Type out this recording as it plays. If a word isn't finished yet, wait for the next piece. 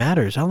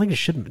matters. I don't think it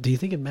should. Do you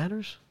think it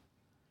matters?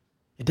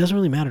 It doesn't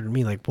really matter to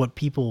me, like what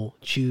people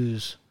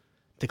choose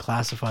to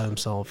classify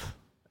themselves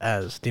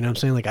as. Do you know what I'm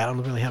saying? Like, I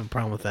don't really have a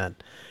problem with that.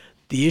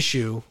 The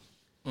issue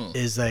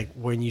is like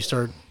when you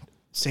start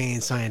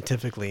saying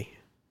scientifically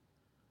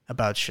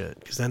about shit,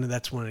 because then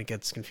that's when it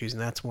gets confusing.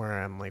 That's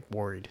where I'm like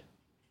worried,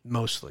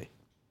 mostly.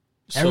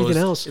 So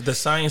everything else, the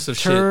science of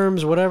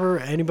terms, whatever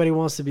anybody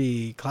wants to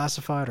be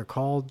classified or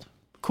called,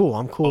 cool.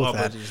 I'm cool with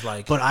that.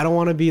 Like, but I don't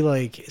want to be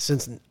like,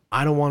 since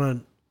I don't want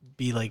to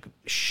be like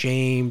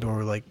shamed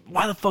or like,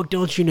 why the fuck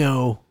don't you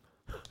know?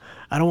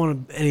 I don't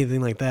want to,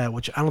 anything like that,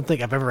 which I don't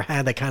think I've ever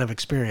had that kind of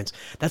experience.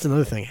 That's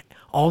another thing.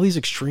 All these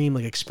extreme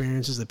like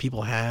experiences that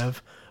people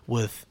have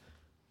with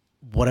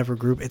whatever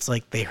group, it's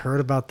like they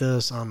heard about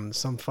this on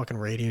some fucking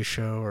radio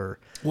show or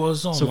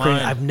it's online. So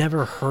crazy. I've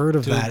never heard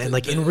of that, and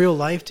like in real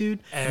life, dude,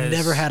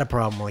 never had a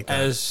problem like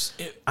that.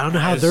 I don't know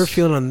how they're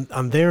feeling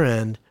on their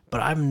end,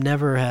 but I've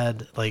never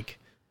had like,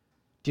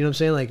 do you know what I'm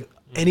saying? Like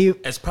any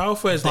as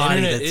powerful as the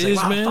internet is,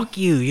 like, man. Fuck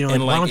you, you know.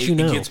 And like, why don't you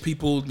know? It gets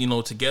people,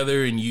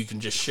 together, and you can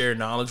just share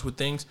knowledge with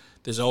things.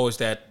 There's always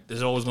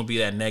gonna be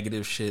that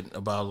negative shit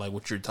about like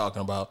what you're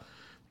talking about.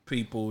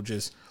 People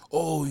just,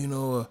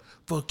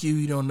 fuck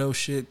you don't know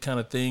shit kind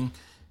of thing.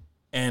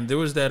 And there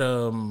was that I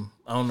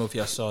don't know if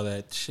y'all saw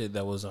that shit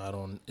that was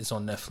it's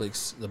on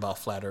Netflix about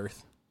flat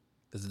Earth.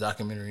 There's a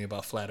documentary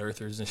about flat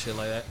earthers and shit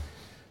like that.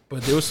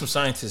 But there was some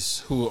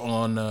scientists who were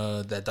on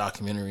that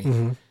documentary,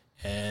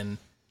 and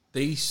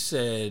they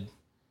said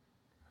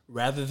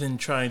rather than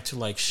trying to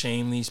like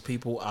shame these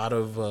people out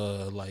of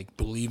like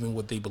believing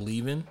what they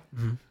believe in,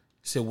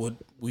 said what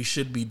we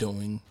should be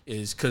doing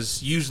is,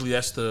 because usually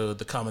that's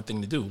the common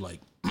thing to do. Like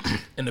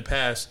in the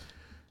past,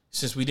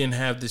 since we didn't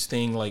have this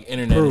thing like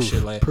internet and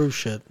shit, like proof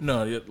shit.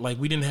 No, like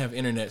we didn't have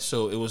internet,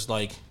 so it was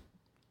like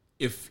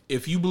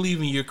if you believe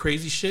in your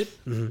crazy shit,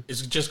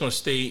 it's just gonna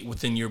stay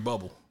within your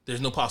bubble. There's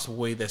no possible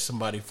way that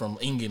somebody from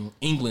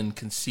England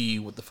can see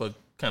what the fuck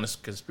kind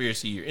of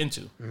conspiracy you're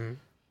into.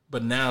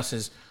 But now,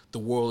 since the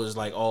world is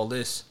like all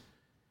this,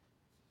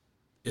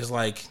 it's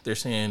like they're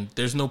saying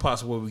there's no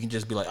possible way we can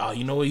just be like, oh,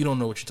 you know what, you don't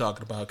know what you're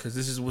talking about because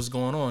this is what's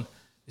going on.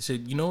 They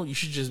said, you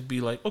should just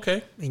be like,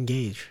 okay,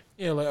 engage.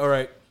 Yeah, like all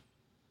right,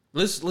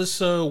 let's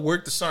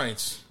work the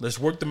science, let's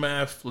work the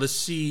math, let's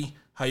see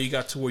how you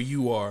got to where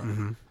you are.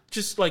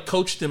 Just like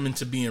coach them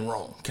into being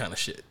wrong, kind of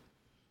shit.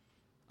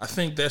 I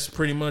think that's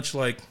pretty much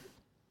like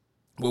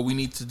what we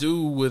need to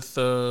do with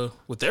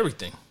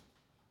everything.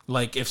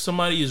 Like if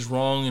somebody is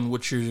wrong in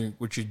what you're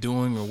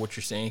doing or what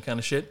you're saying, kind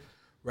of shit,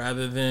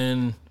 rather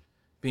than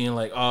being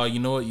like, oh, you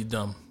know what, you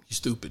dumb, you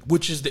stupid,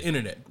 which is the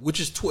internet,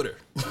 which is Twitter.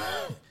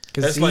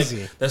 That's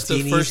easy. That's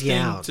the first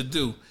thing to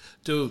do,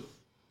 dude.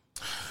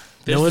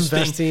 No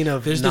investing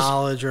of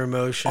knowledge or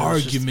emotion.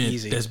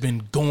 Argument that's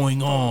been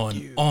going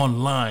on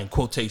online,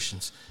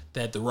 quotations,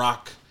 that The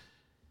Rock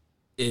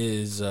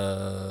is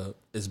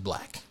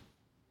black.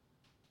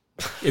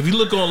 If you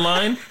look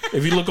online,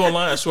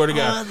 I swear to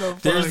God,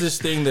 there's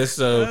this thing that's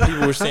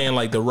people were saying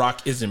like The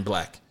Rock isn't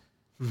black.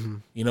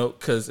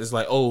 Because it's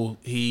like, oh,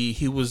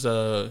 he was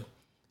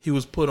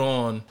put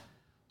on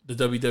the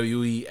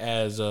WWE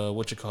as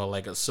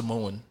like a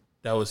Samoan.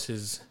 That was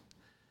his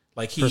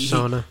like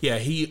persona.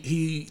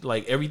 He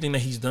like everything that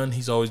he's done,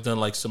 he's always done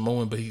like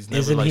Samoan, but he's never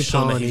Isn't like he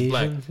shown Polynesian?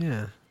 that he's black.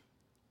 Yeah.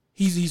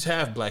 He's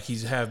half black.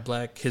 He's half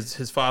black.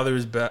 His father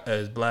is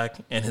black,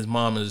 and his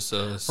mom is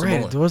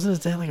Samoan. Right. Wasn't his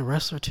dad like a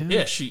wrestler too?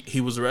 Yeah,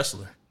 he was a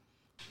wrestler.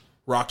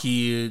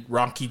 Rocky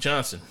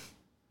Johnson.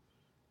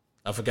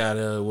 I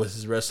forgot what's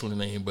his wrestling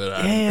name, but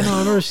I've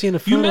never seen a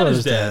photo you met of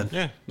his his dad.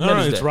 dad. Yeah, no,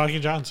 it's Rocky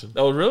Johnson.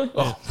 Oh, really?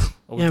 Oh,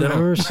 yeah, I've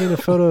never seen a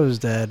photo of his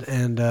dad,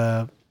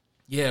 and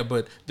yeah,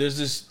 but there's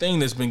this thing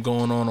that's been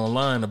going on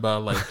online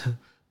about like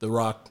The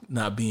Rock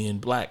not being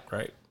black,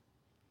 right?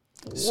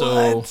 What?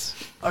 So,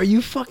 are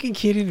you fucking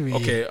kidding me?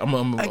 Okay,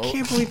 I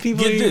can't believe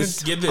people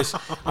get this.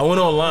 I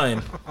went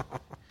online.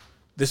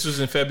 This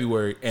was in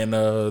February, and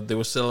they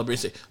were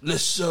celebrating.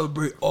 Let's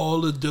celebrate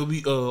all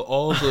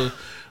the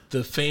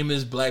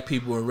famous black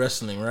people in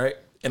wrestling, right?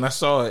 And I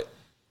saw it.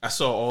 I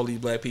saw all these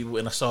black people,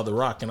 and I saw The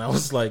Rock, and I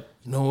was like,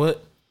 you know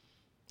what?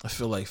 I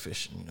feel like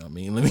fishing. You know what I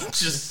mean? Let me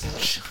just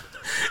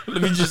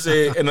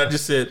say it. And I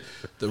just said,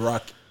 The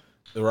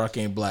Rock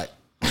ain't black.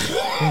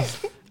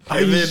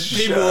 And then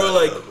people were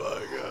like,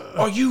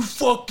 are you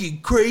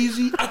fucking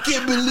crazy? I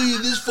can't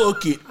believe this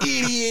fucking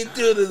idiot.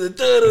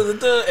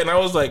 And I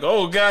was like,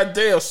 oh,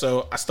 goddamn.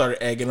 So I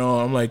started egging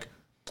on. I'm like,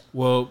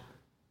 well,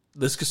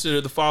 let's consider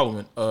the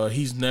following.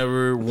 He's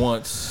never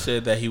once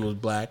said that he was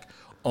black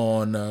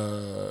on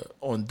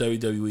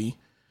WWE.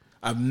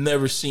 I've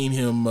never seen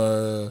him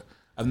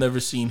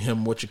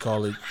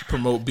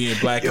promote being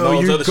black and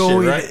all this other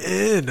shit, right?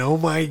 In. Oh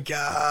my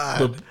God.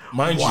 But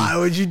mind why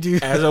would you do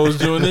that? As I was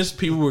doing this,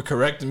 people were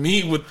correcting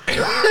me with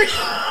every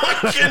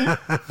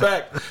fucking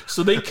fact.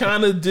 So they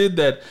kind of did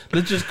that.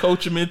 Let's just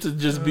coach him into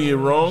just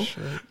being wrong.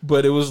 Shit.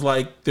 But it was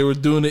like they were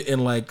doing it in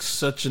like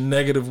such a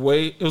negative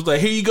way. It was like,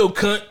 here you go,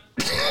 cunt.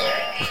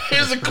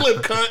 Here's a clip,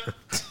 cunt.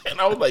 And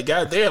I was like,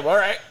 God damn, all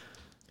right.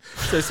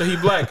 So he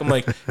black. I'm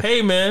like,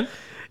 hey, man.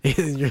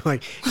 And you're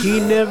like, he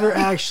never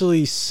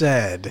actually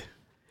said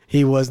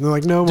he was. And they're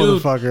like, no,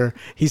 Dude, motherfucker.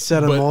 He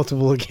said on but-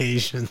 multiple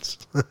occasions.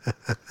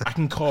 I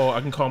can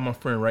call my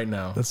friend right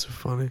now, That's so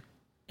funny.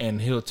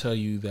 and he'll tell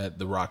you that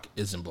The Rock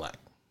isn't black.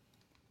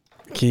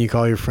 Can you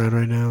call your friend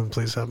right now and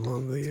please have him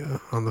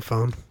on the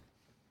phone?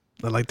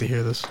 I'd like to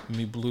hear this. Let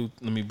me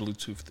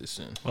Bluetooth this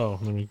in. Oh,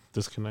 let me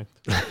disconnect.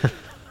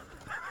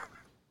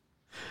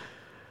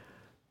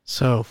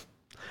 So,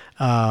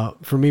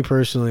 for me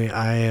personally,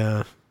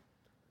 I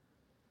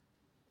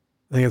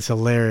think it's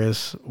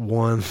hilarious.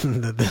 One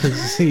that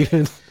there's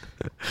even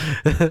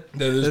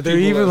that they're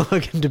even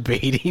fucking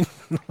debating,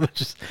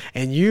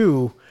 and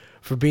you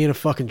for being a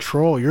fucking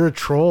troll. You're a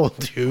troll,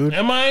 dude.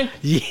 Am I?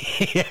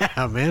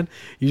 Yeah, man.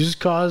 You just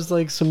caused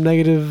like some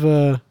negative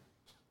for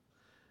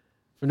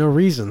no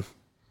reason.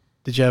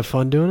 Did you have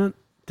fun doing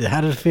it?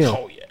 How did it feel?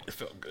 Oh yeah, it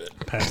felt good.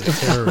 Pat's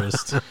a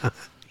terrorist.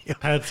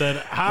 Pat said,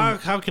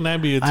 "How can I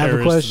be a I have a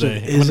terrorist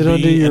question. today? Is it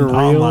under your real?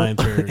 online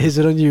terrorist?" Is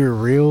it under your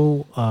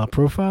real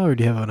profile, or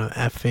do you have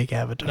a fake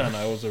avatar?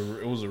 No,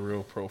 it was a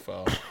real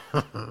profile.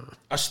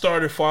 I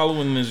started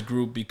following this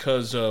group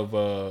because of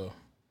what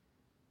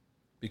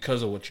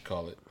you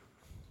call it.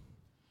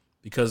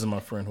 Because of my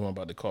friend who I'm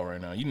about to call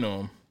right now. You know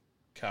him,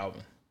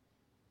 Calvin.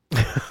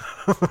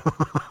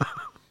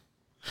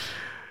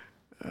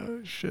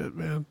 Oh shit,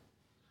 man.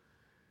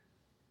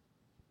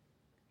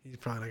 He's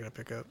probably not gonna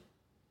pick up.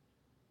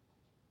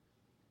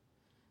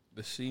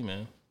 Let's see,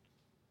 man.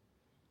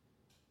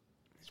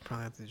 He's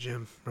probably at the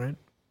gym, right?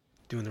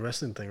 Doing the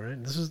wrestling thing,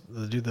 right? This is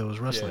the dude that was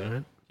wrestling,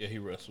 right? Yeah, he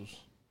wrestles.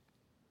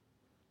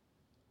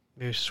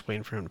 Maybe I was just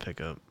waiting for him to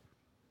pick up.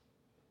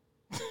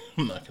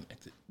 I'm not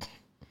connected.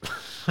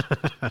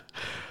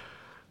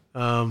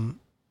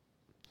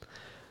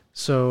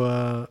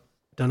 So,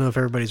 don't know if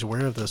everybody's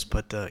aware of this,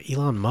 but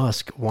Elon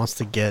Musk wants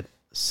to get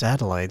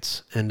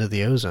satellites into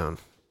the ozone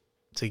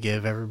to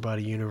give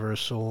everybody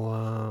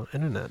universal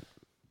internet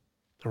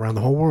around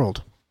the whole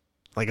world,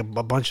 like a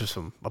bunch of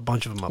them. Up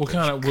What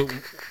there. kind of?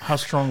 How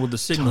strong would the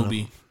signal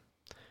be?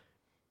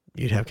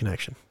 You'd have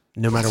connection,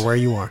 no matter where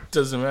you are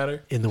Doesn't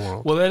matter. in the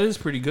world. Well, that is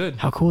pretty good.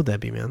 How cool would that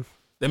be, man?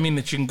 That means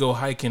that you can go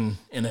hiking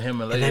in the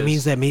Himalayas. And that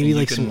means that maybe and you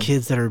like some can-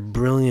 kids that are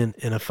brilliant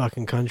in a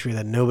fucking country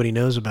that nobody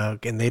knows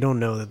about, and they don't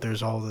know that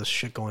there's all this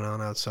shit going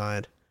on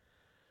outside.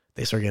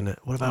 They start getting it.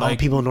 What about all the like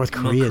people in North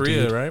Korea,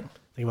 dude? right?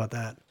 Think about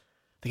that.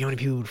 Think how many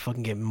people would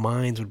fucking get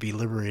minds would be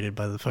liberated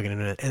by the fucking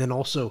internet, and then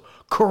also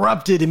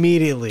corrupted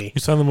immediately You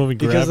saw the movie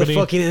because Gravity? the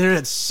fucking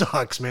internet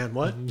sucks, man.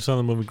 What? You saw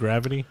the movie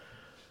Gravity?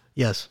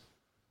 Yes.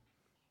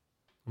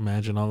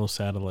 Imagine all those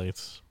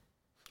satellites.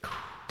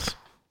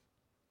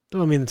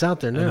 Well, I mean, it's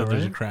out there And now, then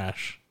there's a right?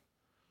 crash.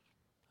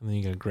 And then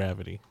you got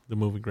Gravity. The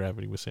movie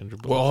Gravity with Sandra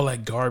Bullock. Well, all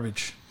that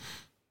garbage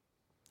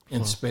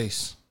in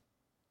space.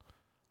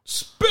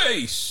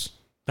 Space.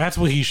 That's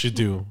what he should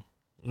do.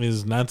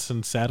 Is not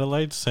send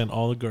satellites, send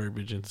all the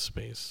garbage into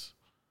space.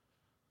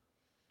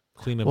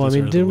 Clean up. Well, I this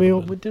mean, Earth a didn't we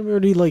little bit.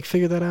 already like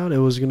figure that out? It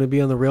was going to be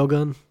on the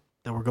railgun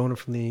that we're going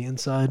from the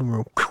inside,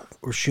 and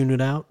we're shooting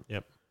it out.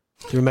 Yep.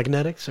 Through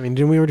magnetics. I mean,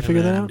 didn't we already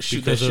figure that then out?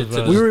 Shoot that Because shit of,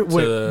 to uh,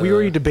 the, We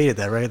already debated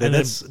that, right? then-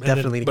 That's and then-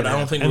 definitely. But I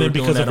gonna don't think And we then were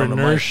doing because that of on the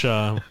mic.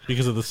 inertia,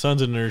 because of the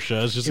sun's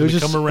inertia, it's just It going was to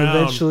just come around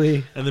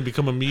eventually. and then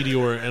become a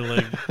meteor and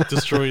like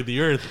destroy the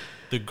Earth.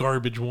 The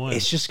garbage one.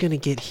 It's just going to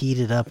get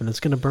heated up and it's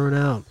going to burn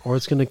out, or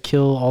it's going to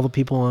kill all the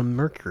people on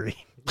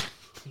Mercury.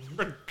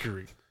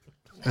 Mercury.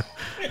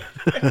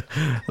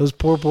 Those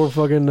poor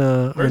fucking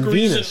and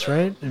Mercury's Venus, in-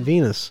 right? And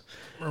Venus.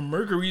 Or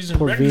Mercury's in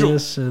Poor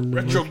Venus and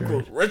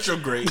Mercury.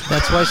 retrograde.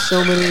 That's why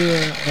so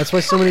many. That's why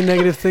so many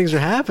negative things are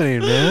happening,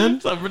 man.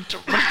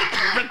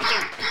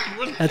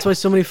 That's why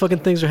so many fucking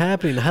things are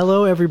happening.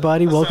 Hello,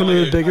 everybody. Welcome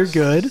to the bigger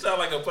good. Sound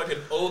like a fucking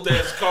old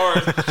ass car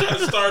trying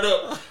to start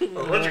up.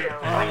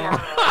 Retrograde.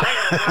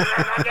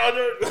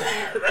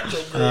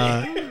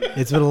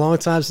 It's been a long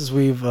time since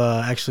we've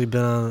actually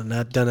been on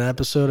not done an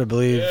episode. I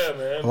believe Yeah,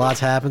 man. a lot's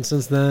happened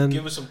since then.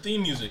 Give us some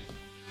theme music.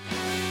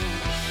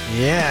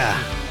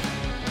 Yeah.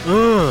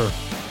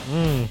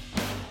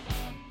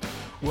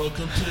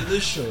 Welcome to the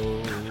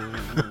show.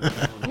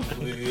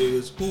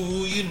 It's who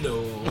you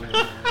know.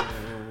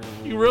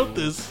 You wrote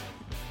this.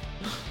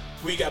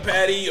 We got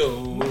Patty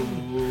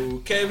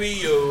O, Kevin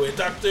O, and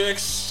Dr.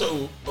 X.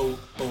 Oh.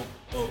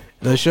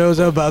 The show's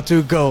about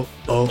to go.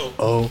 Off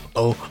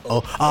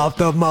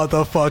the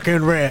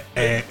motherfucking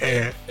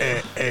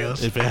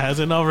rails. If it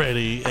hasn't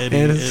already, Eddie,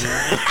 And Eddie.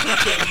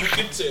 You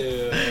can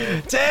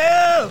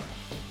tell. Tell.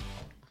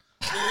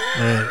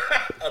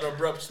 An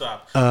abrupt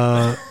stop.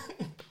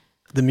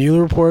 The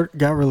Mueller report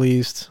got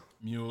released.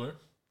 Mueller.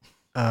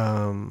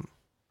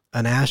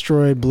 An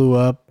asteroid blew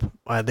up.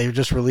 They were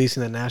just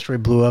releasing that an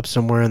asteroid blew up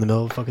somewhere in the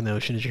middle of the fucking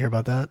ocean. Did you hear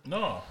about that?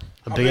 No.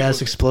 A How big big ass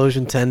was it?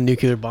 explosion, 10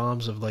 nuclear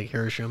bombs of like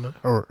Hiroshima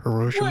or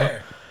Hiroshima.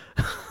 Where?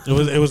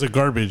 It was a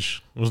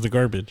garbage. It was the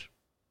garbage.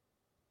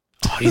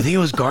 Oh, you think it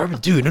was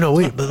garbage, dude? No,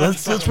 wait. But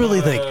let's really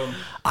think.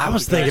 I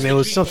was thinking it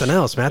was something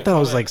else, man. I thought it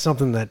was like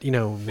something that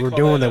we're call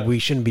doing that that we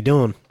shouldn't be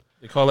doing.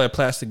 They call that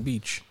Plastic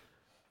Beach.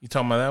 You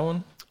talking about that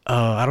one?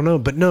 I don't know,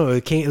 but no,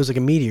 it came. It was like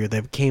a meteor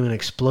that came and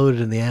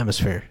exploded in the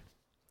atmosphere.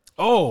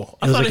 Oh,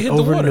 I It was thought like it hit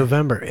over the water.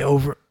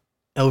 November,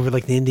 over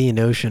like the Indian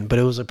Ocean, but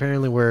it was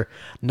apparently where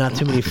not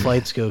too many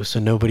flights go, so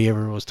nobody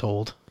ever was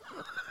told.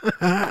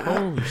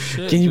 Holy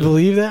shit! Can you dude.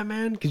 believe that,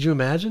 man? Could you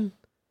imagine?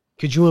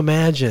 Could you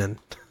imagine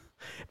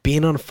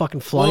being on a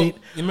fucking flight?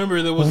 Well, you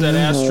remember there was that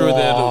asteroid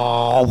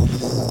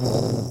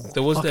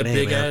there was Fucking that A,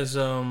 big man.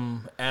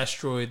 ass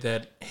asteroid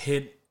that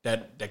hit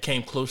that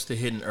came close to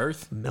hitting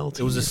Earth.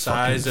 Melting It was the your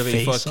size of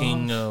fucking a face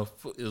fucking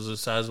off. it was the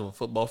size of a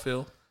football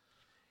field,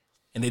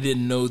 and they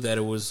didn't know that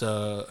it was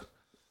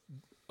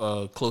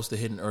close to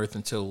hitting Earth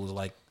until it was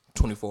like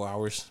 24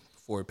 hours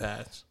before it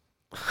passed.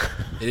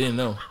 They didn't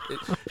know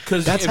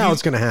because That's how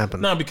it's going to happen.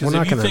 No, because We're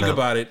not if you gonna think know.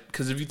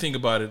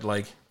 about it,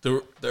 like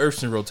the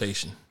Earth's in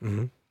rotation.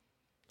 Mm-hmm.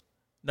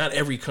 Not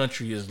every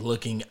country is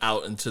looking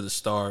out into the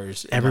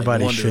stars. And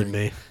Everybody like should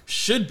be.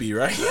 Should be,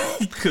 right?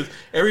 Because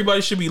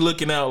everybody should be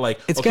looking out. Like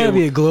It's okay, got to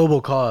be a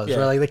global cause, Yeah.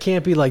 right? Like they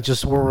can't be like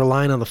just we're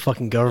relying on the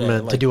fucking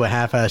government to like- do a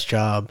half-ass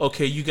job.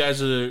 okay, you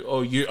guys are.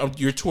 Oh,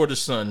 you're toward the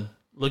sun.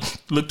 Look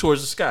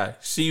towards the sky.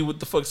 See what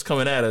the fuck's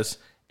coming at us.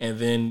 And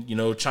then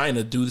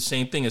China do the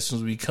same thing as soon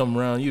as we come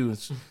around you.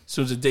 As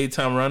soon as the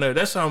daytime around there.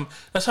 That's how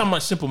my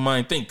simple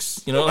mind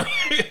thinks.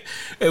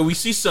 Hey, we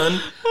see sun.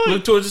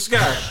 Look towards the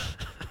sky.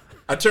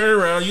 I turn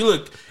around. You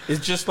look.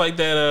 It's just like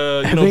that.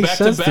 That makes back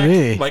to sense to back,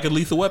 me. like a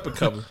Lethal Weapon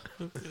cover.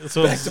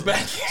 So, Back to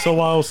back. so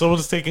while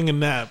someone's taking a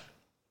nap,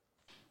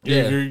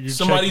 Yeah, you're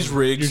somebody's checking-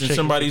 rigs you're and checking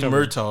somebody's for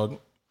cover. Murtaugh,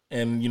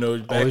 and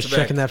back Always to back.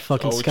 checking that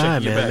fucking Always sky,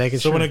 checking your man. back. Making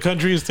So sure. when a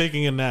country is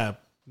taking a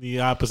nap, the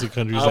opposite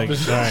country is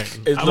Opposite- like, all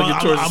right, is looking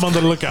towards I'm the on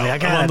the lookout. I I'm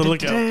got on the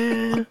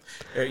it.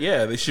 lookout.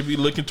 Yeah, they should be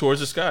looking towards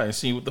the sky and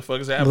seeing what the fuck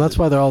is happening. Well, that's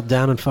why they're all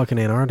down in fucking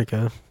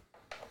Antarctica.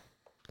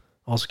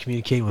 Also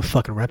communicating with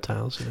fucking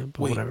reptiles, but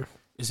Wait. whatever.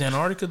 Is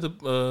Antarctica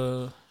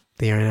the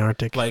The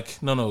Antarctic.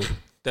 like no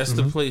that's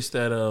the place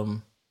that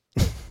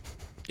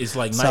it's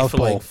like night South for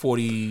Pole. like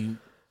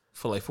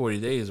 40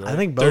 days, right? I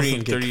think both 30, of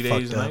them get 30 fucked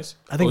days up. nights.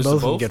 I think Oh, is it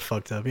both of them get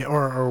fucked up. Yeah,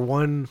 or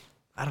one,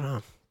 I don't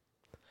know.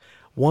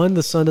 One,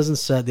 the sun doesn't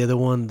set. The other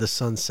one, the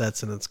sun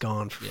sets and it's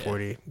gone for Yeah.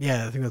 40.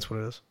 Yeah, I think that's what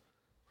it is.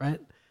 Right?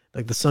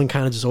 Like the sun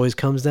kind of just always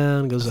comes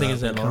down, goes I think up,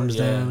 it's and that comes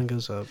long, yeah. down, and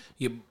goes up.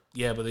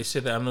 Yeah, but they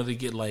said that I know they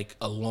get like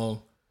a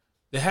long.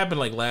 It happened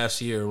like last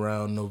year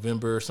around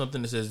November or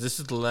something. That says this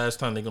is the last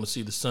time they're gonna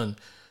see the sun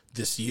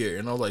this year,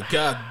 and I was like,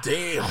 God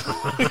damn!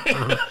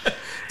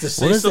 To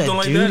say What does something that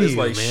like do that to is you,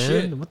 like man?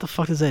 shit. What the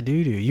fuck does that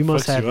do to you? You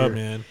must Fucks have you your, up,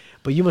 man.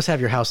 but you must have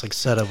your house like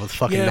set up with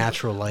fucking Yeah,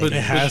 natural light. but It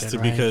and has shit, to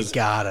right? because You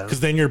gotta.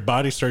 then your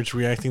body starts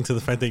reacting to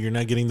the fact that you're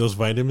not getting those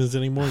vitamins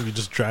anymore. You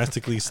just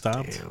drastically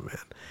stopped. Damn, man.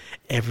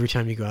 Every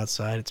time you go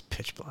outside, it's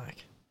pitch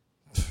black.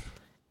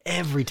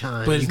 Every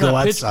time But you it's go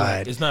not pitch black.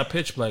 outside, It's not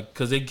pitch black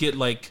because they get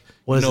like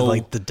what is it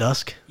like the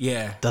dusk?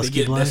 Yeah, Dusky they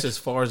get, black? that's as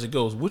far as it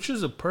goes, which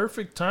is a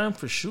perfect time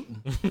for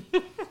shooting.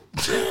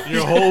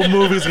 Your whole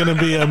movie's gonna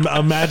be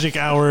a magic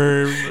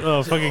hour,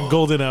 fucking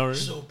golden hour.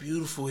 So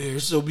beautiful here,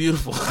 it's so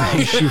beautiful.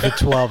 You shoot for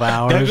 12 That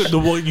hours.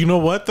 could, you know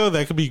what though?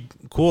 That could be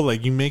cool.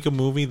 Like you make a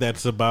movie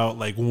that's about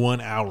like 1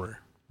 hour.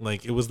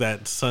 Like it was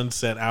that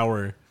sunset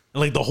hour. And,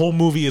 like the whole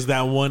movie is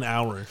that 1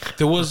 hour.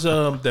 There was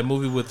that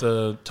movie with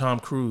Tom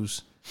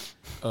Cruise.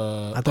 I thought you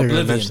were going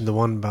Oblivion. to mention the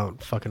one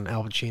about fucking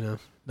Al Pacino.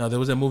 No, there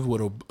was that movie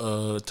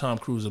with Tom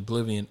Cruise,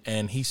 Oblivion,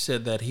 and he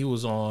said that he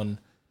was on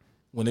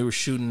when they were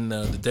shooting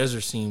the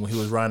desert scene when he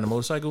was riding a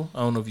motorcycle. I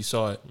don't know if you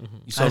saw it.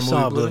 You saw I the movie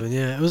saw Oblivion.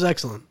 Yeah, it was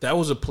excellent. That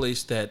was a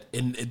place that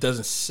it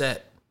doesn't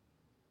set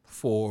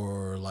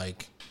for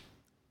like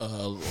a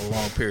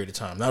long period of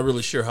time. Not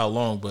really sure how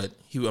long, but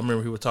I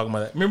remember he was talking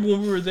about that. Remember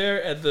when we were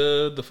there at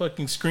the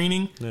fucking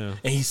screening? Yeah.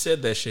 And he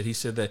said that shit. He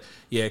said that,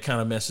 yeah, it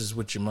kind of messes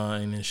with your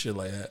mind and shit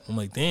like that. I'm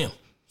like, damn,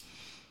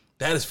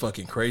 that is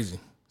fucking crazy.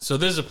 So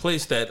there's a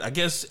place that I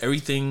guess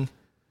everything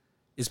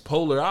is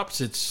polar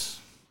opposites.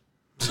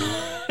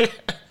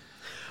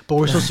 But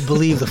we're supposed to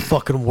believe the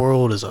fucking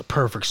world is a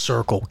perfect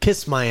circle.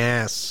 Kiss my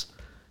ass.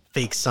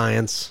 Fake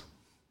science.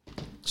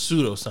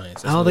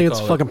 Pseudoscience. I don't think it's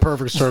a fucking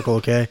perfect circle,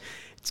 okay?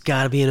 It's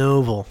got to be an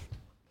oval.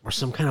 Or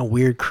some kind of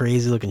weird,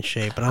 crazy looking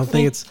shape. But I don't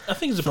think it's. I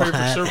think it's a perfect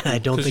flat, circle. and I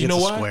don't 'Cause think you it's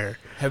know a why? square.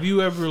 Have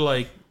you ever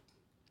like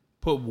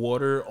put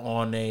water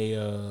on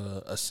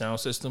a sound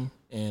system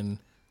and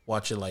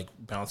watch it like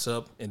bounce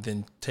up and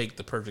then take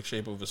the perfect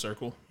shape of a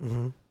circle?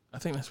 Mm-hmm. I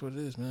think that's what it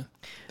is, man.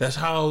 That's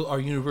how our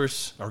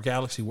universe, our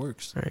galaxy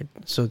works. All right,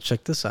 so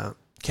check this out.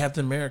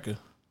 Captain America.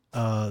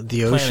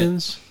 The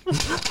oceans.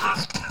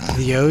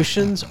 The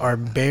oceans are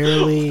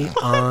barely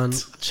on.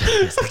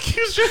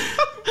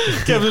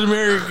 Captain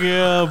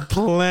America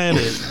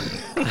planet.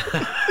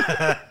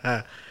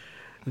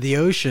 The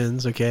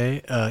oceans,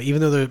 okay, even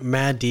though they're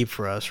mad deep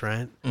for us,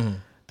 right?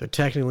 They're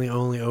technically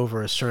only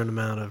over a certain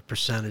amount of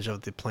percentage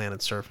of the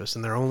planet's surface,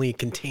 and they're only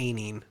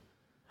containing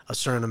a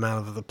certain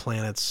amount of the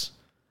planet's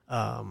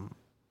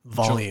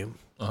volume.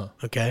 Uh-huh.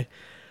 Okay,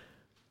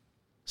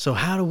 so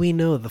how do we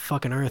know the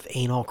fucking Earth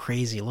ain't all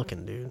crazy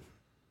looking, dude?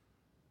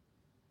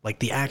 Like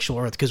the actual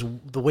Earth, because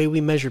the way we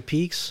measure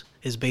peaks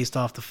is based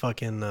off the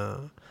fucking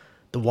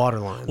the water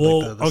line.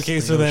 Well, like the okay,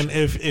 so ocean. then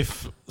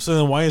if so,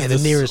 then why is and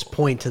this the nearest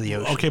point to the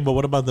ocean? Okay, but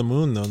what about the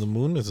moon though? The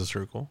moon is a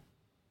circle.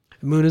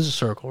 The moon is a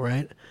circle,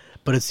 right?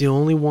 But it's the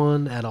only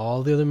one at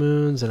all the other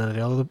moons and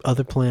at all the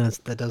other planets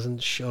that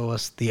doesn't show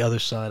us the other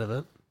side of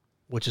it,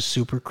 which is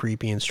super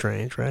creepy and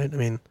strange, right? I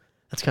mean,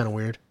 that's kind of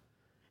weird.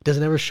 It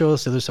doesn't ever show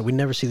us the other side. We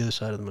never see the other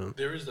side of the moon.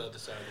 There is the other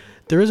side of the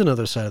moon. There is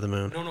another side of the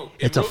moon. No.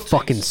 It's a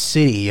fucking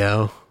city,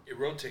 yo. It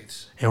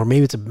rotates. Or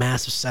maybe it's a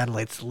massive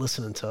satellite that's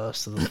listening to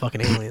us, to the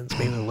fucking aliens.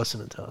 Maybe they're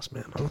listening to us,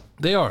 man. Huh?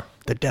 They are.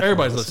 They're definitely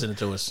Everybody's listening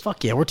to us.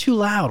 Fuck yeah, we're too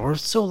loud. We're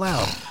so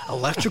loud.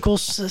 Electrical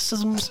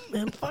systems,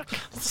 man. Fuck.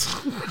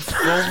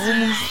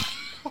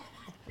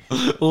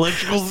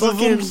 Electrical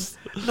Fucking,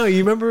 systems. no, you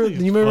remember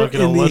Fucking in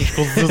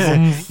electrical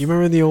systems. you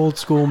remember in the old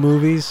school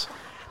movies?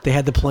 They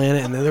had the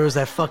planet, and then there was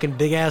that fucking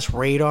big ass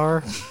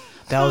radar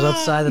that was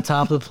outside the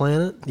top of the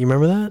planet. You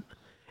remember that?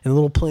 And a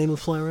little plane would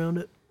fly around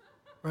it,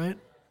 right?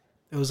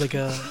 It was like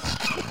a.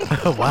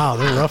 Wow,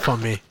 they're rough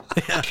on me.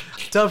 Yeah,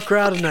 tough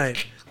crowd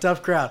tonight.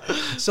 Tough crowd.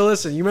 So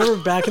listen, you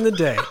remember back in the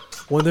day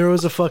when there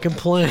was a fucking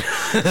planet,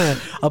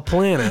 a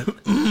planet,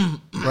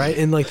 right?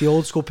 In like the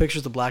old school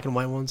pictures, the black and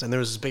white ones, and there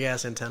was this big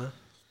ass antenna.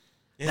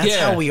 That's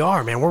Yeah. how we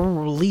are, man. We're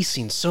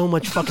releasing so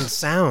much fucking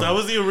sound. That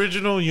was the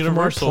original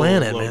Universal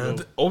planet, logo.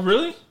 man. Oh,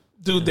 really?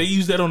 Dude, they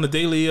use that on the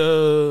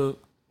daily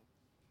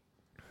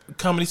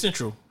Comedy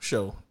Central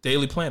show.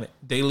 Daily Planet.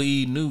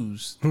 Daily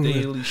News.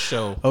 Daily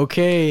Show.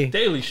 Okay,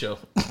 Daily Show.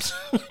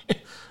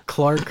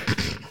 Clark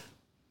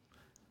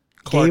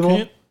Clark Gable.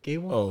 Kent?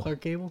 Gable? Oh.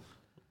 Clark Gable?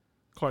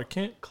 Clark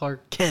Kent?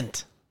 Clark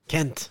Kent.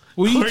 Kent.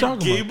 What are you Clark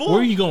talking Gable? about?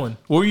 Where are you going?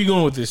 Where are you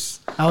going with this?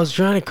 I was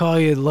trying to call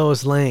you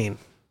Lois Lane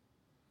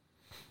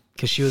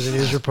because she was a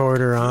news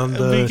reporter on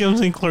I think the. I'm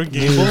saying Clark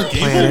News Gable.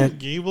 Planet-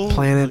 Gable.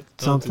 Planet Oh,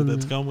 dude, something.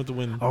 that's Gone with the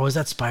Wind. Or was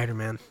that Spider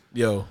Man?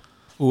 Yo,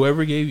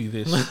 whoever gave you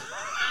this.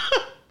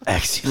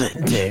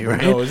 Excellent day,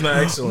 right? No, it's not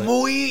excellent.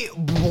 Muy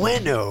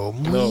bueno.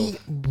 Muy No.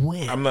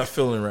 bueno. I'm not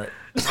feeling right.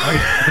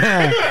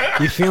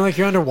 You feel like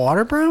you're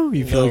underwater, bro?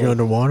 You feel like No. you're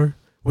underwater?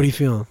 What are you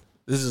feeling?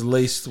 This is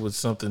laced with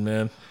something,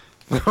 man.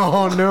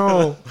 Oh,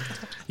 no.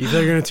 You feel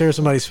like you're going to tear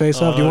somebody's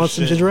face off? Do you Oh, want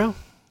some shit. ginger ale?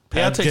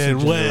 Yeah, I'll Pads take some getting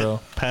ginger wet.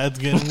 ale. Pads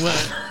getting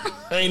wet.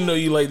 I didn't know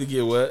you like to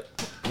get wet.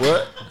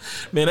 What?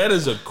 Man, that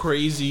is a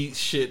crazy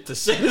shit to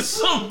say to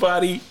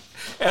somebody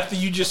after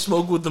you just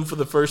smoked with them for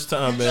the first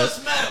time, man.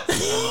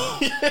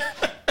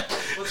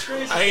 What's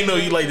crazy? I didn't know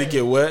you like to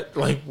get wet.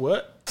 Like,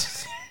 what?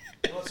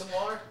 You want some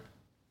water?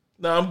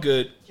 No, I'm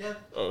good. Yeah.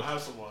 I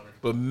have some water.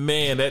 But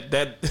man,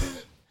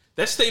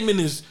 that statement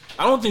is,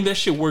 I don't think that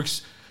shit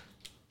works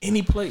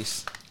any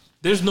place.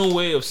 There's no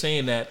way of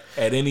saying that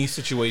at any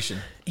situation.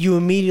 You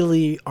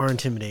immediately are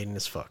intimidating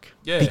as fuck.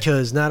 Yeah.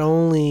 Because not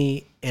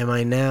only am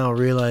I now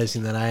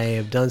realizing that I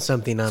have done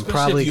something I'm Especially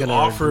probably if you going to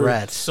offer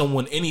regret.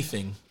 someone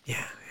anything.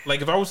 Yeah.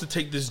 Like if I was to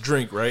take this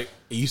drink, right?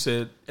 And you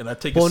said, and I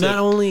take a Well, sip.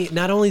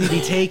 not only did he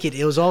take it,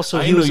 it was also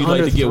I he didn't know was you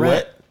under like to get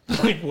threat.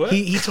 wet. Like what?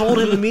 He told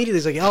him immediately.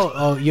 He's like,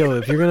 oh, yo,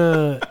 if you're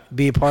gonna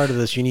be a part of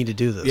this, you need to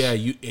do this.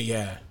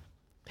 yeah.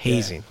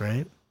 hazing,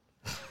 right?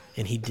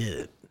 And he did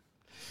it,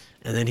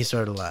 and then he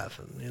started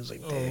laughing. He was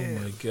like, damn.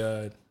 Oh my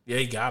god. Yeah,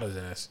 he got his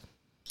ass.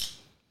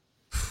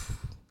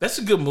 That's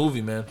a good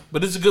movie, man.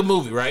 But it's a good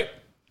movie, right?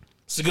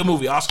 It's a good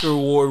movie. Oscar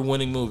award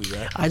winning movie,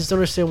 right? I just don't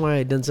understand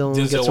why Denzel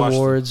only Denzel gets Washington.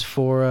 awards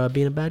for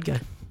being a bad guy.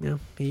 You know,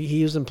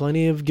 he was in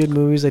plenty of good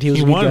movies that he was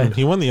He a good won. guy.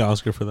 He won the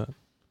Oscar for that.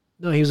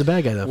 No, he was a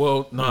bad guy though.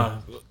 Well, nah.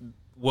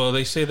 Well,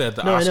 they say that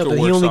the no, I Oscar know, but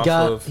he works only off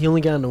got of he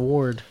only got an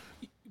award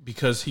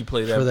because he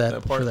played for that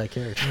that part. for that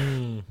character.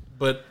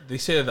 But they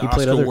say that the He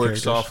played Oscar other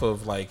works characters. off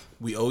of like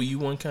we owe you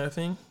one kind of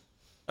thing.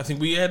 I think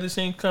we had the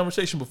same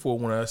conversation before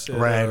when I said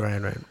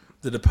Right.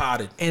 The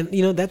Departed. And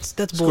you know that's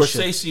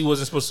bullshit. Scorsese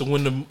wasn't supposed to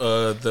win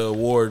the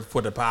award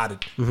for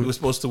Departed. Mm-hmm. He was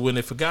supposed to win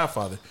it for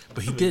Godfather,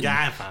 but he didn't.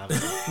 Godfather.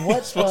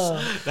 What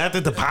Not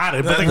the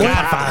Departed, but the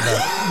Godfather.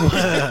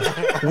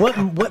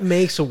 what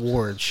makes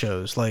award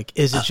shows? Like,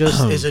 is it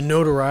just is a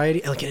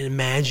notoriety, like an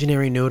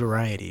imaginary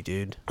notoriety,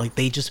 dude? Like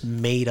they just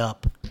made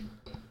up.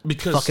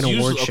 Because Fucking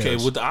usually, award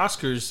shows. with the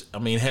Oscars, I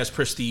mean, it has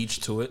prestige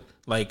to it.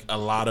 Like a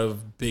lot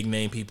of big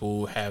name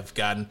people have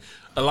gotten,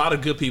 a lot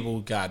of good people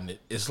have gotten it.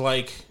 It's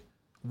like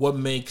what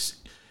makes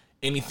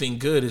anything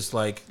good is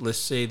like, let's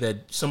say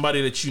that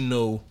somebody that you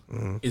know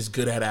is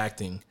good at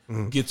acting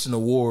gets an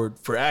award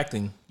for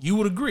acting. You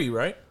would agree,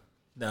 right?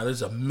 Now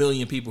there's a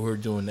million people who are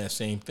doing that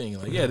same thing.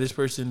 Like, yeah, this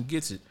person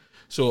gets it.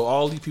 So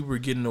all these people are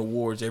getting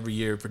awards every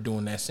year for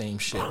doing that same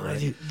shit,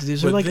 right?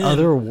 Is there But like then-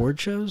 other award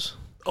shows?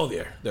 Oh,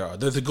 there are.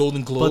 There's the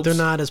Golden Globes. But they're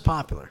not as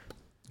popular.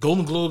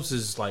 Golden Globes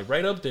is like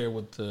right up there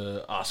with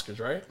the Oscars,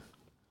 right?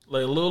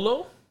 Like a little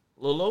low.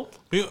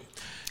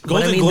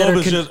 Golden I mean, Globe that are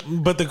is just,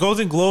 but the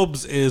Golden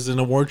Globes is an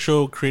award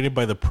show created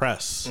by the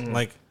press. Mm-hmm.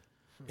 Like,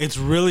 it's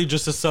really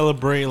just to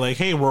celebrate, like,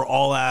 hey, we're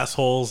all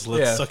assholes.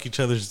 Let's Yeah. suck each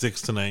other's dicks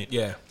tonight.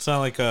 Yeah, It's not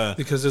like a.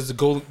 because there's the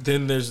gold.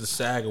 Then there's the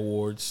SAG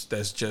Awards.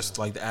 That's just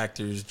like the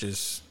actors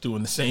just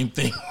doing the same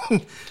thing.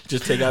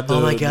 Just take out the.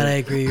 Oh my god, I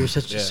agree. You're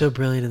Yeah. so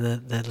brilliant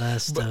in that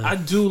last. But I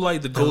do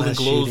like the Golden last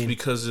Globes shooting.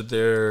 because of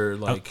their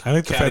like I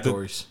like the fact that-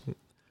 categories.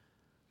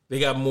 They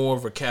got more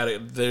of a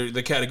category.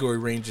 The category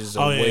ranges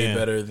are way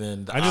better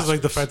than the I just Oscars.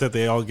 like the fact that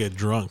they all get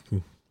drunk.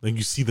 Like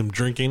you see them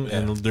drinking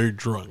and they're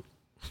drunk.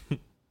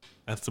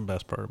 That's the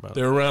best part about it.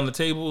 They're around the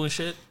table and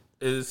shit.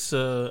 It's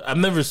I've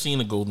never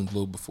seen a Golden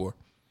Globe before.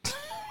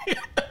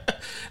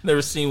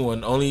 Never seen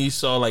one. Only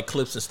saw like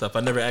clips and stuff. I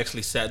never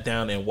actually sat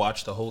down and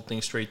watched the whole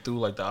thing straight through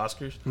like the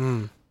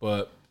Oscars.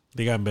 But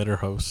They got better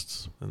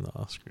hosts than the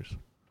Oscars.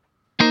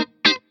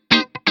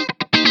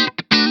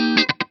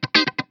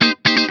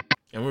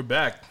 and we're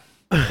back.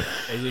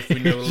 As if we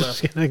never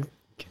left. Just gonna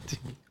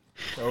continue.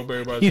 I hope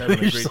everybody's You know having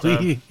you're a great still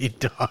time. eating, you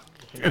dog.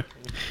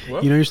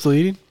 What? You know you're still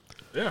eating?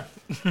 Yeah.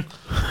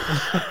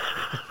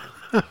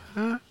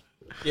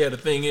 Yeah, the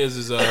thing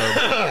is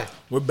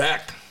we're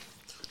back.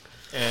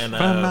 And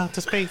From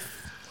outer space.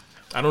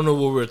 I don't know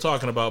what we were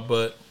talking about,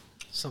 but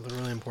Something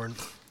really important.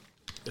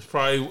 it's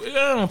probably,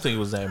 I don't think it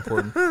was that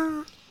important.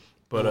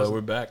 But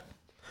we're back.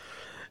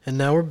 And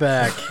now we're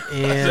back.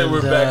 And I said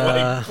we're back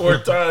like 4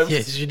 times.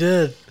 Yes, you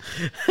did.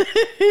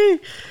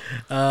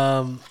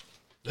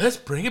 Let's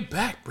bring it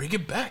back. Bring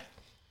it back.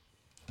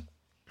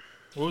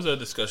 What was our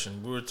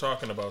discussion? We were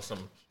talking about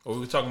something. Or we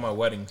were talking about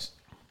weddings.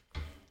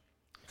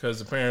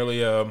 Because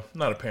apparently,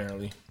 not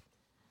apparently,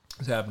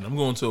 it's happening. I'm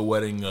going to a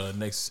wedding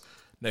next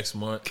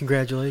month.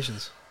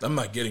 Congratulations. I'm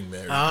not getting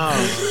married.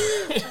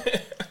 Oh,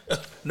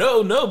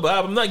 No,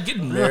 Bob, I'm not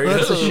getting married.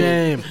 that's a No.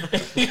 shame.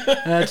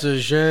 That's a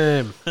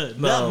shame.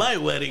 Not my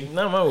wedding.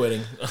 Not my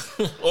wedding.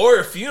 Or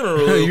a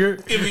funeral. You're,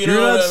 if you you're know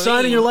not what I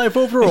signing mean. your life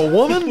over a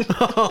woman?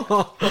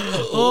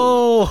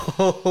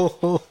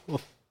 Oh.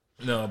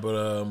 No,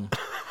 but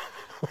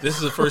this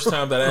is the first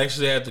time that I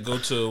actually had to go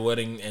to a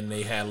wedding, and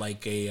they had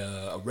like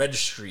a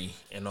registry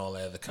and all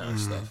that other kind of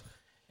stuff.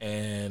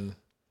 And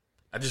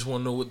I just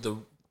want to know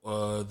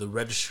what the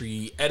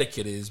registry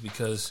etiquette is,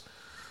 because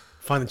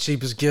Find the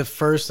cheapest gift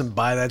first and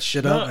buy that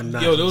shit up. And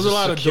not there was a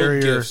lot of secure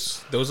dope your-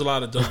 gifts. There was a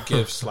lot of dope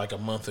gifts like a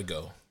month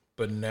ago,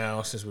 but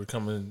now since we're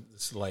coming,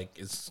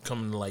 it's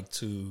coming like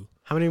to,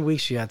 How many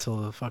weeks you had till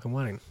the fucking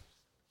wedding?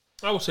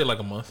 I would say like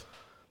a month.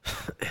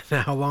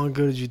 Now, how long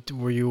ago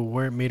were you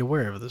made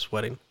aware of this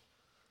wedding?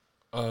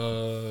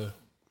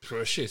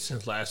 For shit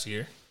since last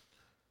year.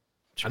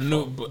 I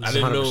knew, but I It's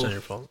didn't 100% know.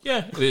 your fault.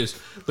 Yeah, it is.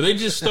 But they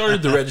just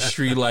started the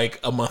registry like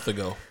a month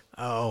ago.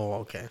 Oh,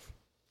 okay.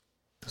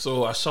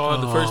 So I saw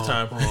it the first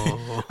time.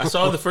 I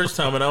saw it the first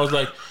time, and I was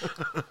like,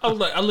 I'm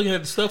looking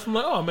at the stuff. I'm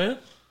like, oh man,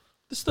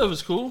 this stuff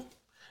is cool.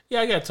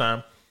 Yeah, I got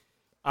time.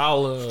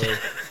 I'll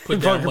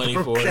put down money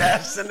for it.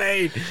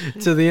 Procrastinate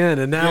to the end,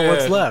 and now Yeah.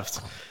 what's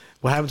left?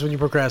 What happens when you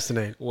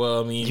procrastinate?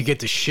 Well, I mean, You get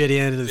the shitty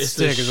end of the it's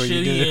the stick, is what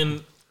you shitty do.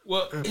 and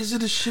well, is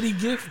it a shitty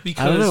gift?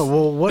 Because I don't know.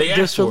 Well, what they gifts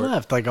asked are for it.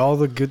 left? Like all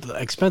the good,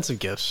 expensive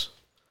gifts.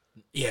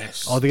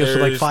 Yes, All the gifts are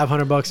like there's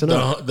 $500 and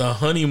up. the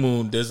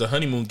honeymoon. There's a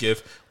honeymoon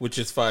gift which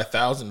is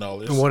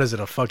 $5,000. And what is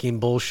it? A fucking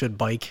bullshit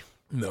bike?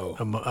 No,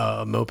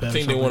 A moped? I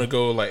think they want to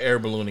go like air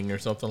ballooning or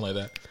something like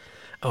that.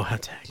 Oh, how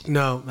tacky.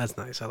 No, that's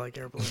nice. I like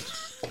air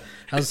balloons.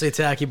 I would say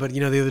tacky, but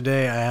the other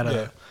day I had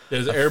Yeah,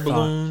 there's an air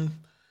balloon.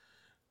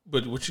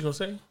 But what you gonna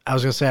say? I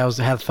was gonna say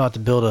I had thought to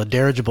build a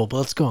dirigible, but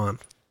let's go on.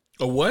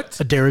 A what?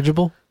 A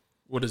dirigible?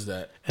 What is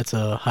that? It's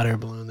a hot air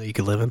balloon that you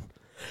could live in.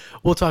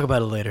 We'll talk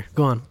about it later.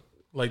 Go on.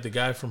 Like the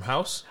guy from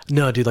House?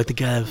 No, dude, like the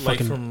guy that Like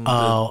fucking from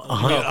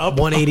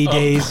 180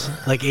 days,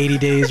 like 80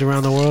 days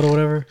around the world or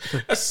whatever.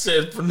 I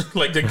said from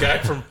like the guy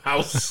from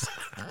House.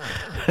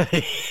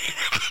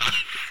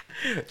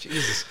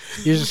 Jesus,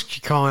 you're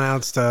just calling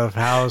out stuff.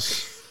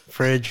 House,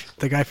 fridge,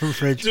 the guy from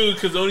Fridge. Dude,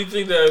 because the only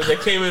thing that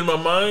came in my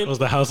mind Was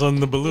the house on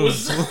the balloon?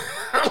 was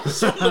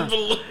House on the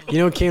balloon. You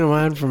know what came to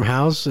mind from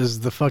House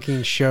is the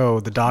fucking show,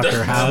 The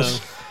Doctor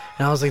House.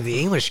 And I was like, the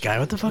English guy,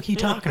 what the fuck are you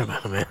talking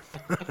about, man?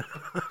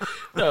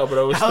 No, but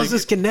I was How's thinking,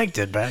 this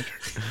connected, Patrick?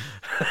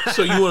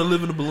 so you want to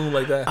live in a balloon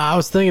like that? I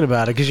was thinking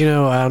about it because, I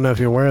don't know if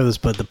you're aware of this,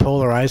 but the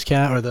polar ice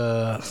cap or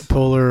the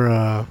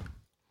polar,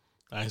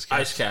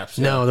 Ice caps.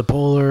 no, the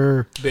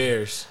polar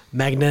Bears.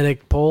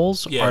 magnetic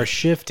poles Yeah. are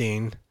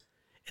shifting,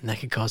 and that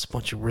could cause a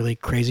bunch of really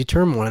crazy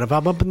turmoil. And if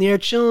I'm up in the air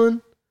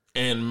chilling,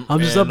 And I'm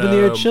just up in the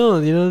air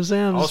chilling. You know what I'm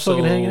saying? I'm just Also,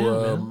 fucking hanging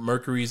out, man.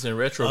 Mercury's in Up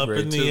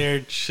retrograde in the too. air,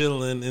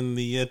 chilling in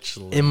the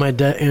echelon. In my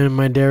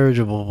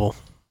dirigible.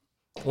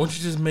 Why don't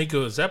you just make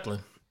a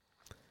Zeppelin?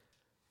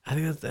 I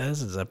think that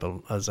is a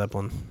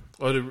Zeppelin.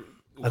 Or the,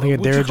 I think a what'd you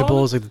call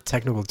dirigible it? is like the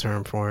technical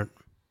term for it.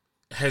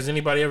 Has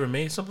anybody ever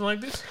made something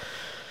like this?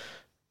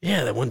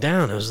 Yeah, that went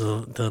down. It was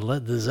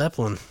the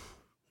Zeppelin.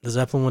 The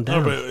Zeppelin went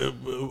No, down.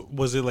 but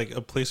was it like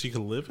a place you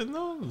could live in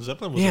though?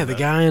 Zeppelin was Yeah, the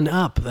guy in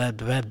Up,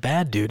 that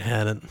bad dude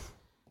had it.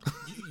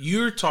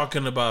 You're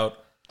talking about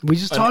We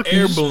just An talked.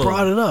 air You just balloon.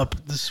 brought it up.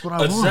 This is what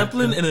I a want.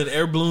 Zeppelin and an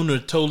air balloon are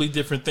totally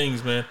different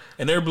things, man.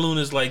 An air balloon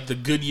is like the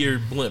Goodyear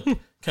blimp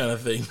kind of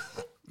thing.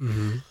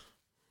 Mm-hmm.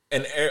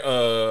 An air,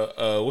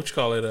 what you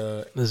call it?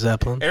 The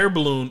Zeppelin. Air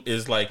balloon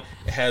is like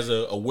it has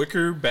a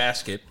wicker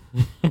basket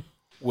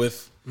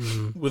with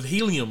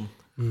helium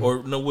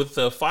or no with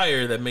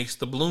fire that makes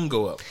the balloon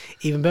go up.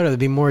 Even better, they'd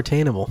be more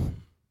attainable.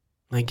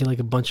 Like get like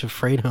a bunch of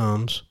freight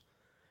homes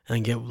and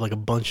then get like a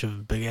bunch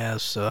of big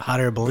ass hot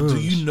air balloons. Do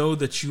you know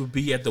that you would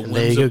be at the And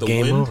there whims you of go, the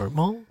game wind? over.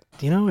 Well,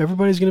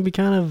 everybody's going to be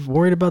kind of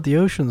worried about the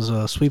oceans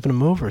sweeping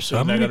them over. So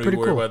You're I'm not going to gonna be be pretty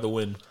worried cool. about the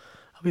wind.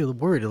 I'll be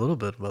worried a little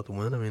bit about the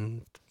wind. I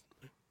mean,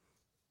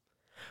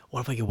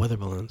 what if I get weather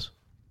balloons?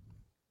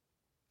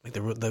 Like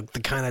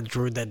the kind that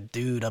drew that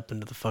dude up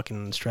into the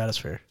fucking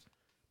stratosphere.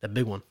 That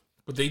big one.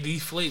 But they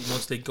deflate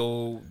once they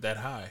go that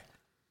high.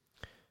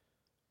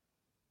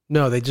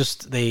 No, they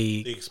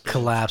expand.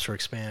 collapse or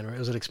expand, right?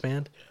 Was it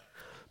expand?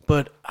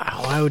 But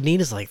all I would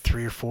need is like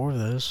 3 or 4 of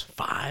those.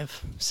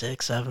 5,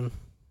 6, 7.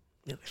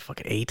 Yeah, like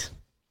fucking 8.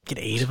 Get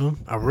 8 of them.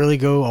 I really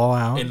go all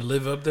out. And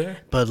live up there?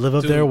 But live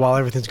up Dude. there while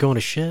everything's going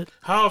to shit.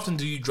 How often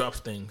do you drop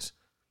things?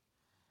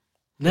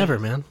 Never,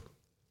 man.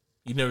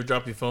 You never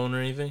drop your phone or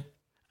anything?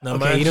 No,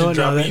 Okay, you know what?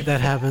 No,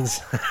 that happens.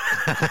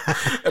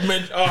 I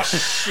meant, oh,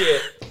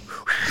 shit.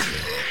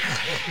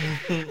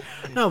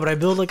 No, but I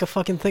build like a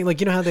fucking thing. Like,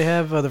 you know how they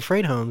have the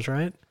freight homes,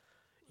 right?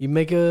 You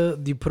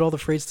put all the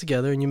freights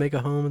together and you make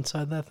a home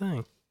inside that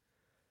thing.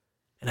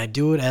 And I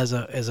do it as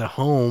a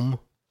home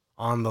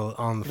on the Would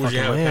fucking you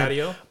have land. a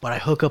patio? But I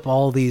hook up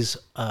all these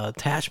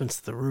attachments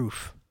to the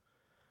roof,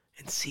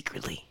 and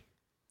secretly,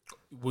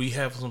 Will you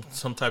have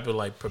some type of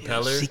like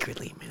propeller?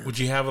 secretly, man. Would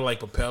you have a like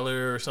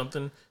propeller or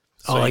something?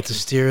 Oh, you like to can-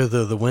 steer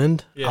the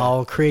wind. Yeah.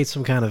 I'll create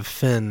some kind of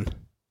fin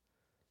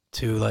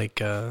to like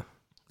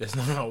That's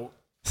not how.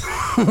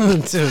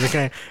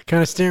 to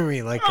kind of steer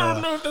me like I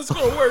don't know if that's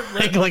gonna work,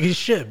 man. like a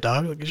ship,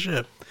 dog, like a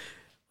ship,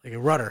 like a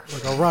rudder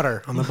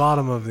on the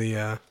bottom of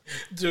the.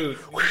 Dude,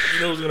 you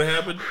know what's gonna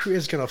happen?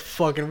 It's gonna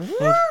fucking.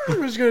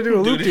 It's gonna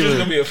do a Dude, loop. it's just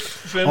gonna be a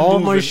fin All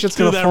my moving. shit's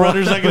Dude, gonna that fall.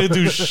 rudder's not gonna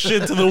do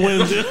shit to the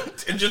wind.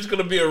 It's just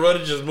gonna be a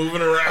rudder just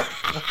moving around.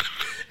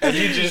 And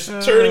you just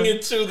turning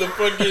into the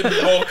fucking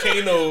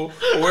volcano.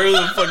 Where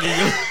the fuck you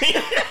going?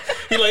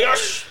 You're like,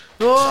 oh,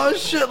 Oh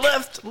shit!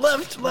 Left.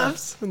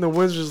 And the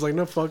wind's just like,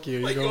 no, fuck you.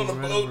 like You're on a going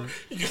right boat. over.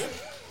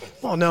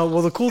 Well, no.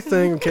 Well, the cool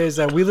thing, okay, is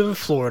that we live in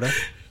Florida.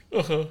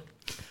 Uh-huh.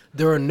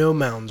 There are no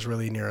mountains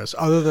really near us,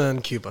 other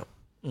than Cuba.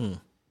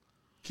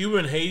 Cuba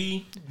and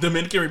Haiti,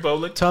 Dominican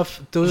Republic.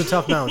 Tough. Those are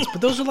tough mountains, but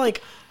those are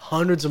like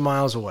hundreds of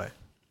miles away.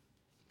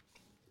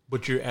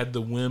 But you're at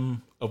the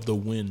whim of the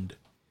wind.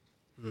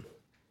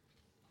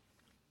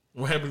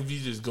 What happens if you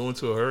just go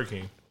into a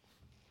hurricane?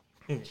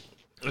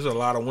 There's a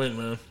lot of wind,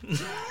 man.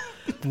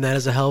 And that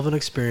is a hell of an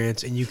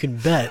experience, and you can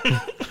bet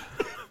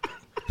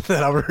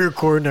that I would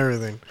record and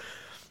everything.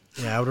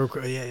 Yeah, I would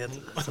record. Yeah,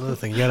 that's another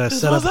thing. You gotta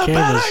set up That's a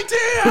cameras.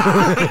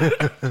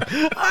 bad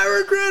idea. I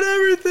regret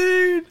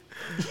everything.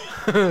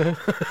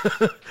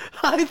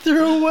 I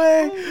threw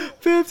away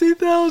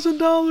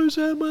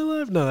 $50,000 at my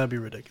life. No, that'd be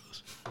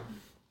ridiculous.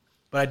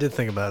 But I did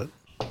think about it.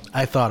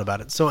 I thought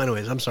about it. So,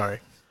 anyways, I'm sorry.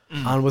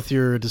 On with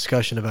your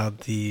discussion about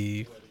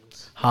the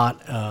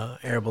hot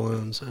air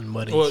balloons and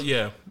weddings. Well,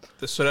 yeah.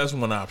 So that's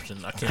one option.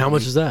 I can't. How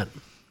much is that?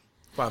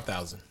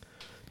 5,000.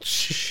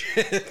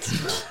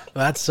 Shit.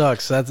 That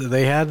sucks.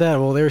 They had that.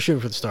 Well, they were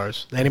shooting for the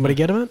stars. Anybody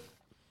get them?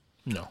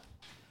 No,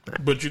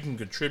 but you can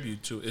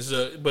contribute to it. It's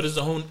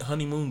a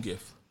honeymoon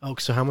gift. Oh,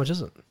 so how much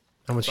is it?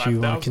 How much do you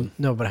want? 5,000.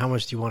 No, but how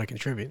much do you want to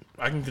contribute?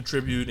 I can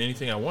contribute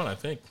anything I want. I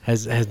think.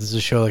 Does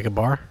it show like a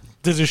bar?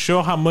 Does it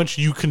show how much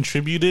you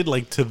contributed,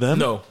 like to them?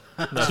 No.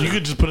 So you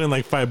could just put in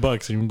like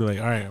 $5 and you'd be like,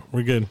 all right,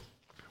 we're good.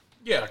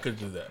 Yeah, I could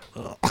do that.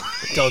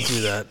 Don't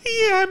do that.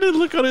 Yeah, I did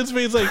look on his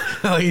face like,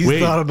 He's wait,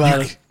 thought about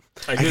you it.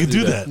 I could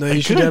do that. No, I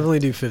you should could. definitely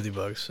do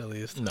 $50 at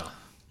least. No,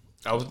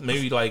 I was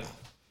maybe put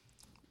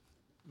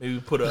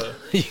a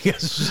You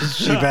guys just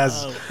cheap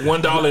ass.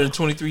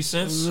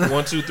 $1.23.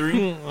 1, 2,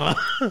 3.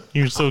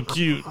 You're so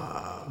cute.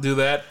 Do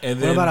that, and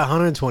What then about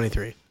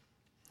 123?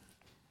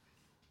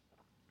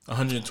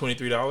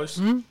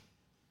 $123.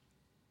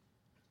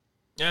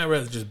 Yeah, I'd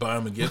rather just buy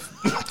them a gift.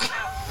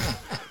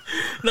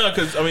 No,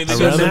 because I mean, they I'd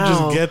So rather now-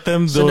 just get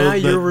them So now the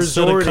you're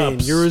set of resorting.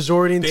 cups. You're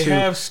resorting They to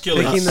have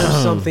skillets. picking them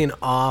something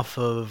off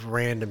of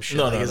random shit,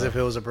 No, like no, as no. if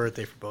it was a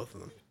birthday for both of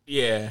them.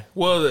 Yeah,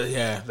 well,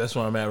 yeah, that's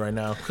where I'm at right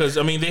now. Because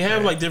I mean, they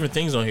have like different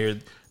things on here.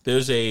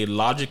 There's a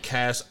Logic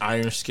Cast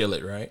iron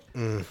skillet, right?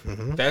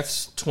 Mm-hmm.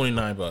 That's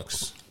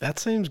 $29. That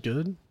seems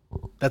good.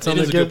 That's It on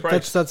is their a good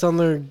price. that's on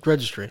their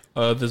registry.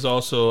 There's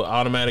also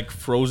automatic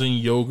frozen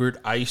yogurt,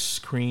 ice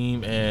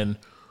cream, and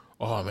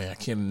oh man, I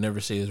can never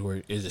say this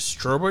word. Is it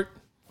Strawbert?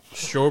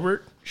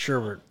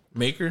 Sherbert.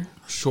 Maker?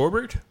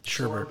 Sorbet?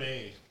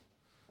 Sherbert.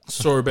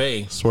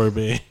 Sorbet.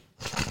 Sorbet.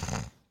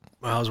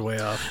 Wow, I was way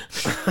off.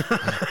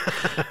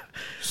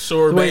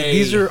 Sorbet. Wait,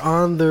 these are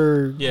on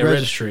their yeah,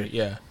 registry. registry.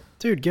 Yeah.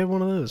 Dude, get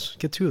one of those.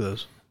 Get 2 of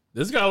those.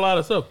 This got a lot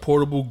of stuff.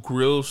 Portable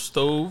grill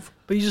stove.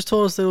 But you just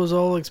told us there was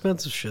all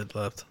expensive shit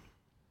left.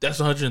 That's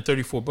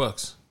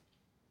 $134.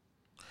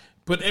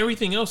 But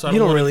everything else, You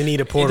don't really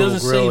need a portable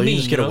grill. You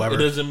just get a Weber.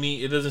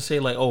 It doesn't say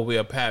like,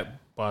 oh, Pat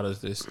bought us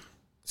this.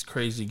 It's a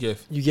crazy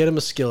gift. You get them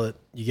a skillet.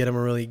 You get them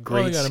a really Oh,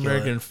 great they got skillet.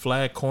 American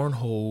flag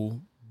cornhole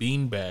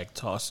beanbag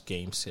toss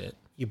game set.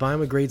 You buy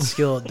them a great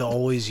skillet, they'll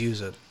always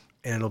use it,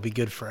 and it'll be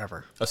good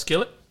forever. A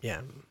skillet.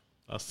 Yeah.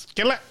 A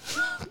skillet.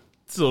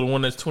 So the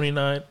one that's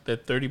 $29,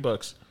 that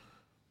 $30.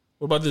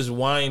 What about this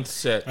wine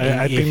set?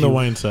 I If think the you-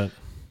 wine set.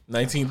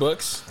 $19,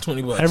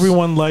 $20.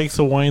 Everyone likes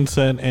a wine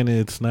set, and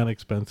it's not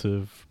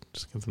expensive.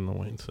 Just get in the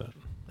wine set.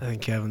 I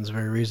think Kevin's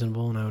very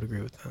reasonable, and I would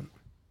agree with that.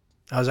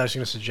 I was actually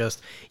going to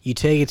suggest you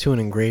take it to an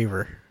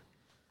engraver,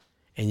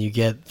 and you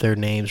get their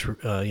names,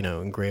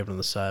 engraved on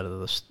the side of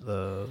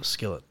the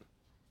skillet.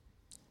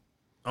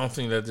 I don't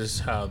think that this is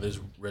how this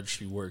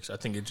registry works. I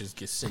think it just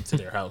gets sent to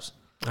their house.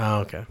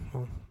 Oh, okay.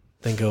 Well,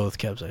 then go with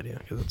Kev's idea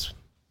because it's.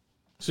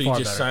 So you Far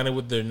just better. sign it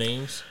with their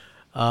names.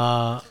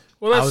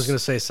 Well, I was going to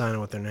say sign it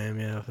with their name.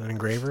 Yeah, an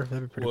engraver.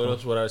 That'd be pretty What cool.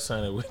 else would I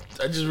sign it with?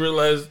 I just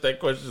realized that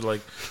question is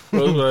like,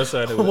 what else would I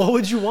sign it with? What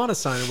would you want to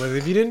sign it with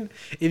if you didn't?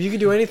 If you could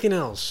do anything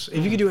else,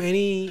 if you could do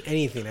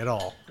anything at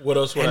all, What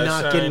else would and I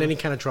not sign? get in any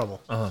kind of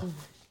trouble.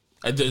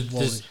 I just,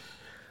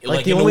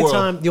 Like in the only world,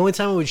 time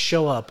it would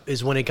show up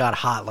is when it got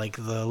hot, like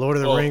the Lord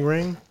of the Oh.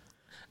 Ring.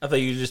 I thought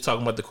you were just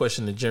talking about the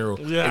question in general.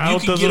 Yeah, if you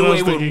could that's get what I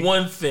away was with thinking.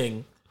 one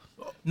thing,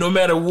 no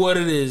matter what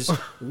it is,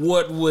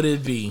 what would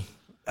it be?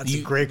 That's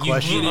a great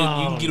question. You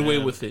can get away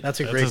with it. That's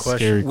a That's great a question.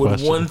 scary with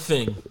question. one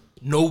thing.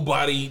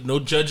 Nobody, no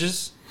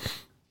judges.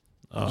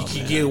 You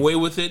can get away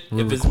with it.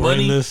 We're If it's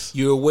recording money, this.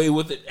 you're away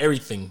with it.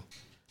 Everything.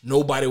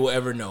 Nobody will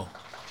ever know.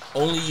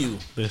 Only you.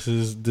 This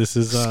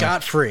is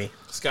Scot free.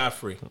 Scot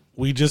free.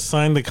 we just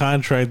signed the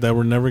contract that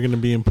we're never going to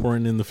be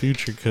important in the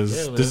future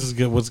because Yeah, this is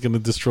what's going to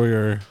destroy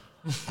our.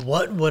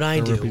 What would I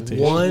do?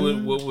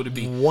 reputation. What would it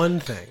be? One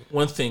thing.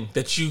 One thing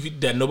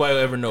that nobody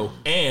will ever know.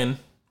 And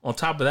on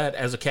top of that,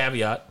 as a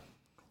caveat,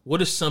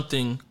 what is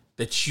something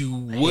that you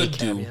would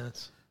do?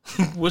 Caveats.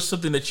 What's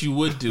something that you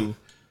would do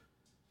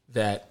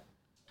that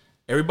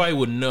everybody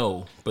would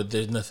know, but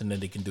there's nothing that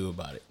they can do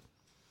about it?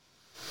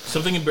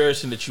 Something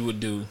embarrassing that you would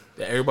do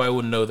that everybody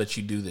would know that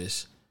you do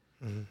this,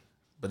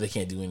 but they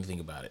can't do anything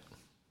about it.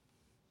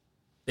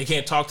 They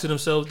can't talk to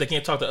themselves. They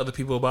can't talk to other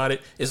people about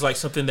it. It's like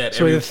something that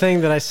So the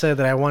thing that I said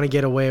that I want to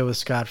get away with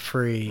scot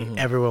free,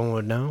 everyone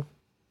would know.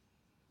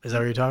 Is that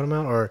what you're talking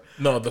about? Or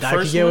No, the I could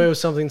first get away one- with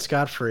something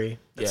scot free,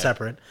 that's Yeah.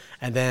 separate,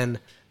 and then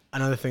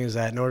another thing is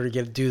that in order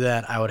to do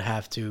that, I would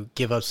have to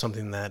give up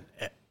something that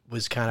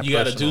was kind of you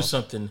got to personal. do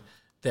something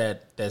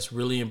that's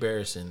really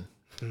embarrassing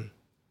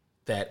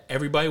that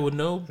everybody would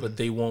know, but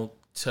they won't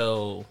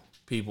tell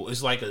people.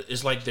 It's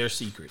like their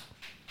secret.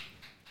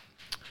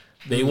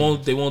 They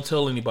won't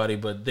tell anybody,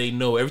 but they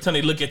know. Every time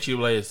they look at you,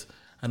 like,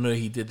 I know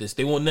he did this.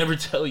 They won't never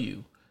tell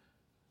you,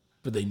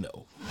 but they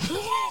know.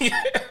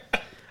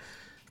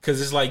 Because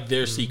it's like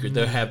their secret.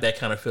 They'll have that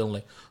kind of feeling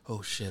like,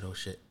 oh shit. I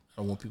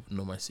don't want people to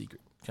know my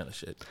secret kind of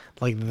shit.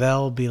 Like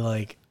they'll be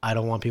like, I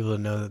don't want people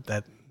to know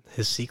that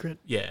his secret.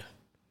 Yeah.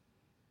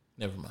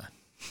 Never mind.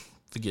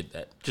 Forget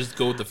that. Just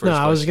go with the first No,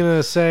 I was question.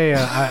 gonna say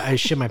I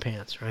shit my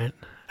pants, right?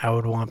 I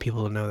would want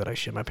people to know that I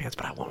shit my pants,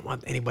 but I won't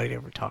want anybody to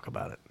ever talk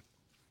about it.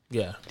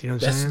 Yeah. Do you know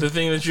what I'm That's saying? the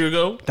thing that you would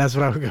go? That's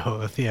what I would go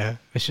with. Yeah,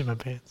 I shit my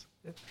pants.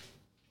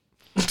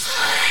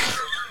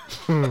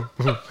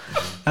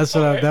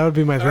 That would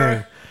be my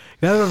thing.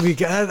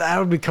 That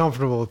would be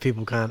comfortable with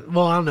people.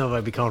 Well, I don't know if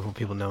I'd be comfortable with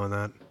people knowing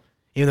that,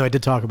 even though I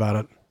did talk about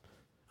it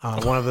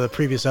on one of the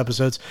previous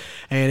episodes.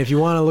 And if you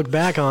want to look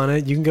back on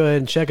it, you can go ahead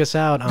and check us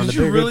out on Did the you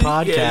Bigger really? Good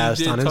Yeah, you Podcast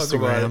did on talk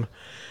about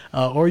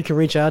Instagram, or you can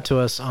reach out to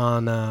us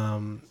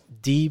on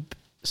Deep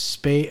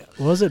Space.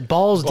 What was it?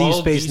 Balls Deep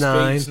Space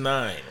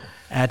 9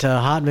 at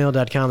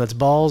hotmail.com. That's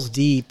balls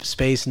deep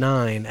space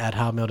 9 at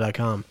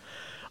hotmail.com.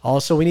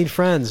 Also, we need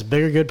friends.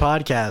 Bigger Good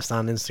Podcast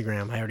on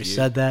Instagram. I already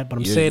said that, but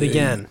I'm saying it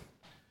again.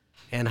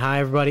 And hi,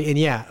 everybody. And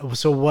yeah,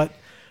 so what?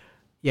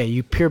 Yeah,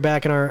 you peer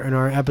back in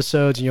our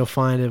episodes and you'll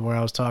find it where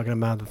I was talking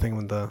about the thing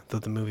with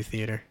the movie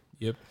theater.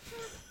 Yep.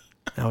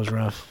 That was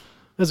rough.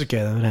 That's okay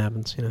though. It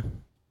happens, you know.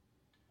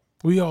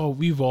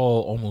 We've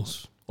all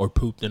almost or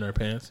pooped in our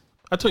pants.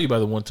 I told you about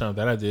the one time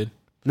that I did.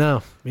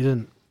 No, you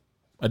didn't.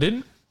 I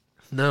didn't?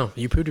 No,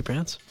 you pooped your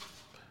pants.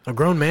 A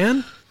grown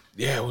man?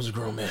 Yeah, I was a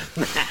grown man.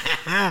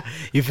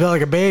 You felt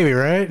like a baby,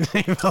 right?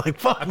 You felt like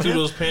fuck. I threw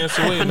those pants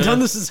away, I've man. done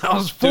this since I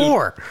was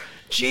 4.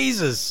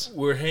 Jesus.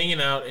 We're hanging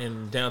out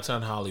in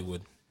downtown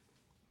Hollywood,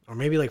 Or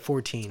maybe like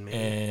 14, maybe.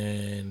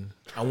 and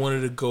I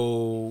wanted to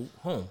go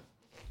home.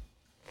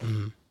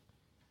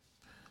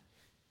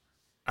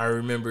 I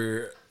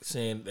remember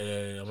saying,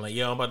 "I'm like,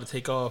 yeah, I'm about to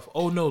take off.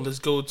 Oh no, let's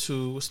go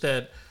to what's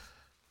that?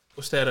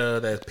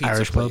 That pizza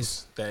Irish pub?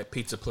 place? That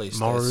pizza place?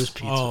 Maru's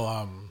Pizza.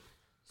 Oh,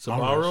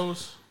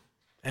 Sbarro's?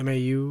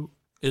 M-A-U.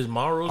 Is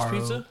Maru's R-O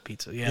Pizza?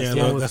 Pizza. yeah, Yeah, it's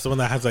the one with that's the one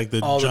that has like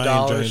the all the giant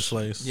dollars.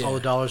 slice. Yeah. all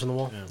the dollars on the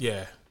wall.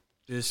 Yeah,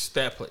 it's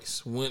that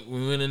place. We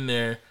went in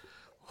there,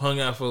 hung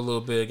out for a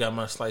little bit, got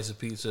my slice of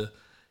pizza,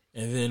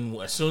 and then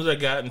as soon as I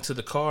got into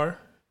the car,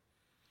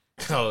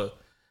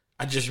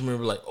 I just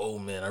remember like, oh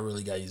man, I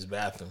really got to use the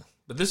bathroom.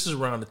 But this is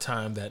around the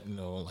time that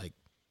like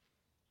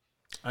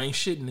I'm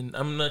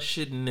not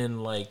shitting in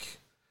like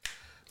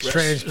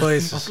Strange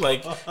places.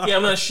 like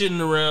I'm not shitting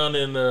around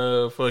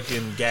in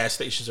fucking gas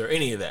stations or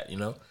any of that,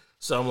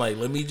 So I'm like,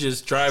 let me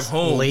just drive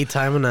home. Late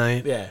time of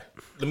night. Yeah.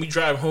 Let me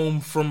drive home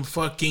from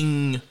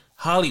fucking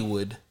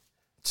Hollywood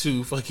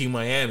to fucking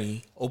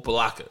Miami,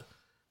 Opelika.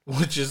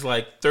 which is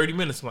like 30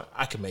 minutes. I'm like,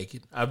 I can make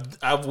it.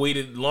 I've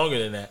waited longer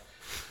than that,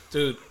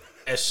 dude.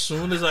 As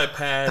soon as I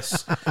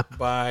pass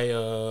by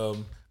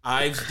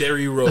Ives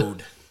Dairy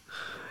Road,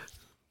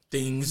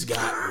 things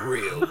got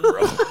real,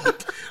 bro.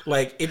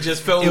 Like it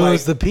just felt It like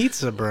was the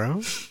pizza,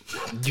 bro.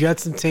 You got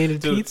some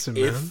tainted pizza,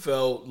 man. it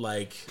felt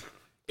like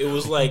it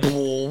was like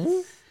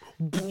trying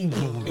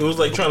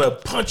to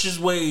punch his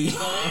way.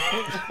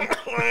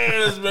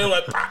 This man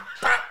like pop,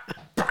 pop,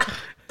 pop,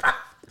 pop.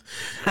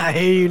 I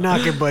hear you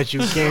knocking, but you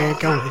can't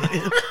come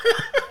in.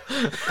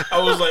 I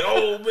was like,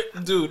 oh,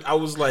 dude, I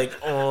was like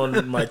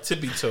on my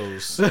tippy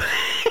toes.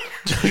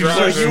 You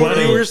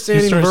were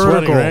standing started vertical,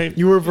 sweating, right?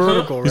 You were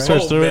vertical, right?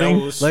 started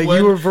sweating? I was Like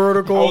sweating. you were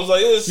vertical. I was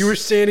like this. You were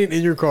standing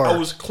in your car. I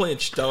was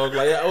clenched, dog.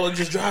 Like I was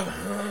just driving.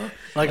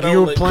 like And I you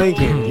was were like,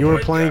 planking. oh You were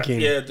my planking.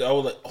 God. Yeah, I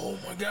was like, oh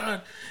my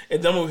God.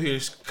 And I'm over here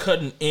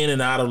cutting in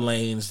and out of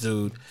lanes,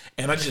 dude.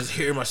 And I just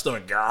hear my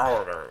stomach.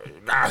 I'm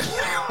like,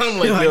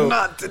 You're yo, like,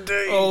 not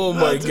today. oh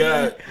my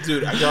God.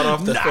 Dude, I got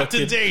off the Not fucking...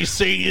 today,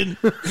 Satan.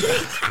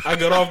 I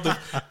got off the...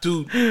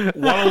 Dude,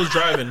 while I was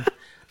driving,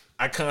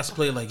 I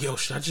contemplated like, yo,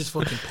 should I just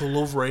fucking pull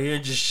over right here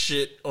and just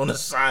shit on the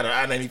side of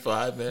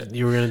I-95, man?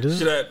 You were gonna do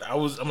Should it?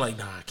 I'm like,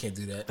 nah, I can't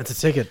do that. That's a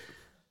ticket.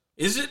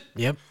 Is it?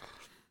 Yep.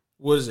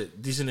 What is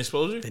it? Decent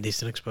exposure? A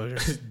decent exposure.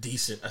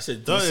 Decent. I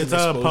said No, decent it's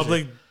exposure.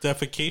 public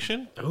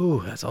defecation.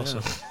 Ooh, that's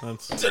awesome.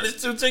 That's So there's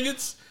 2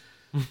 tickets?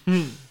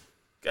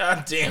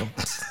 God damn.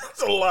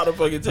 That's a lot of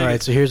fucking tickets. All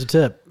right, so here's a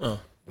tip. Oh.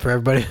 For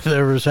everybody, if that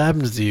ever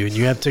happens to you and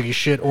you have to take a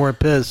shit or a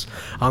piss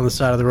on the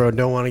side of the road,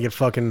 don't want to get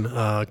fucking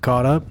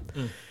caught up,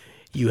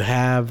 you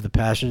have the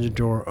passenger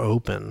door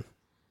open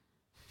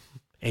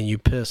and you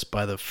piss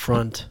by the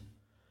front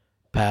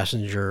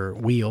passenger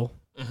wheel.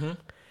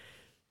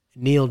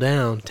 Kneel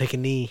down, take a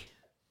knee,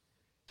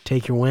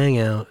 take your wang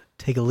out,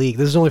 take a leak.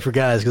 This is only for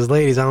guys because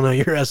ladies, I don't know,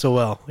 you're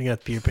SOL. You got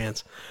to pee your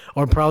pants.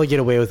 Or probably get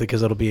away with it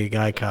because it'll be a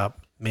guy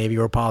cop, maybe,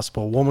 or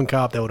possible woman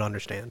cop that would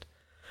understand.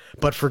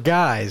 But for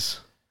guys,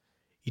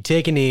 you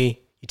take a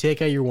knee, you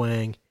take out your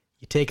wang,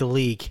 you take a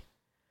leak,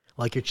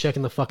 like you're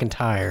checking the fucking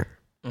tire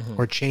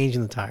or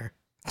changing the tire.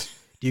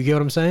 Do you get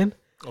what I'm saying?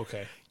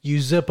 Okay. You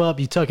zip up,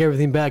 you tuck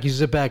everything back, you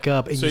zip back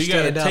up, and So you you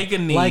gotta stand up take a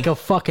knee. like a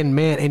fucking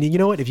man. And you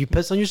know what? If you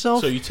piss on yourself,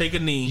 So you take a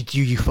knee.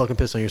 you fucking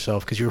piss on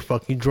yourself because you were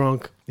fucking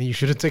drunk and you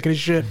should have taken a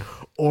shit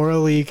or a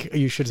leak.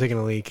 You should have taken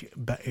a leak.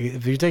 But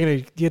if you're taking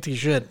you have to take a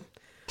shit.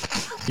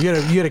 You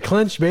gotta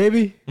clench,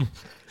 baby.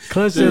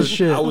 Clench that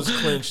shit. I was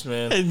clenched,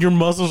 man. and your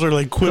muscles are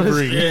like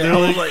quivering. Yeah, They're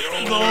I was like,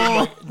 like,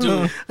 oh,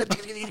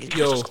 dude.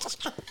 Yo,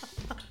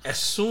 as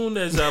soon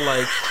as I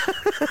like,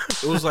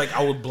 it was like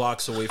I was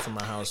blocks away from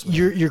my house, man.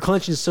 You're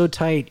clenching so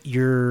tight,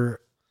 your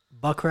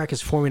butt crack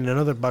is forming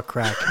another butt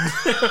crack.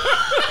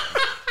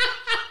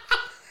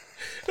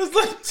 It's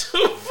like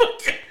 2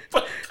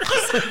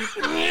 fucking...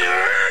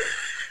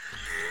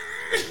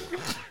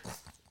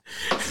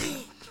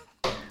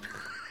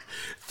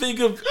 Think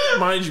of,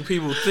 mind you,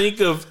 people, think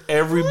of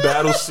every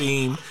battle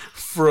scene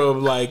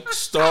from like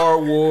Star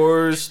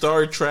Wars,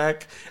 Star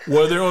Trek,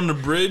 where they're on the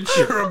bridge.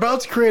 You're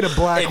about to create a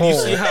black And hole. you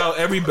see how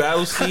every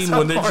battle scene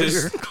when they're hard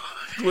just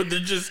when they're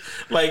just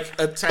like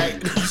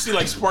attack, you see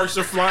like sparks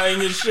are flying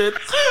and shit,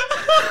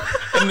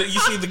 and then you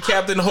see the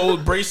captain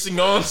hold bracing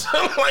on to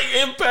like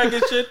impact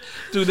and shit.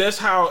 Dude, that's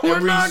how We're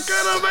not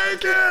gonna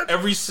make it.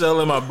 every cell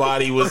in my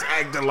body was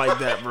acting like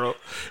that, bro.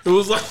 It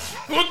was like,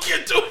 what can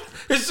you do?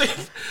 It's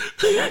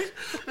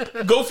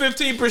go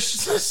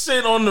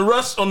 15% on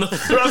the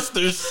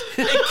thrusters.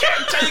 They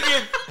can't take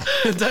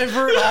it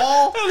Divert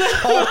all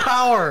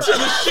power. to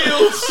the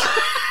shields.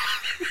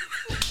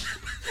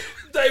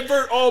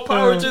 Divert all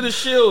power to the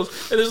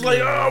shields, and it's like,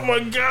 oh my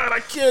God, I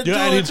can't do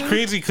yeah, and it. it's dude.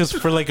 crazy because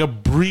for like a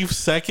brief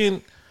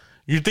second,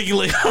 you're thinking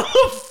like, how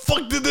the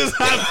fuck did this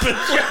happen?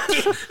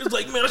 It's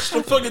like, man, I should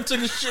have fucking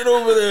took a shit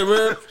over there,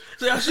 man.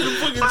 I should have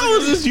fucking How is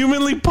took this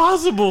humanly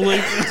possible?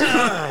 Like,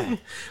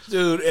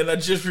 dude. And I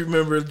just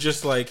remember,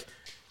 just like,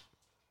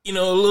 you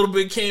know, a little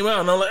bit came out,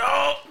 and I'm like,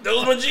 oh,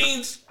 those my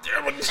jeans.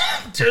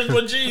 There's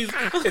my jeans.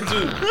 And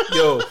dude,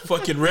 yo,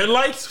 fucking red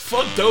lights,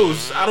 fuck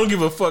those. I don't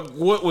give a fuck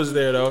what was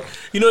there though.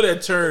 You know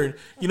that turn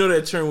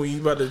when you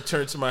about to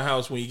turn to my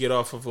house when you get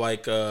off of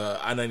like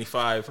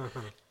I-95,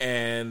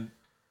 and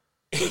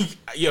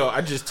yo, I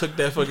just took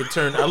that fucking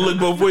turn. I looked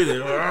both ways,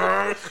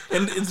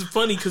 and it's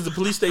funny because the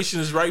police station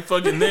is right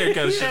fucking there,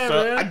 kind of shit.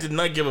 So I did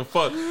not give a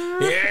fuck.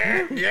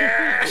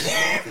 Yeah,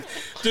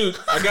 dude.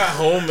 I got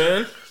home,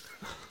 man.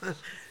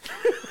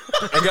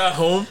 I got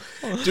home,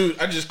 dude.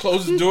 I just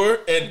closed the door,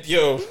 and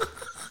yo,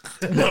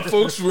 my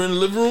folks were in the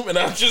living room, and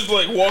I was just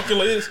like walking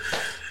like this.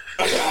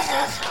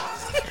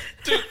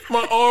 Dude,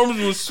 my arms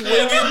were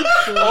swinging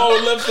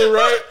all left and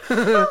right,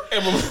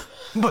 and my,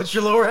 But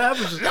your lower half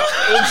is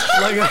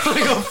just like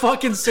a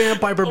fucking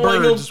sandpiper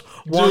bird a- just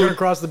walking dude,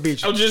 across the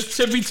beach. I was just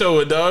tippy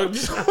toeing, dog.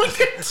 Just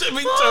fucking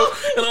tippy toe,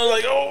 and I was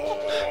like,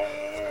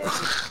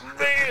 oh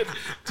man,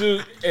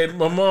 dude. And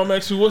my mom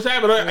asked me, "What's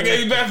happening?" I got to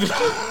use the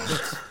bathroom.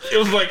 It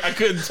was like I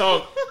couldn't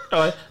talk.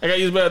 I got to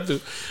use the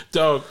bathroom,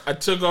 dog. I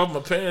took off my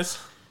pants,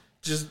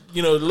 just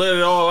let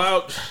it all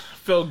out.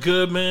 felt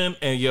good, man.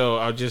 And yo,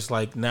 I just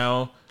like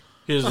now.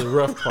 Here's the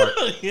rough part.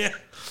 Yeah.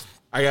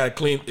 I gotta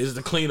clean. Is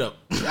the cleanup,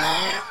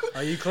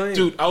 Are you clean?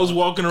 dude? I was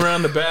walking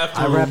around the I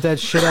bathroom. wrapped that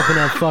shit up in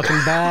that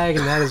fucking bag,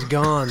 and that is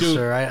gone, Dude,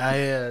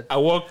 sir. I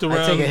walked around.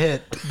 I take a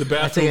hit. The I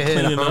bathroom take a hit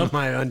cleaning on up.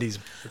 my undies.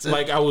 That's it.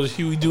 Like I was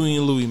Huey, Dewey,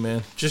 and Louie,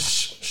 man.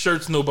 Just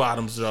shirts, no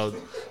bottoms, dog.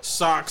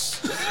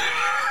 Socks,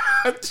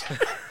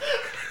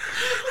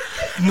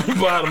 no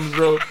bottoms,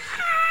 bro.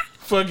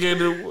 Fucking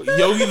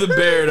Yogi the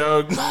Bear,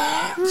 dog.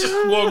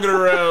 Just walking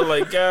around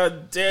like,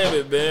 God damn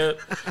it, man.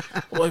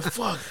 I'm like,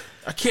 fuck,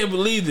 I can't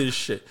believe this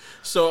shit.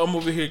 So I'm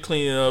over here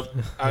cleaning up.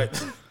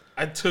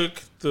 I took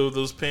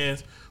those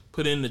pants,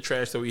 put in the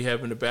trash that we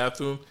have in the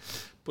bathroom,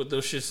 put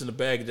those shits in the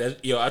bag.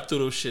 I threw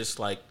those shits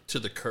like to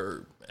the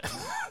curb, man.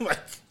 Like,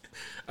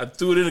 I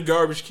threw it in a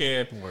garbage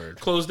can,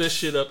 closed that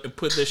shit up, and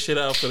put that shit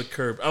out for the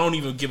curb. I don't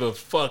even give a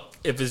fuck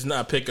if it's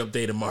not pickup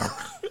day tomorrow.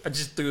 I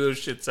just threw those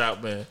shits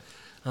out, man.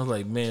 I was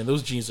like, man,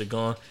 those jeans are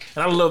gone.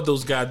 And I love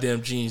those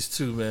goddamn jeans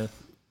too, man.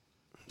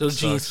 Those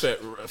jeans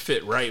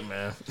fit right,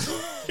 man.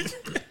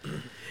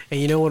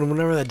 And you know what?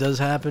 Whenever that does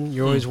happen,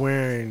 you're always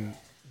wearing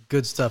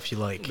good stuff you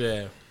like.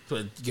 Yeah.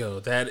 But, yo,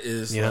 that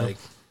is You know? like...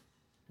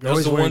 You're That was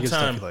always the wearing one good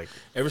stuff time. you like.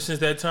 Ever since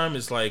that time,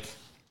 it's like...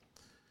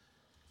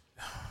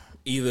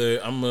 Either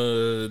I'm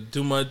going to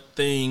do my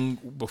thing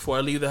before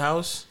I leave the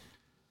house,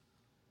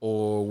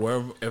 or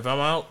wherever, if I'm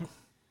out,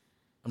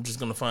 I'm just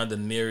going to find the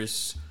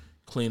nearest,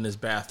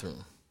 cleanest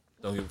bathroom.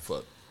 Don't give a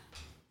fuck.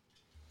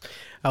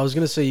 I was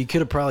gonna say you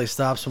could have probably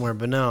stopped somewhere,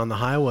 but no, on the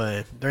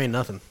highway there ain't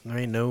nothing. There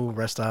ain't no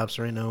rest stops.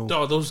 There ain't no.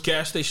 Dog, those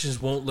gas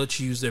stations won't let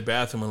you use their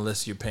bathroom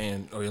unless you're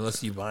paying or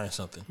unless you're buying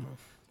something.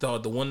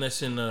 Dog, the one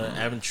that's in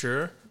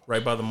Aventura,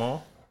 right by the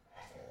mall.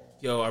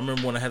 Yo, I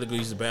remember when I had to go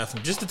use the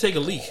bathroom just to take a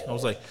leak. I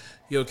was like,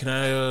 "Yo, can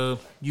I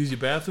use your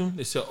bathroom?"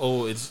 They said,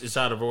 "Oh, it's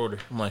out of order."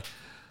 I'm like,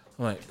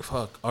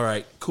 "Fuck, all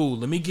right, cool.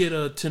 Let me get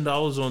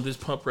 $10 on this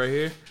pump right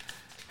here."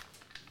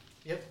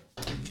 Yep.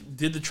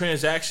 Did the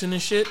transaction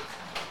and shit,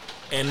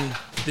 and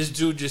this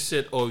dude just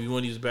said, "Oh, you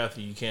want to use the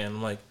bathroom? You can."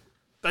 I'm like,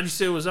 "Thought you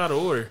said it was out of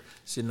order." He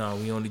said, "No,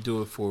 we only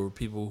do it for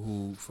people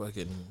who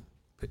fucking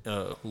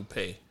who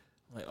pay."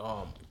 I'm like,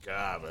 "Oh my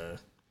god, man!"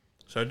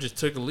 So I just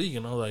took a leak,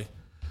 and I was like,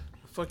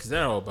 "What the fuck is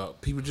that all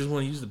about? People just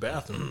want to use the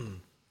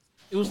bathroom."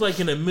 It was like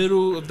in the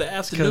middle of the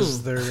afternoon.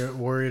 Because they're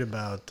worried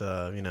about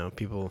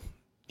people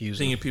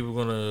using Thinking people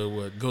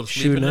gonna go to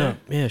sleep shooting in up.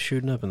 Yeah,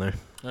 shooting up in there.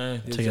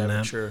 there. Take a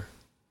nap. Sure.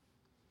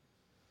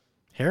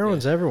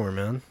 Heroin's everywhere,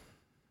 man.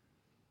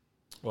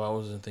 Well, I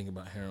wasn't thinking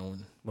about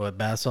heroin. What,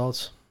 bath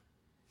salts?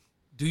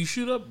 Do you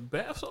shoot up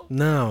bath salt?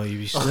 No,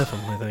 you sniff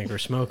them, I think, or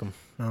smoke them.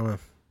 I don't know.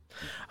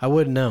 I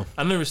wouldn't know.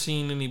 I've never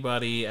seen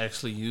anybody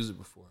actually use it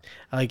before.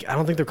 Like, I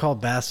don't think they're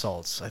called bath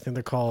salts. I think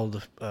they're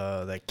called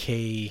that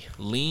K,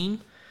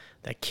 Lean?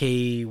 that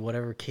K,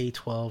 whatever, K12,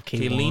 K1.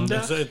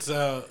 K-Linda? It's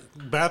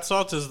bath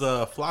salts is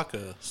the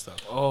Flocka stuff.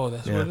 Oh,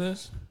 that's Yeah. what it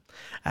is?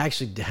 I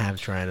actually have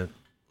tried it.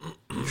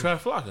 You try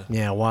Flocka?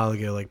 Yeah, a while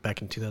ago, like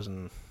back in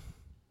 2007,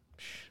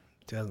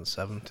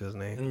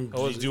 2008.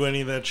 Oh, Do you do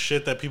any of that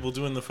shit that people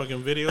do in the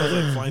fucking videos?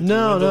 Like flying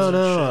No, through no,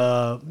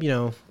 windows and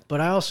no.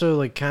 But I also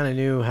like kind of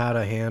knew how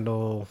to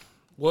handle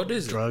What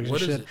is drugs it?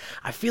 What and is shit. it?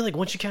 I feel like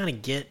once you kind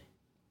of get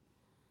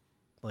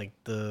like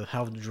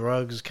how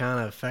drugs kind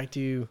of affect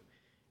you,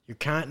 you're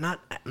I'm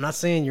not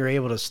saying you're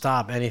able to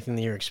stop anything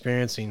that you're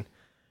experiencing,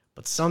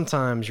 but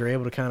sometimes you're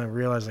able to kind of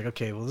realize like,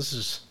 okay, well,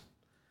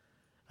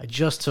 I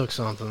just took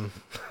something.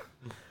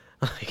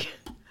 Like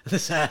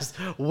this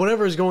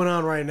whatever is going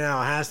on right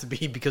now has to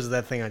be because of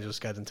that thing I just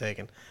got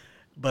taken.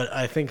 But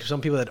I think some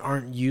people that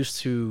aren't used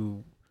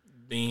to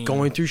Being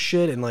going through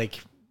shit and like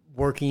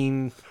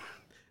working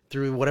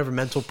through whatever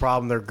mental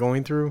problem they're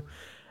going through,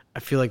 I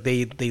feel like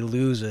they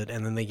lose it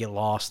and then they get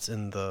lost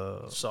in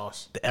the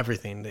sauce.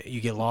 everything.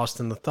 You get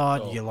lost in the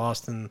thought, you get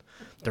lost in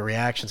the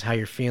reactions, how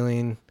you're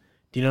feeling.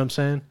 Do you know what I'm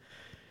saying?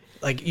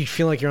 Like you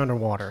feel like you're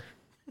underwater.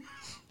 Do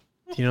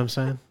you know what I'm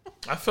saying?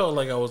 I felt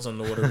like I was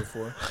underwater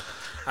before.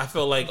 I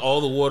felt like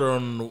all the water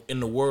in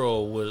the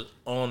world was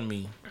on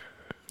me.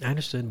 I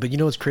understood. But you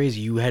know what's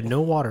crazy? You had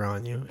no water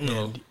on you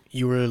and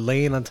you were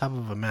laying on top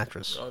of a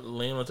mattress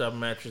Laying on top of a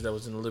mattress that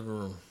was in the living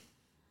room.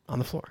 on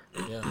the floor.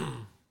 Yeah.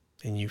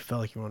 And you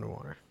felt like you were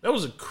underwater. That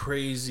was a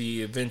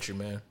crazy adventure,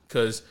 man.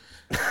 Because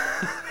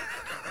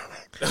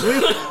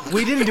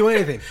We didn't do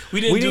anything.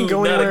 we didn't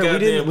go not a anywhere.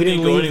 goddamn- We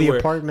didn't go leave the anywhere.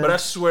 apartment. But I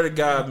swear to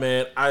God,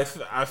 man, I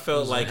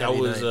felt like I heavy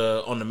was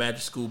night. on the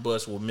Magic School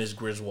Bus with Miss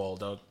Griswold,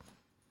 dog.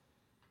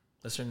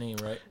 That's her name,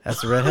 right?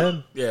 That's the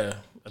redhead. Yeah,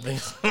 I think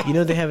so. You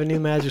know they have a new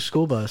Magic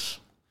School Bus.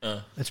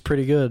 It's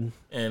pretty good.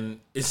 And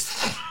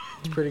it's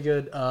It's pretty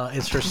good.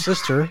 It's her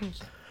sister.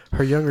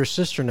 Her younger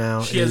sister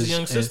now. She has a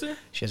young sister?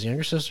 She has a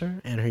younger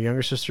sister, and her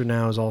younger sister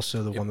now is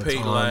also the one that's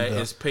played on.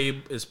 is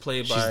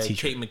played She's a by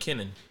teacher. Kate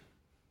McKinnon,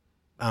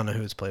 I don't know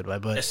who it's played by,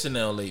 but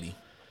SNL lady.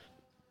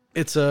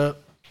 it's an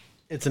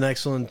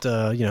excellent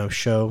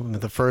show.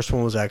 The first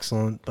one was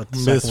excellent, but the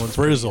Miss second one's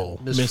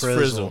Frizzle. Miss Miss Frizzle.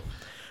 Frizzle.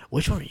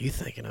 Which one are you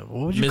thinking of?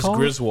 What would you Miss call it?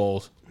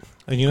 Griswold.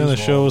 And you know the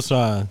show is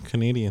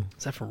Canadian.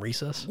 Is that from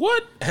Recess?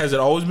 What? Has it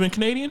always been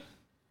Canadian?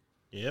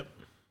 Yep.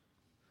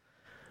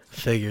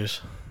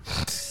 Figures.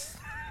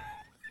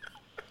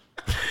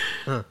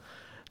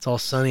 It's all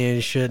sunny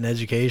and shit and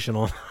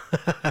educational.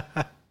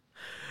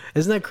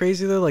 Isn't that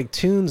crazy though? Like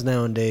tunes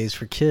nowadays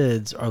for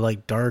kids are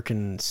like dark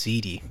and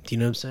seedy. Do you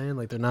know what I'm saying?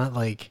 Like they're not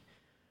like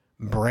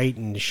bright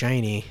and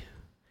shiny.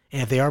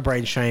 And if they are bright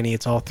and shiny,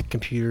 it's all the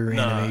computer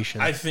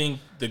animation. I think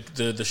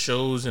the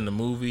shows and the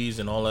movies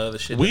and all that other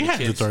shit. We that had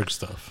kids, the dark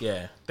stuff.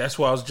 Yeah, that's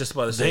what I was just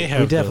about to say.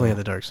 We definitely had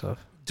the dark stuff.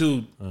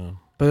 Dude,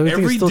 But everything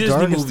every is still Disney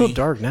dark. movie, It's still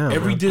dark now.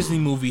 Every man. Disney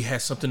movie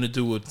has something to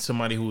do with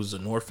somebody who was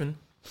an orphan,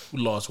 who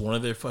lost one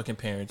of their fucking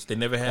parents. They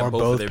never had Or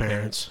both both of their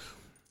parents.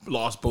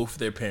 Lost both of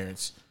their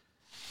parents.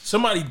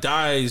 Somebody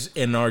dies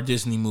in our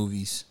Disney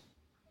movies.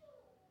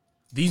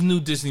 These new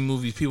Disney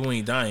movies, people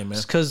ain't dying, man.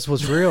 It's because it's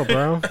what's real,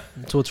 bro.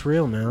 It's what's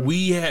real, man.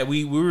 We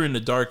were in the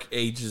dark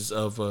ages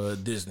of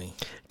Disney.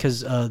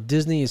 Because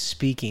Disney is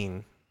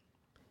speaking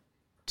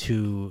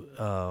to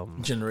the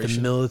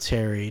Generation.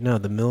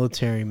 the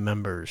military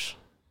members.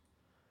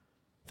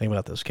 Think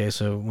about this, okay?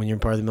 So when you're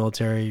part of the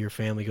military, your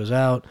family goes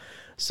out,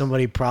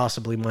 somebody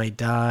possibly might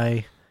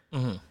die.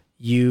 Mm-hmm.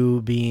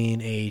 You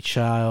being a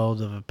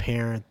child of a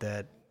parent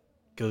that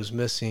goes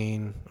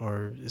missing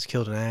or is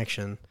killed in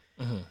action,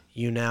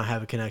 you now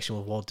have a connection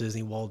with Walt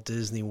Disney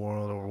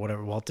World or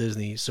whatever. Walt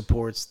Disney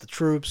supports the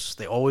troops.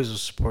 They always have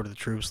supported the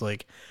troops.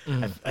 Like,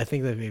 I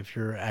think that if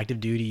you're active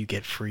duty, you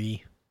get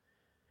free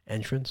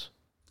entrance.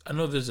 I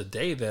know there's a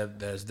day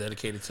that's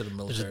dedicated to the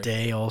military. There's a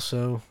day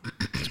also.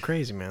 It's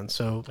crazy, man.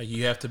 So Like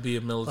you have to be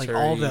a military.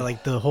 like all that,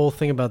 like the whole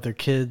thing about their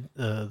kid,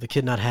 the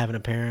kid not having a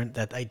parent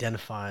that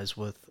identifies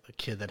with a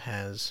kid that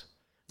has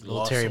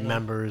military someone.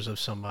 members of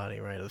somebody,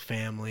 right, of the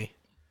family,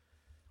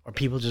 or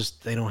people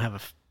just they don't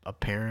have a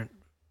parent.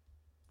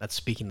 That's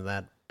speaking to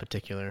that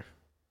particular.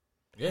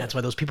 Yeah. That's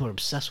why those people are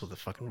obsessed with the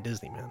fucking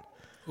Disney, man.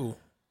 Who?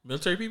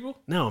 Military people?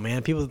 No,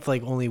 man, people with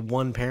like only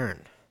one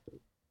parent.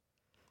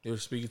 They were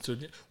speaking to.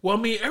 Well,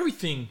 I mean,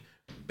 everything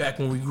back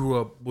when we grew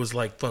up was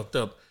like fucked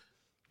up.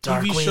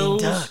 Darkwing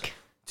Duck.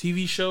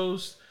 TV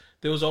shows.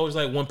 There was always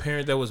like one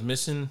parent that was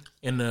missing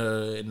in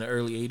the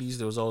early '80s.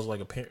 There was always like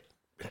a parent,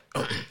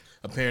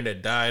 a parent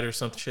that died or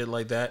some shit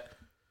like that.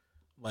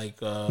 Like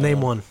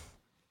Name one.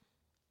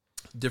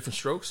 Different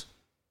Strokes.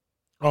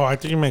 Oh, I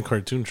think you meant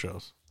cartoon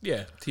shows.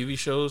 Yeah, TV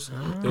shows.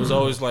 There was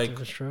always like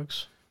Different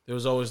Strokes. there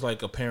was always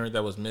like a parent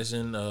that was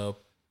missing.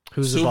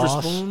 Who's Silver the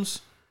boss?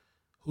 Spoons.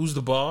 Who's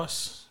the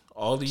boss?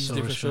 All these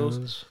Silver different shows.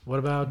 Spoons. What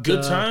about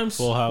Good Times.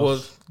 Full House.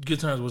 Well, Good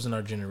Times wasn't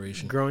our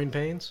generation. Growing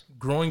Pains?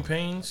 Growing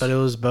Pains. But it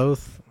was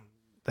both.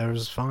 That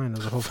was fine. It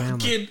was a whole family.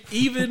 Kid,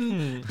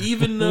 even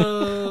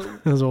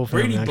It was a whole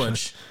family. Brady actually.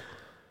 Bunch.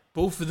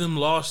 Both of them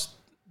lost.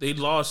 They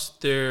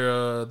lost their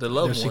loved Their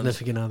ones,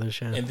 significant others,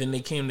 yeah. and then they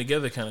came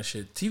together, kind of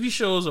shit. TV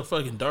shows are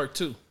fucking dark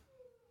too.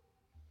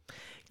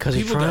 Because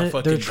people got they're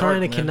fucking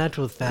trying dark, to man. connect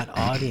with that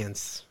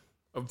audience.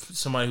 Of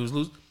somebody who's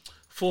losing.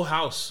 Full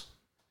House.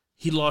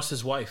 He lost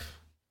his wife.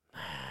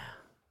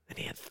 And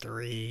he had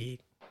three,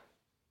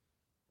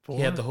 four.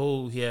 He had the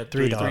whole. He had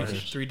Three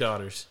daughters. three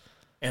daughters,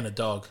 and a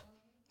dog.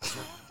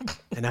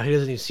 And now he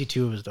doesn't even see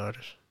two of his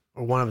daughters.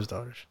 Or one of his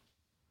daughters.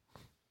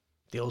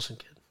 The Olsen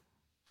kid.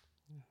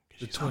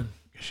 The twin.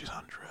 She's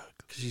on drugs.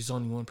 Because she's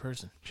only one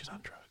person. She's on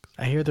drugs.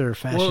 I hear they're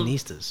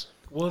fashionistas.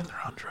 Well, They're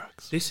on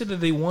drugs. they said that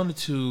they wanted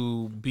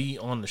to be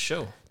on the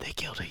show. They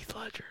killed Heath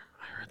Ledger.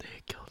 I heard they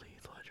killed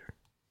Heath Ledger.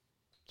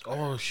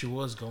 Oh, she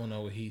was going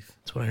out with Heath.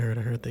 That's what I heard.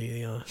 I heard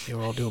they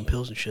were all doing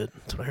pills and shit.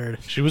 That's what I heard.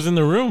 She was in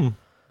the room.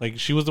 Like,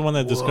 she was the one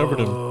that discovered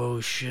him. Oh,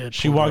 shit.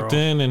 She poor walked girl.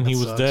 in and he That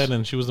was sucks. dead,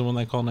 and she was the one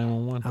that called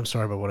 911. I'm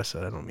sorry about what I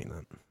said. I don't mean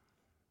that.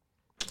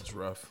 It's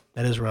rough.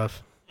 That is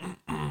rough.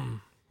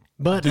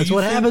 But Do that's you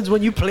what think- happens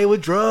when you play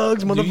with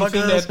drugs, Do you think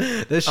motherfuckers.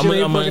 that- This shit I'm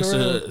ain't gonna fucking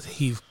around.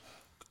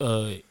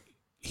 answer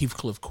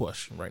Heathcliff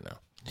question right now.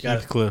 Got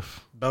it.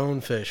 Heathcliff.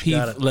 Bonefish.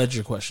 Got Heath it.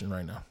 Ledger question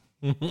right now.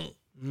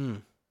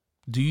 Mm.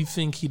 Do you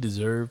think he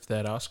deserved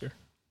that Oscar?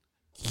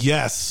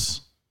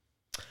 Yes.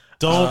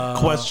 Don't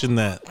question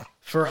that.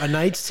 For A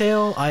Knight's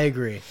Tale, I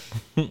agree.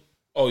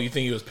 Oh, you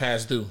think he was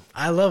past due?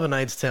 I love A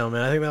Knight's Tale,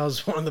 man. I think that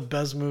was one of the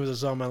best movies I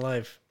saw in my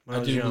life. When I I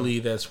was do young.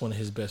 believe that's one of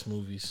his best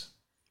movies.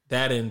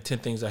 That and 10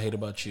 Things I Hate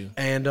About You.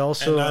 And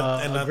also And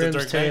not A The Grimm's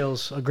Dark Knight?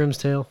 Tales. A Grimm's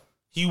Tale.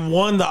 He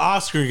won the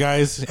Oscar,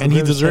 guys, and A he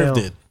Grimm's deserved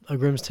Tale. it. A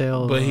Grimm's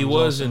Tale. But he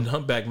was awesome. in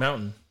Humpback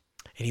Mountain.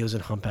 And he was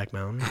in Humpback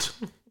Mountain.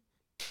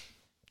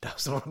 That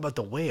was the one about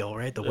the whale,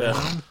 right? The whale.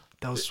 Yeah. one?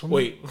 That was swimming.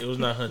 Wait, it was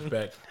not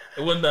Hunchback.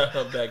 It wasn't that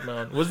Humpback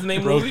Mountain. What's the name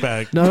of the movie?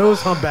 Brokeback. No, it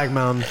was Humpback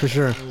Mountain for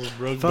sure.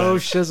 Brokeback.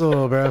 Faux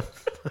shizzle, bro.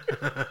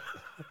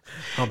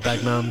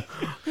 Humpback Mountain.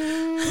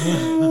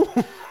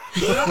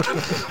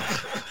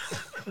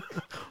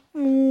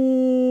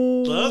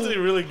 That was a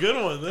really good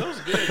one. That was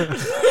good.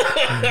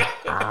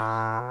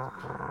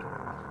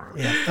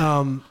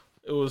 Yeah.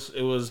 It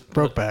was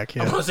Brokeback.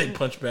 I Yeah. want to say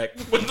Punchback.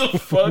 What the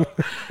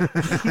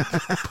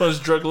fuck?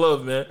 Punch Drug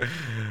Love, man.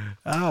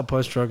 Ah,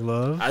 Punch Drug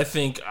Love. I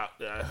think.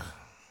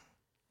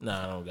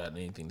 Nah, I don't got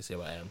anything to say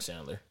about Adam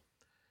Sandler.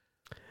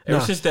 Ever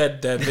Nah. since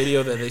that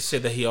video that they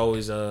said that he's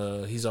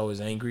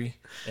always angry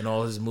in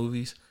all his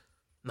movies.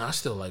 Nah, I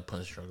still like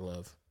Punch Drug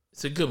Love.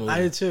 It's a good movie. I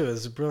did too.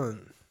 It's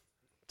brilliant.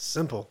 It's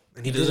simple.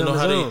 And he did doesn't it know on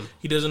how his to. own.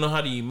 He doesn't know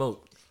how to emote.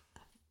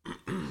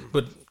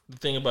 But the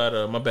thing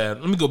about my bad.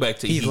 Let me go back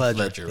to Heath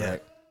Ledger, yeah.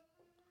 right?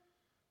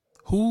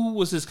 Who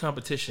was his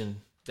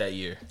competition that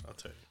year? I'll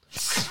tell you.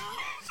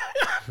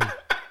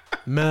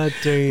 Matt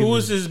Damon.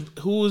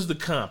 Who was the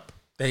comp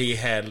that he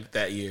had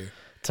that year?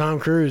 Tom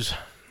Cruise.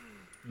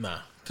 Nah,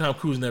 Tom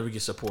Cruise never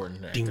gets supporting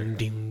actor. Ding,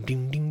 ding,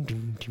 ding, ding,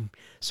 ding, ding.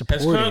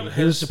 Supporting.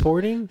 He was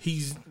supporting?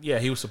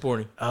 He was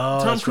supporting. Oh,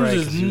 Tom that's Cruise right,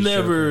 has 'cause he was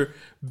never joking.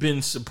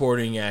 been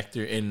supporting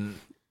actor in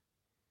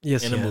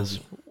Yes, a he has.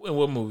 movie. In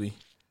what movie?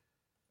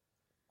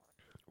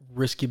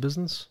 Risky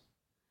Business?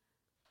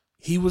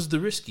 He was the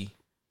risky.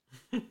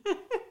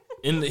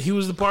 He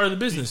was the part of the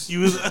business. He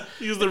was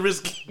the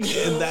risky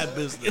in that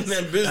business. In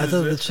that I business.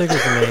 thought the chick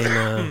was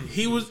the main.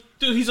 He was,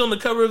 dude. He's on the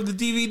cover of the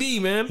DVD,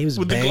 man. He was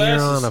with the banging her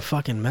glasses. on a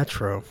fucking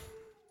metro.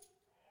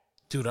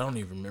 Dude, I don't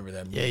even remember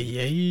that movie.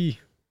 Yeah.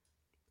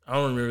 I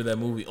don't remember that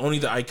movie. Only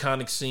the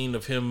iconic scene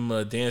of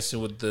him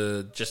dancing with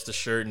just the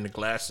shirt and the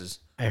glasses.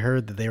 I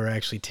heard that they were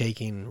actually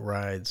taking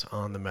rides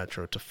on the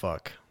metro to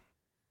fuck.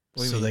 What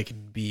do you So mean? they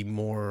could be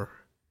more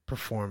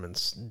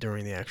performance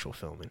during the actual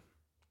filming.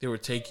 They were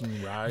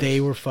taking rides.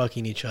 They were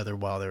fucking each other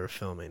while they were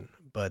filming,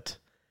 but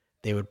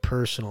they would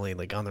personally,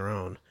 like on their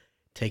own,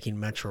 taking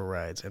metro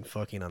rides and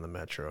fucking on the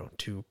metro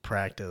to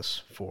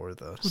practice for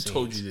the Who scenes.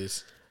 told you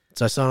this?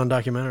 So I saw it on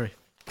documentary.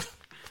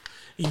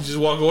 You just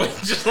walk away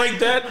just like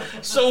that?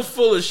 So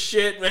full of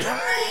shit, man.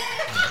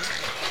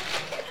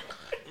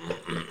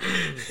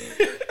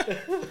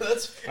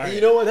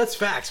 You know what? That's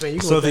facts, man. You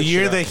can So look the that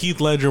year shit that up.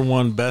 Heath Ledger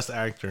won Best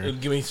Actor,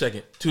 Give me a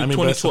second. Best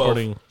 2012.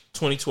 Supporting.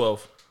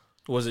 2012.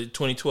 Was it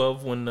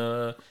 2012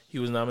 when he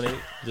was nominated?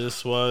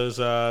 This was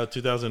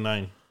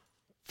 2009.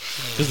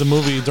 Because the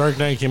movie Dark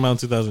Knight came out in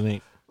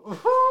 2008.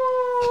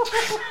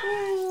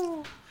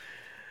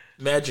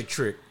 Magic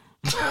Trick.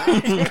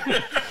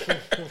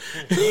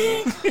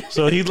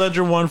 So Heath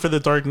Ledger won for The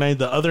Dark Knight.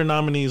 The other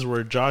nominees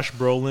were Josh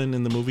Brolin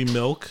in the movie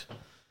Milk,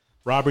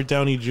 Robert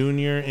Downey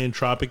Jr. in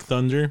Tropic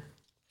Thunder,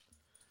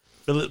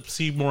 Philip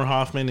Seymour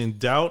Hoffman in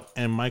Doubt,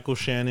 and Michael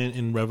Shannon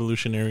in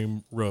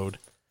Revolutionary Road.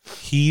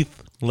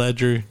 Heath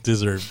Ledger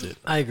deserved it.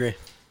 I agree.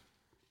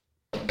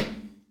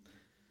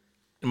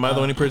 Am I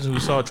the only person who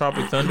saw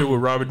Tropic Thunder with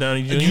Robert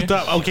Downey Jr.? You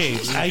thought, okay,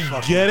 I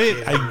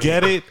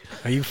get it.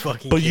 Are you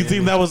fucking But you kidding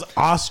think me? that was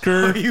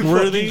Oscar Are you fucking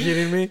worthy?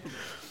 kidding me?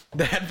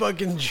 That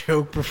fucking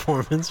joke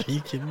performance. Are you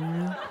kidding me,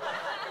 man?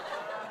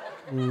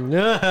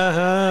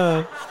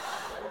 No.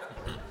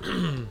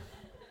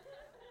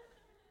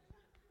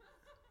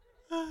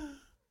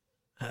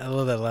 I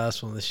love that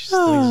last one. That she's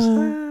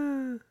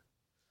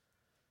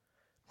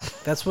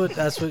that's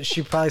what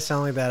she probably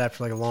sounded like that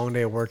after like a long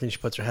day of work and she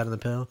puts her head in the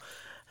pillow.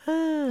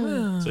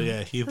 So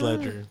yeah, Heath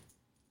Ledger.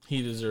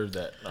 He deserved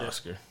that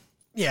Oscar.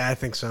 Yeah, I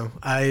think so.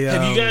 Have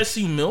Have you guys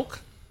seen Milk?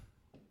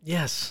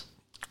 Yes.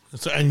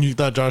 So, and you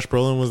thought Josh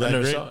Brolin was that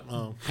never great? saw it.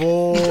 Oh.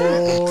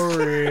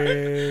 Boring. I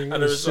It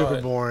never was saw super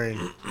it. boring.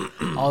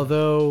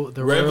 Although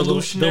the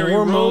Revolutionary there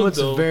were Road, moments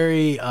though. of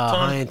very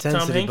high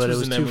intensity, Tom Hanks but it was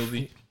was in that too.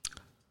 movie.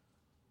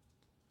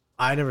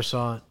 I never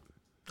saw it,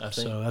 I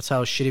think. so that's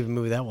how shitty of a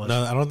movie that was.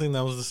 No, I don't think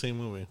that was the same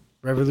movie.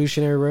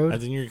 Revolutionary Road. I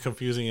think you're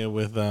confusing it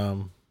with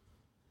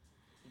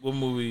What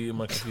movie am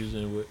I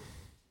confusing it with?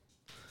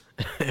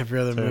 Every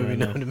other movie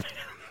known to man.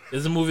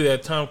 There's a movie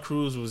that Tom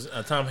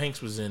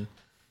Hanks was in,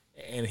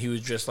 and he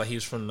was dressed like he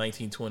was from the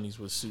 1920s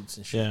with suits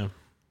and shit. yeah.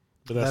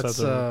 But that's, That's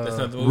not That's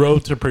not the the movie.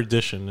 Road to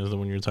Perdition is the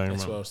one you're talking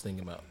That's what I about. was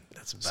thinking about.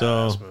 That's a So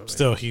badass movie.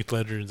 still, Heath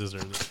Ledger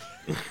deserves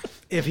it.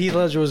 If Heath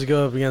Ledger was to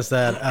go up against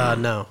that,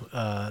 no,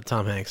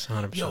 Tom Hanks,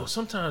 100%. Yo,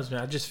 sometimes,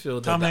 man, I just feel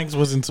that. Tom Hanks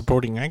wasn't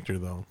supporting actor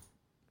though.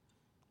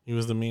 He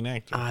was the main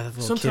actor. Ah, that little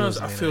kid Sometimes was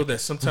I the main feel actor. that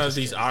sometimes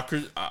these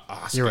Oscar,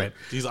 You're right.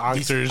 These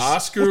these Oscars.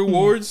 Oscar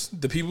awards,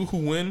 the people who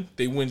win,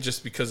 they win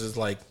just because it's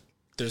like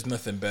there's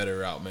nothing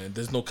better out, man.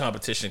 There's no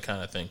competition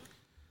kind of thing.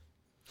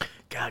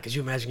 God, could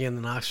you imagine getting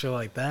an Oscar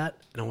like that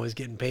and always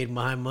getting paid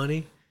behind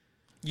money?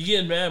 You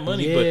get mad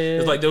money, but Yeah.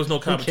 it's like there was no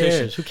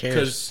competition. Who cares?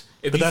 Because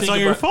if but you that's think not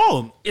your about-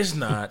 fault. It's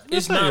not.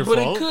 It's not not. your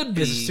But fault. it could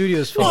be. It's the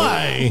studio's fault.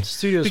 Why? It's the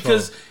studio's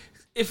Because fault.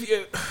 if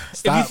you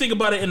Stop. think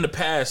about it in the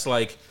past,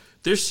 like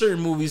there's certain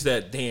movies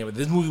that damn, if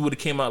this movie would have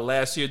came out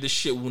last year, this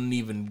shit wouldn't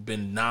even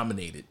been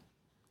nominated.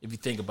 If you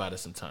think about it,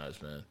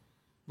 sometimes, man.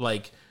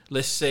 Like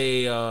let's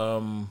say,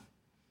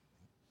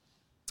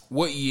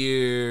 what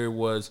year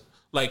was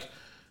like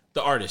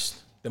The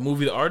Artist? The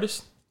movie The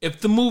Artist. If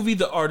the movie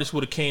The Artist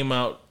would have came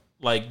out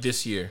like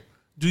this year,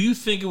 do you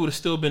think it would have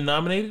still been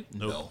nominated?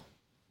 No.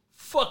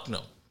 Fuck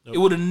no. It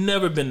would have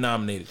never been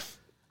nominated.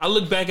 I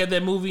look back at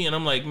that movie and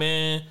I'm like,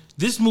 man,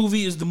 this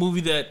movie is the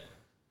movie that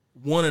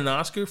won an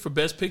Oscar for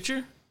Best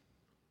Picture.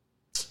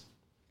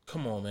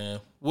 Come on, man.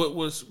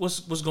 What's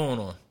going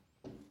on?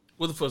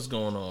 What the fuck's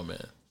going on,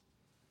 man?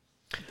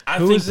 I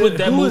Who think was put it?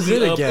 that Who was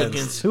movie it up against?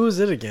 against. Who was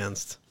it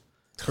against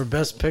for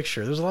Best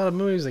Picture? There's a lot of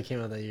movies that came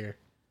out that year.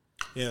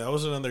 Yeah, that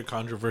was another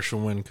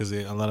controversial win because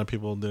a lot of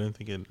people didn't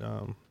think it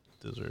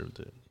deserved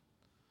it.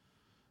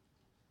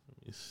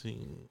 Let me see.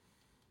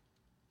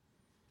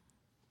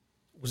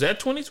 Was that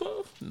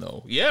 2012?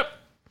 No. Yep.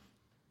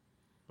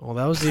 Well,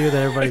 that was the year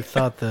that everybody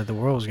thought that the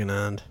world was going to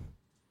end.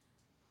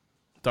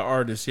 The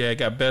Artist. Yeah, it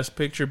got Best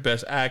Picture,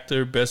 Best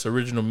Actor, Best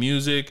Original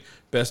Music,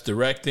 Best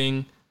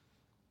Directing.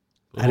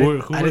 Who were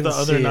the didn't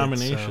other see it,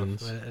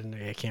 nominations? so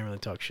I can't really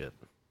talk shit.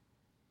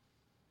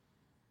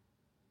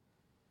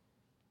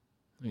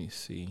 Let me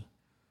see.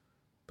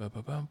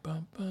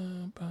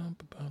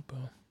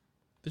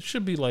 This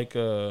should be like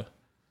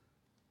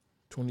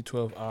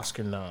 2012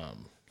 Oscar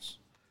noms.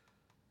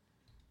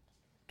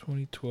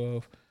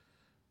 2012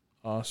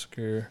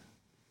 Oscar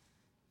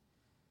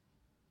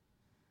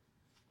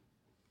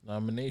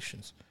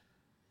nominations.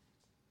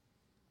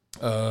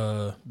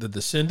 The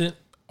Descendant,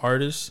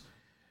 Artist,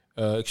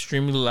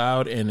 Extremely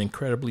Loud and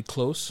Incredibly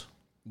Close,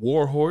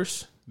 War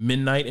Horse,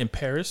 Midnight in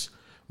Paris,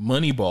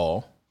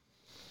 Moneyball,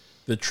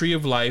 The Tree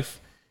of Life,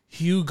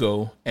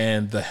 Hugo,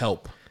 and The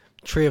Help.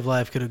 Tree of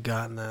Life could have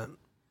gotten that.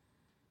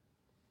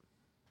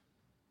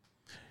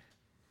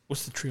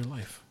 What's The Tree of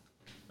Life?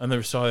 I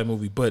never saw that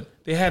movie, but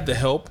they had The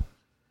Help.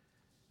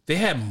 They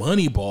had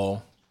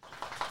Moneyball.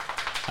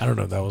 I don't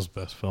know if that was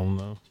best film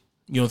though.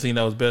 You don't think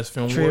that was best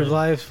film? Tree of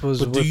Life was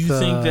But with do you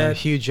think that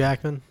Hugh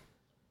Jackman.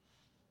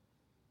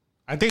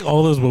 I think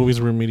all those movies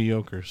were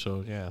mediocre,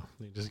 so yeah,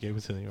 they just gave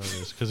it to the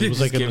artist because They it was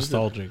just like a gave it to-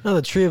 nostalgic. No,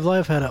 the Tree of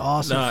Life had an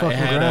awesome Nah, it fucking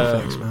had,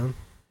 graphics, man.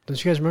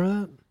 Don't you guys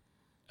remember that?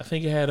 I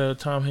think it had a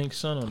Tom Hanks'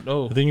 son on.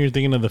 Oh, I think you're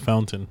thinking of The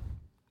Fountain.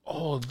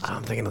 oh,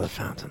 I'm thinking of The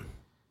Fountain.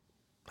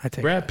 I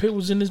think Brad Pitt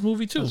was in this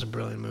movie it too. was a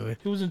brilliant movie.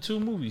 He was in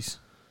 2 movies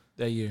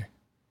that year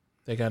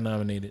that got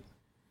nominated.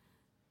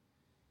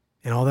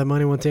 And all that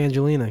money went to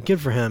Angelina.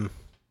 Good for him.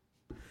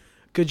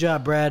 Good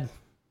job, Brad.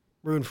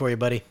 Rooting for you,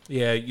 buddy.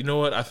 Yeah, you know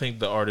what? I think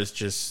The Artist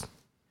just.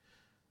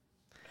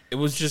 It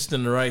was just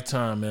in the right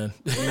time, man.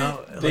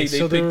 No, they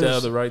so picked there out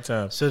was- the right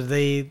time. So do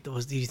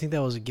you think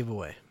that was a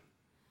giveaway?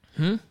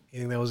 Hmm? You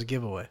think that was a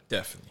giveaway?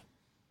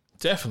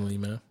 Definitely,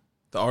 man.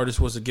 The Artist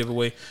was a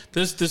giveaway.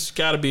 This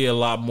got to be a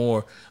lot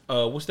more.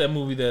 What's that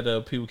movie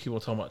that people keep on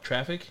talking about?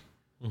 Traffic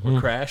or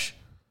Crash?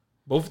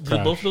 Both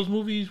of those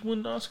movies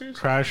win Oscars.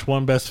 Crash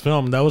won best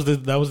film. That was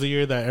the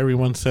year that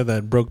everyone said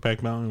that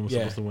Brokeback Mountain was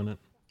supposed to win it.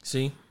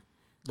 See,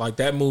 like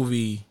that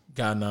movie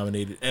got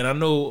nominated, and I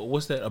know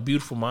what's that? A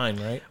Beautiful Mind,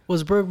 right?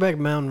 Was Brokeback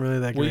Mountain really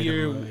that What great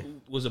year of a movie?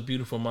 was A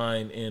Beautiful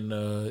Mind in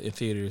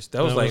theaters?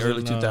 That was like early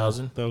in,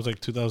 2000. That was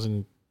like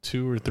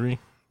 2002 or 3.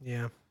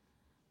 Yeah.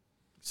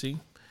 See,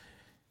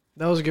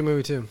 That was a good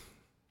movie, too.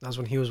 That was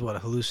when he was,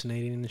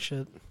 hallucinating and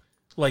shit?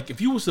 like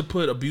if you was to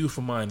put A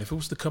Beautiful Mind, if it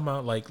was to come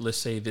out like let's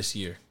say this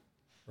year,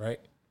 right?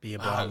 Be a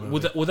bad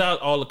movie.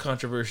 Without all the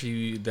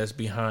controversy that's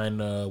behind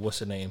what's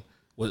the name?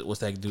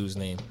 What's that dude's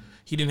name?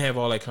 He didn't have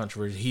all that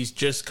controversy. He's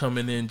just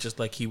coming in just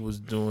like he was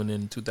doing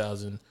in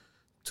 2000,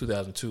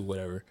 2002,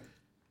 whatever.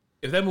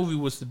 If that movie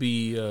was to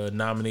be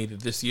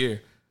nominated this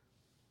year,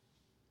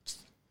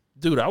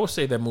 dude, I would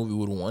say that movie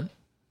would have won.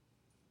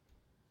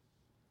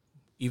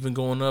 Even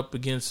going up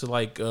against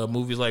like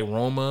movies like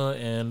Roma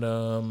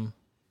and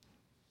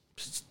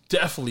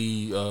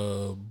definitely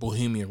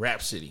Bohemian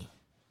Rhapsody.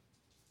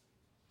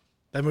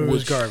 That movie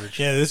was garbage.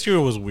 Yeah, this year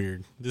was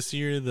weird. This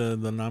year the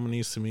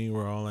nominees to me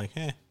were all like,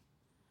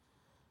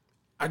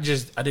 I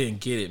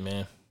didn't get it,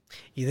 man.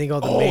 You think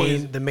all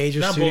the major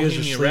Not studios are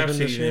Bohemian sleeping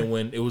Rhapsody this year? didn't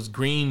win. It was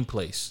Green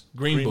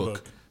Green Book.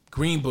 Book.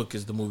 Green Book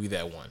is the movie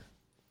that won.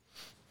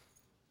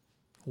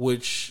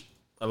 Which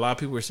a lot of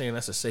people were saying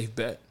that's a safe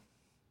bet.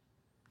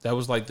 That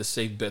was like the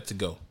safe bet to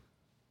go.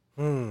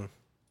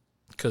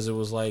 Because it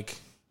was like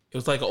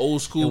an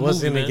old school It movie,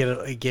 wasn't man.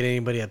 going to get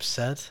anybody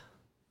upset.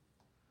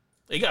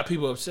 It got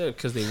people upset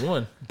because they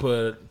won,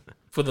 but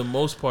for the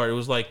most part, it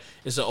was like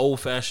it's an old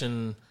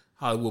fashioned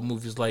Hollywood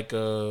movie. It's like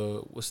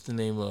what's the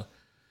name of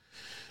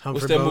Humphrey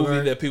what's that Bogart.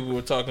 movie that people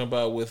were talking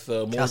about with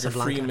Morgan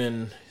Casablanca.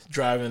 Freeman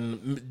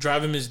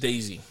driving Miss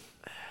Daisy?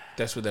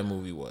 That's what that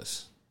movie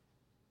was.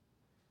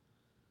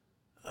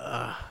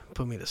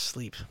 Put me to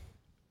sleep.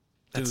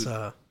 Dude, That's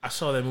I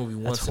saw that movie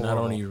once and I don't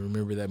horrible. even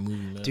remember that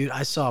movie, man. dude.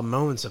 I saw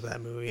moments of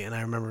that movie, and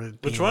I remember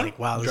it being Which one? like,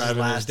 "Wow, this Driving is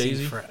Miss lasting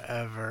Daisy?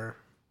 forever."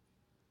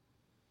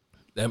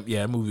 That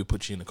movie will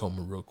put you in a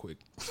coma real quick.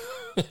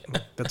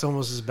 That's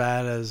almost as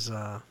bad as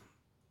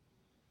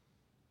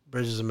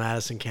Bridges of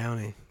Madison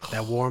County,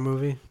 that war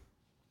movie.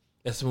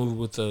 That's the movie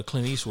with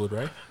Clint Eastwood,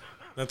 right?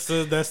 that's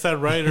that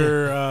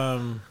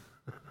writer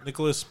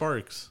Nicholas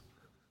Sparks,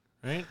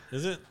 right?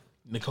 Is it?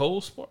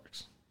 Nicholas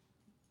Sparks.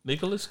 guy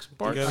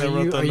that Are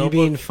wrote you, The are you Notebook?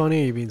 being funny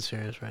or are you being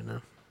serious right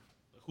now?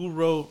 Who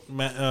wrote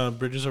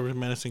Bridges over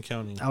Madison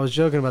County? I was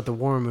joking about the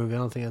war movie. I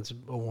don't think that's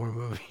a war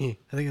movie.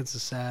 I think it's a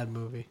sad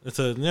movie, It's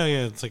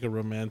it's like a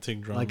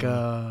romantic drama, like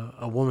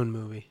a woman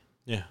movie,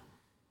 yeah,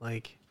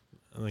 like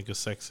like a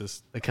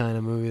sexist. the kind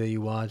of movie that you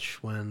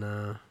watch when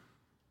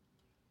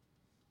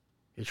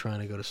you're trying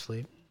to go to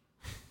sleep.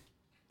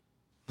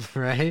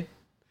 Right?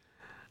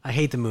 I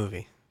hate the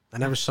movie. I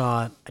never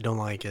saw it. I don't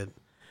like it.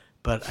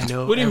 But I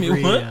know What do you mean?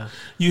 every, What?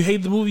 You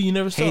hate the movie? You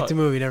never saw hate it? the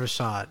movie, never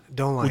saw it.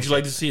 Don't like Would you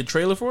like to see a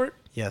trailer for it?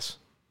 Yes.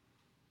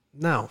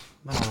 No.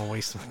 I don't want to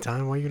waste my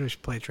time. Why are you going to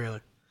play a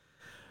trailer?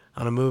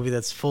 on a movie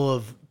that's full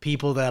of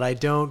people that I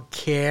don't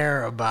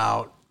care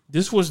about.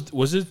 This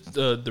was it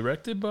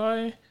directed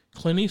by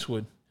Clint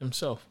Eastwood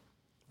himself?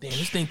 Damn,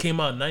 this thing came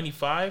out in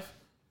 95.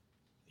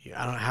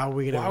 I don't know how are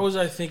we gonna. Why was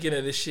I thinking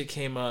that this shit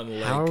came out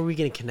in how are like we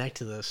gonna connect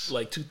to this?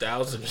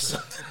 2000 or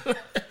something?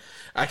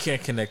 I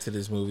can't connect to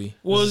this movie.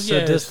 This is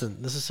so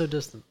distant. This is so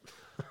distant.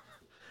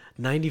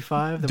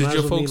 95. Did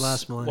your folks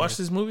last millennium. watch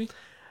this movie?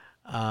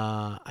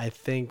 I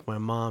think my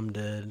mom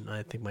did. And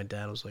I think my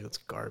dad was like, "It's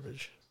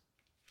garbage."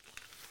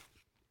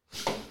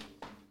 It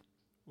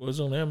was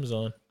on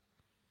Amazon.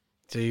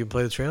 So you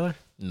play the trailer?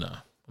 No,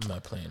 I'm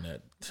not playing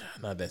that.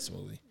 Not this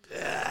movie.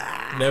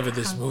 Never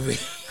this movie.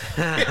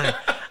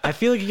 I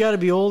feel like you got to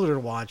be older to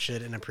watch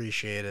it and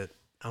appreciate it.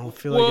 I don't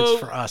feel like it's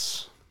for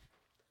us.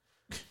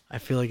 I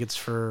feel like it's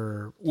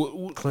for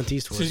Clint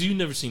Eastwood. Since you've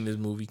never seen this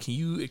movie, can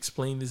you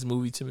explain this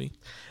movie to me?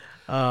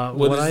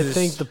 What I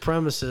think the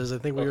premise is, I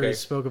think we already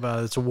spoke about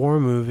it. It's a war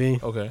movie.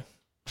 Okay.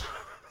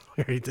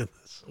 We already did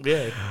this.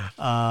 Yeah.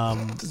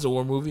 It's a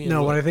war movie?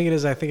 No, what I think it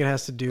is, I think it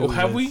has to do with...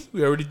 have we?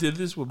 We already did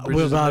this with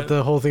Bridges. About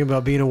the whole thing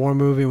about being a war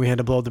movie and we had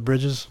to blow up the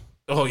bridges.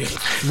 Oh, yeah.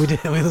 We did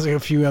this like a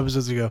few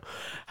episodes ago.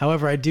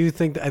 However, I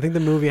think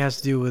the movie has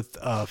to do with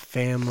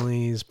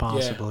families,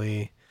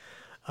 possibly.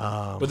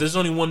 Yeah. But there's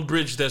only one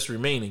bridge that's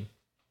remaining.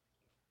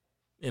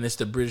 And it's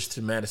the bridge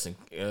to Madison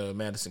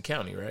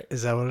County, right?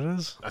 Is that what it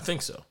is? I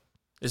think so.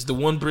 It's the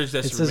one bridge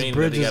that's remaining.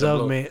 Bridges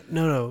of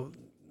no.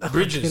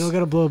 Bridges. They don't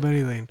gotta blow up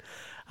anything.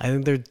 I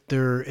think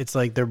it's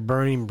like they're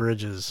burning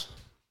bridges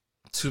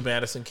to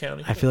Madison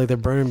County. I feel like they're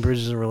burning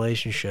bridges in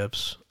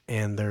relationships,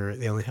 and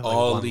they only have like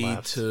all one lead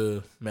left.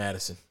 to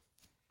Madison.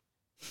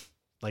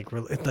 Like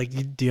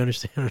do you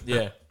understand?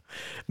 Yeah.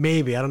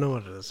 Maybe I don't know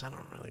what it is. I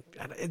don't really.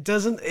 It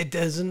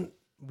doesn't.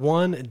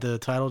 One, the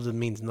title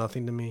means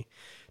nothing to me.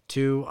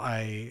 Two,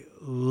 I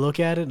look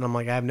at it and I'm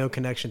like, I have no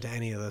connection to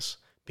any of this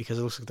because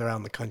it looks like they're out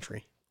in the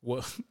country.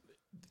 Well,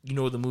 you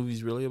know what the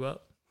movie's really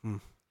about?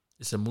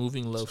 It's a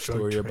moving love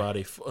story about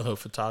a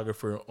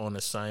photographer on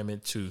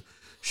assignment to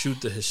shoot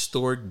the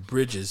historic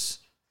bridges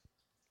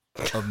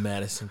of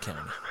Madison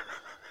County.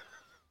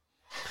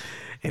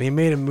 And he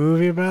made a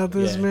movie about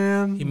this,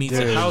 man? He meets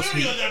a house.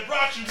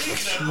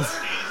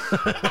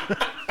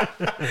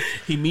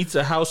 He meets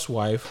a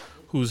housewife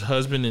whose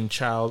husband and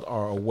child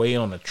are away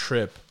on a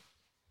trip.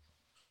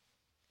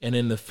 And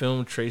then the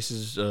film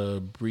traces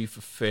a brief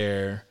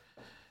affair.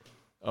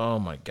 Oh,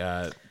 my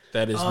God.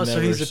 That is never so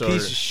he's a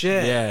piece of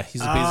shit. Yeah,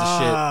 he's a piece of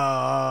shit.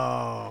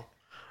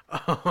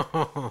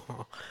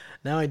 Oh.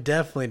 Now I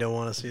definitely don't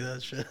want to see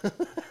that shit.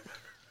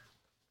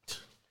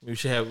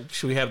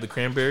 Should we have the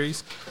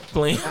Cranberries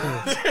playing?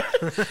 No,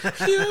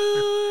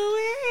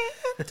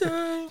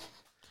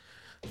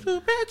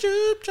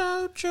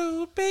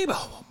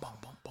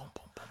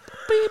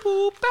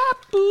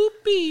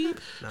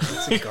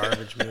 it's a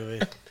garbage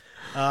movie.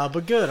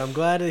 But good. I'm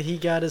glad that he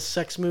got his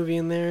sex movie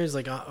in there. He's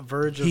like on a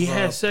verge of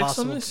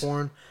possible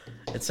porn.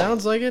 It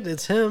sounds like it.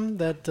 It's him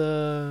that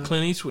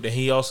Clint Eastwood, and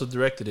he also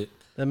directed it.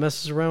 That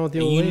messes around with the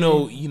old lady.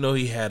 You know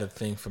he had a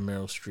thing for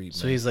Meryl Streep.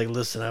 So he's like,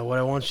 listen, what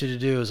I want you to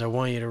do is I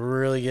want you to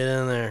really get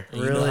in there,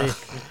 really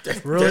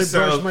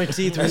brush my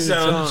teeth with your tongue. That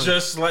sounds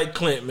just like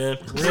Clint, man.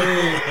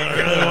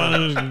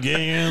 Really get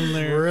in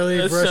there.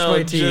 Really brush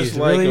my teeth.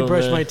 Really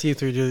brush my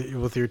teeth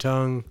with your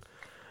tongue,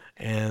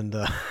 and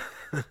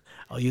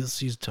I'll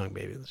use tongue,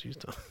 baby. Let's use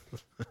tongue.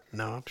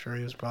 No, I'm sure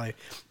he was probably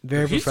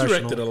very professional.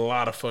 He's directed a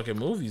lot of fucking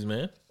movies,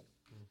 man.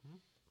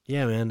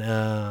 Yeah,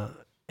 man.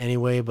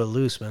 Anyway, but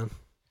loose, man.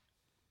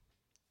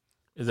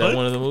 Is that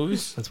one of the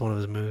movies? That's one of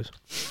his movies.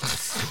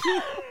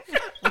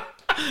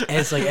 And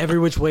it's like Every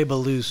Which Way But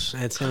Loose,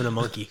 and it's him and a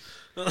monkey.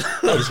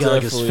 He's got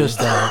like his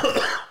fist out.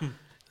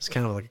 It's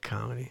kind of like a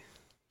comedy.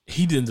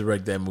 He didn't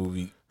direct that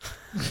movie.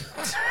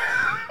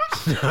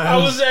 I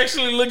was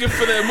actually looking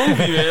for that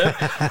movie, man.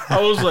 I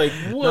was like,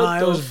 what the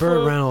fuck? It was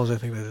Burt Reynolds, I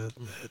think, that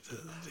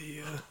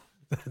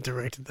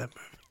directed that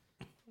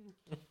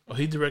movie. Oh,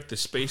 he directed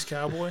Space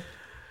Cowboy?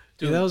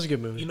 Dude, yeah, that was a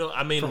good movie. You know,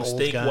 I made a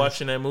mistake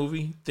watching that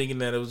movie, thinking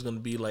that it was going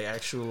to be like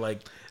actual, like...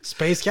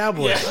 Space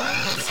Cowboy.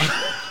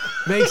 Yeah.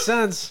 Makes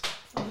sense.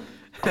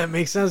 That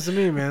makes sense to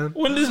me, man.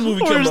 When did this movie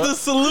come out? Where's the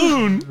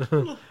saloon?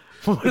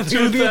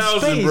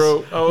 2000,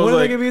 bro. I was when are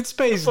they going to be in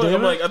space, dude?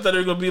 I'm like, I thought they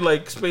were going to be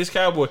like Space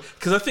Cowboy.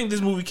 Because I think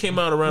this movie came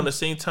out around the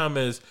same time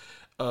as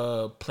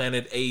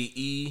Planet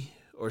AE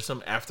or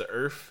some After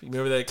Earth. You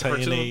remember that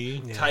cartoon?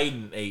 AE. Yeah.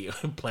 Titan AE.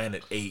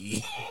 Planet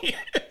AE.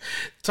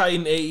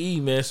 Titan AE,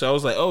 man. So I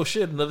was like, oh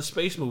shit, another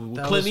space movie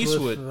with Clint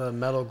Eastwood. With the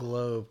Metal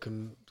Globe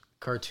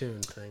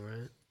cartoon thing,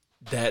 right?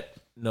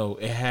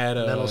 It had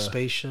a Metal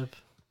Spaceship.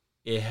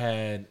 It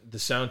had the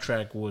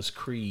soundtrack was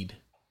Creed.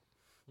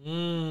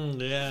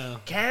 Yeah.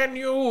 Can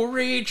you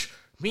reach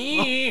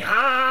me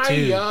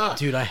higher?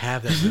 Dude, I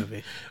have that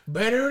movie.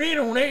 Better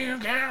than right?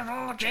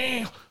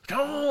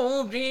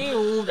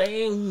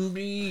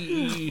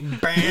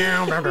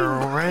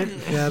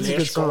 Yeah, that's a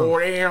good song.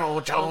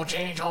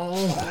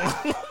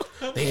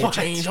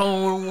 Change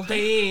on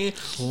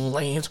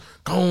let's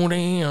go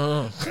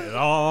down. It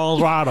all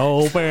right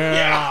open.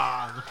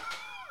 Yeah.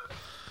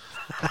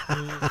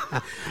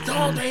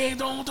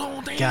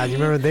 God, you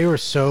remember they were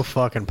so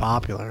fucking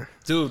popular.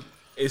 Dude,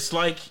 it's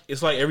like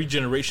every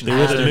generation They were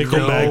has the their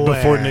Nickelback creed.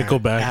 before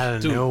Nickelback. Out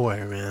of Dude,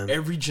 nowhere, man.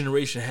 Every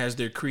generation has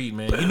their creed,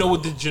 man. You know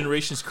what the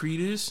generation's creed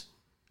is?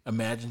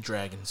 Imagine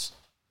Dragons.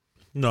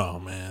 No,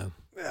 man.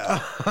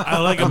 I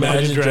like Imagine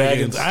Imagine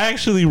Dragons. Dragons. I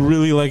actually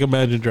really like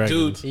Imagine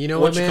Dragons. Dude, You know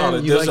what what, you call man?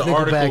 it? You There's like an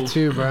Nickelback article.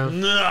 too, bro.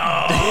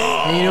 No.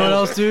 And you know what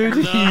else, dude?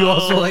 You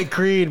also like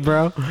Creed,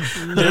 bro.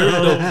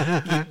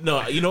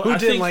 No, you know, Who I didn't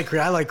think like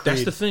Creed? I like Creed.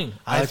 that's the thing.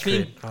 I I like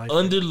think Creed. I like Creed.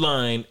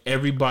 underline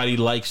everybody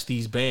likes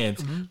these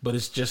bands, but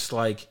it's just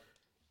like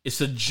it's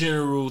a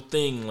general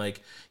thing.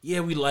 Like, yeah,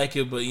 we like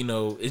it, but you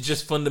know, it's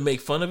just fun to make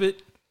fun of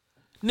it.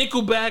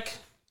 Nickelback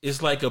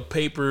is like a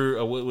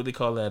paper. What do they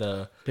call that?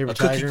 Paper a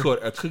cookie tiger?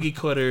 cutter. A cookie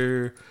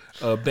cutter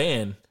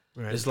band.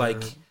 Right, It's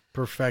like.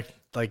 perfect,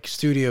 like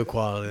studio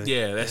quality.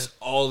 Yeah, that's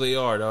all they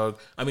are, dog.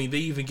 I mean, they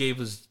even gave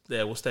us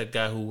that. What's that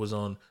guy who was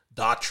on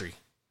Daughtry,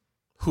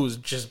 who's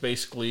just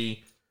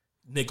basically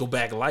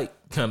Nickelback light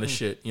kind of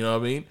shit. You know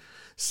what I mean?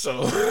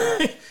 So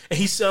and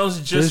he sounds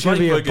There's just gonna like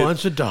be a fucking-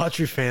 bunch of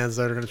Daughtry fans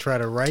that are gonna try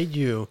to write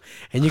you,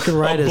 and you can a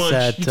write us bunch.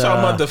 at You talking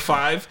about the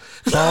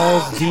 5?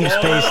 Balls Deep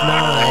Space 9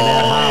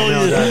 at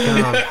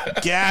hotmail.com.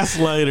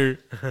 Gaslighter.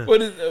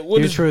 What is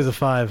You're true, the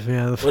 5.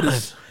 Yeah, the 5.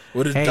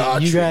 what is Hey,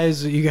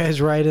 Daughtry? you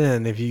guys write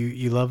in if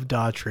you love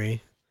Daughtry.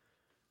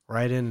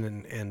 Write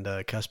in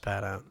and cuss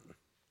Pat out.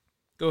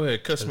 Go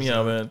ahead, cuss me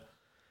out, man.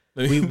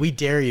 We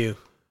dare you.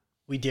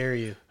 We dare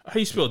you. How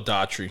you spell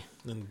Daughtry?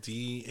 And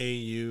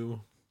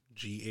DAUGHTRY.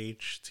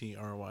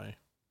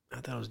 I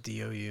thought it was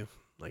DOU,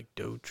 like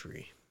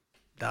Daughtry.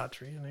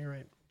 Daughtry, and you're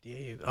right.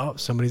 DAU. Oh,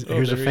 here's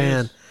a there he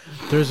fan.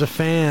 There's a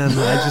fan.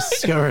 I just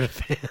discovered a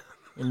fan.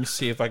 Let me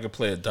see if I can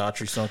play a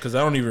Daughtry song because I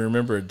don't even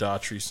remember a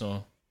Daughtry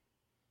song.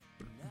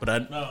 But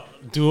I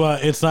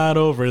It's Not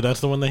Over.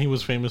 That's the one that he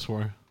was famous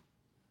for.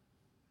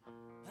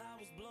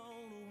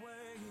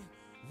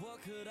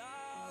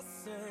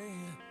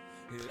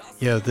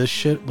 Yo, this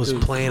shit was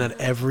playing at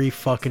every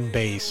fucking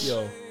base.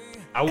 Yo,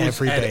 I was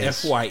Every at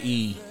bass.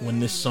 FYE when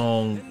this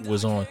song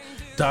was on.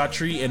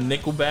 Daughtry and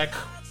Nickelback,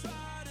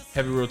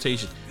 heavy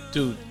rotation.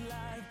 Dude,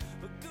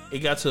 it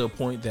got to a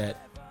point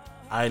that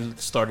I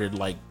started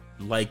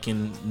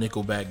liking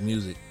Nickelback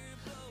music.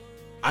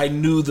 I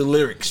knew the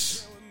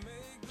lyrics.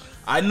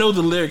 I know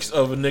the lyrics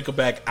of a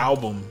Nickelback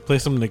album. Play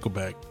some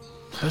Nickelback.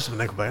 There's some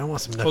Nickelback. I want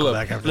some Hold up.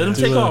 Nickelback after Let him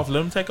this. take off.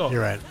 Let him take off.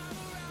 You're right.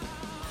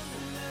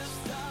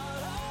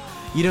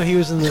 You know, he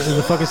was in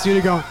the fucking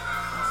studio going,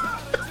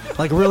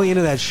 like, really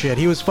into that shit.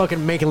 He was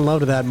fucking making love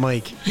to that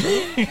mic.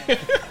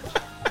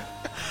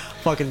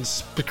 Fucking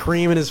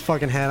screaming his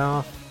fucking head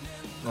off.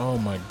 Oh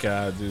my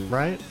god, dude.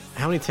 Right?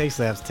 How many takes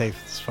do they have to take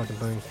for this fucking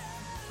thing?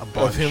 A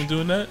bunch. Of him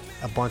doing that?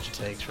 A bunch of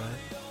takes, right?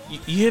 You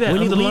hear that We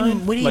need-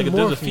 underline? we need like if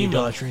more there's a from you,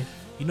 female. Daughtry.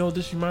 You know what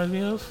this reminds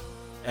me of?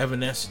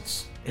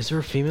 Evanescence. Is there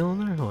a female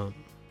in there? Hold on.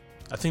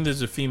 I think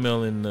there's a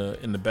female in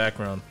the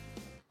background.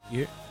 You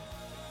hear?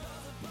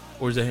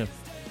 Or is that him?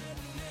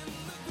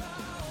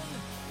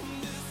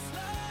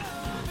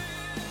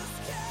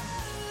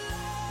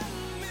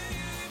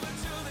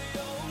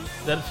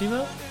 Is that a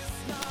female?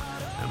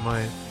 That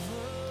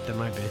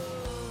might be.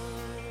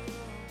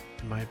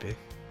 It might be.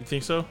 You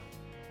think so?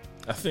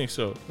 I think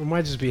so. It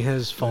might just be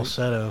his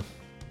falsetto.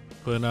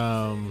 But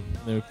Let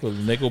me put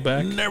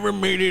Nickelback. never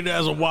made it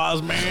as a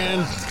wise man.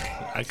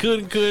 I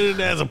couldn't cut it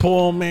as a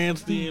poor man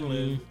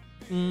stealing.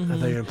 I thought you were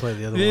going to play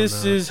the other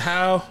This one. is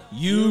how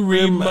you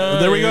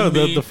remind There we go.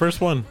 me. The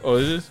first one. Oh,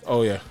 is this?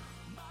 Oh yeah.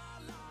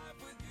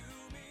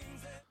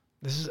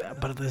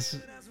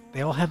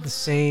 They all have the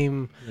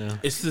same. Yeah.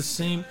 It's the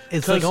same.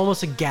 It's 'cause- like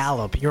almost a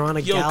gallop. You're on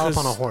a Yo, gallop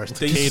 'cause on a horse.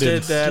 They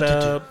cadence. said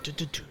that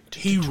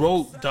he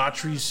wrote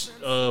Daughtry's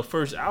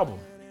first album.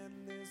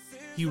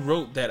 He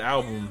wrote that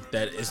album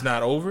that is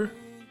not over.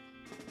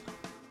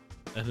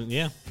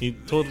 Yeah, he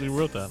totally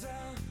wrote that.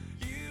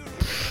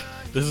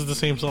 This is the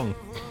same song.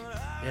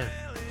 Yeah.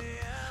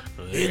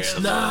 It's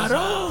not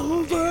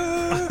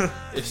over.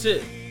 It's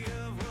it.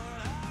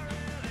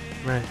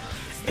 Right.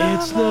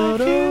 It's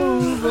not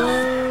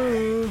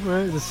over.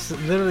 Right.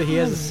 Literally, he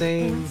has the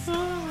same.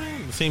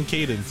 The same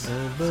cadence.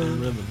 Same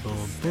rhythm.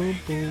 Boom,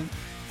 boom.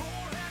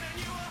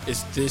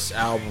 It's this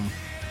album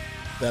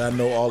that I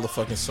know all the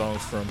fucking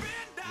songs from.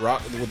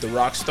 Rock with the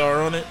rock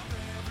star on it.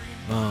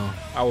 Oh.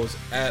 I was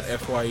at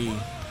FYE.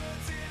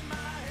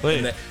 Play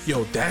And it.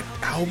 that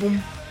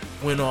album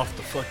went off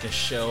the fucking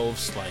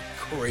shelves like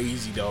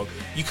crazy, dog.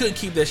 You couldn't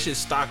keep that shit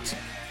stocked.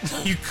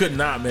 You could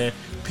not, man.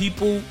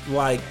 People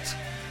liked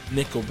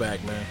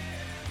Nickelback, man.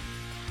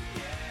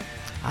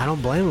 I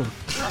don't blame him.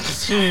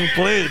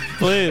 Play it.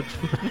 Play it.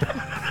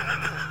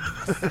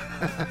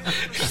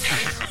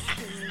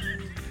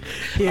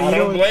 Yeah, I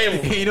don't blame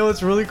him. You know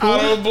what's really cool?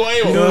 I don't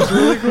blame You know what's him.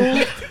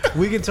 really cool?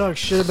 We can talk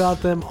shit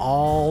about them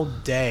all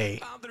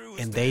day,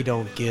 and they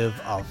don't give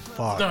a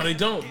fuck. No, they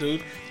don't,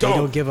 dude. They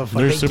don't give a fuck.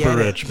 They're They super get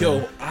it. rich, man.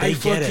 Yo, I They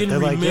get it. fucking They're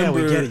like, yeah,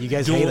 remember. we get it. You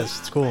guys hate us.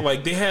 It's cool.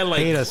 Like they had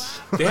Hate us.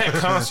 they had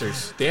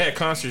concerts. They had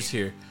concerts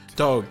here,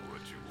 dog.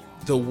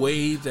 the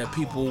way that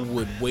people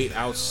would wait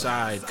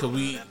outside. Cause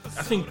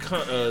I think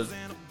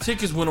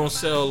tickets went on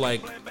sale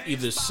like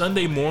either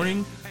Sunday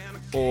morning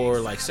or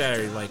like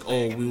Saturday. Like,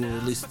 oh, we will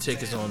release the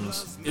tickets on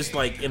this. It's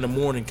like in the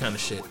morning kind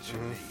of shit.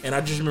 And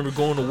I just remember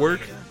going to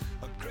work,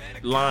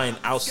 line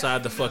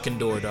outside the fucking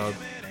door, dog.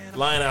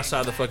 Line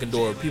outside the fucking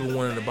door. People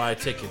wanted to buy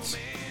tickets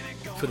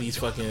for these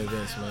fucking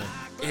events, man.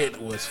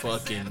 It was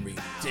fucking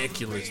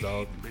ridiculous,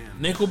 dog.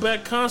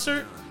 Nickelback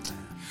concert,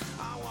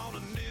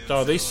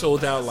 dog. They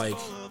sold out like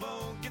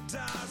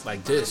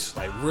this,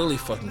 like really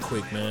fucking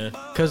quick, man.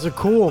 Cause they're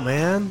cool,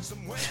 man.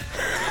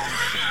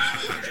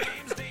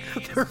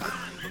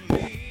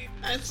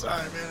 I'm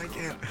sorry, man. I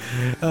can't.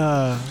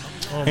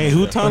 Hey,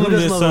 who taught him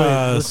doesn't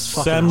love this this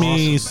fucking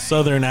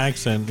semi-southern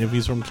accent if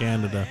he's from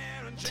Canada?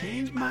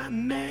 Change my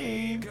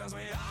name.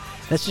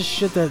 That's just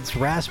shit that's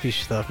raspy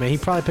stuff, man. He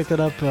probably picked it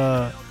up.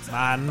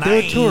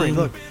 They're touring.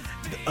 Look,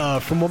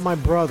 from what my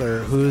brother,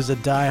 who's a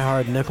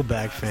diehard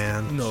Nickelback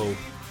fan, No,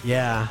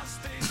 yeah,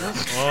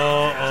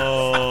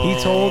 Oh.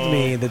 he told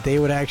me that they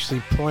would actually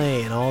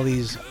play in all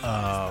these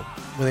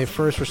when they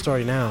first were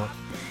starting out,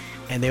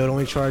 and they would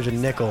only charge a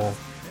nickel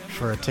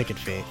for a ticket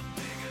fee.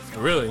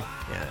 really.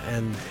 Yeah,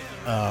 and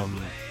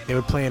they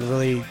would play in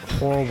really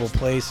horrible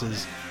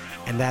places,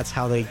 and that's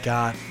how they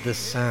got this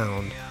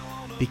sound,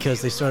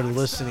 because they started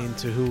listening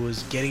to who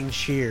was getting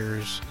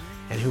cheers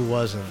and who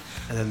wasn't,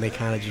 and then they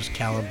kind of just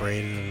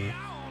calibrated.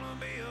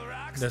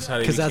 That's how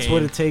they. Because that's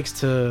what it takes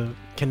to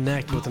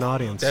connect with an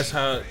audience. That's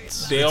how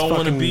they all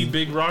want to be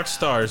big rock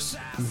stars.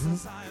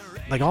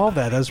 Like all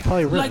that. That's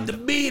probably written. Like the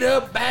beat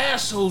up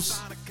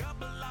assholes.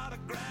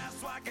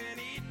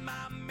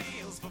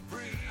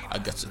 I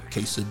got some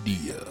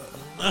quesadilla.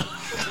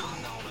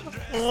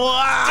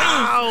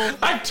 Wow!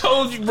 I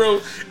told you,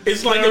 bro.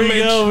 It's like There we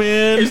go,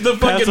 man. It's the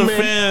Pat's fucking a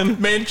fan.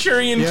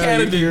 Manchurian Yeah,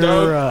 candidate,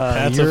 dog.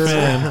 Pat's a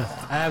fan.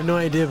 I have no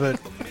idea, but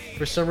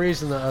for some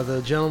reason,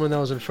 the gentleman that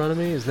was in front of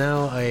me is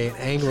now an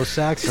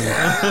Anglo-Saxon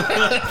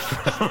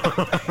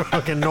from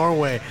fucking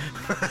Norway.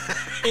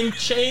 And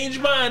change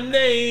my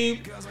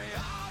name.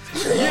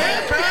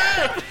 Yeah,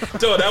 Pat.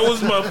 Dog, that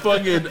was my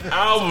fucking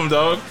album,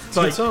 dog. It's a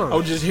good like song. I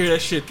would just hear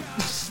that shit.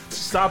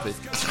 Stop it.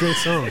 It's a great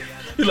song.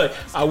 He's like,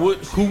 I would.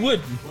 Who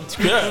wouldn't?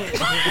 Yeah.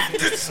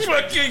 This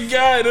fucking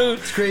guy, dude.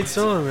 It's a great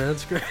song, man.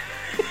 It's great.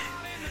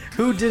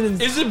 Who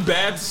didn't? Is it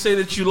bad to say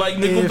that you like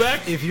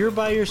Nickelback? If you're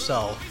by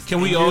yourself,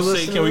 Can we and all you're say?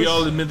 listening Can to we this-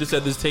 all admit this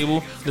at this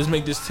table? Let's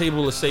make this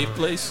table a safe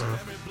place.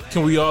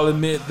 Can we all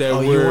admit that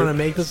Oh, you we're want to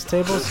make this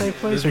table a safe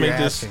place? Let's or make you're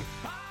this- asking?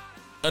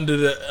 under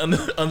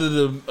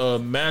the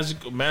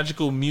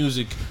magical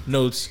music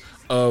notes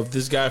of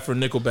this guy for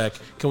Nickelback?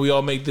 Can we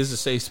all make this a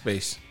safe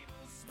space?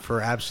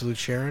 For absolute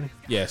Sharon?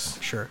 Yes,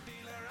 Sure.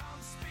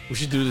 we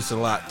should do this a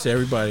lot to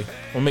everybody.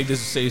 We'll make this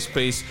a safe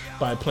space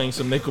by playing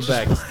some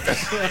Nickelback.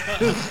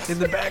 In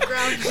the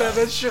background, just have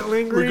that shit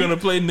lingering. We're gonna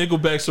play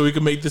Nickelback so we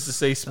can make this a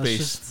safe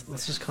space.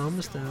 Let's just calm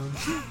us down.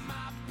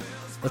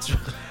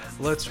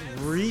 Let's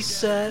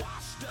reset.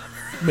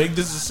 Make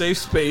this a safe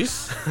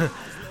space.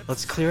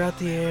 Let's clear out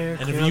the air.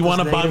 And if you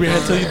want to bob your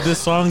head to this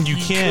song, you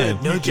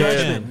can. No You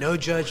judgment. can. No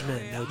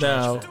judgment. No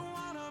Now, judgment.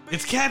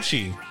 It's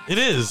catchy. It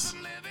is.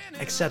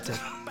 Accept it.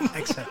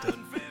 Accept it.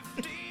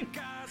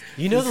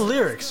 You know the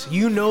lyrics.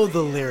 You know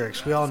the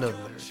lyrics. We all know the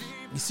lyrics.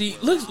 you see,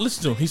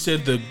 listen to him. He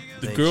said the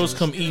girls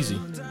come easy.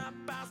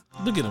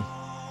 Look at him.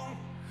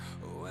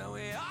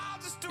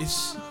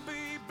 It's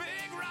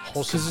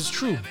Wholesome. because it's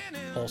true.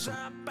 Wholesome.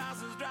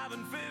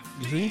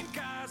 You see?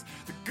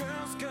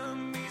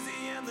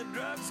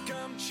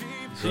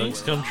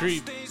 Drugs come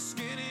cheap.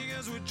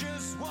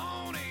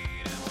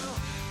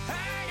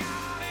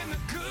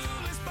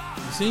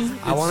 You see?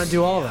 I want to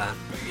do all that.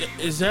 Yeah,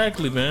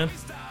 exactly, man.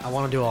 I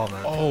want to do all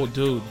that. Oh,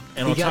 dude.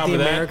 And You on got top the of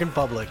that, American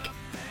public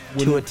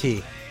to a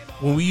T.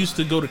 when we used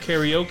to go to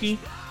karaoke,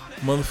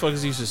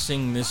 motherfuckers used to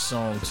sing this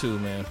song too,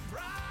 man.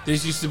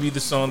 This used to be the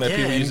song that Yeah,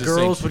 people and used to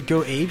girls sing. would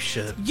go ape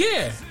shit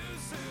Yeah.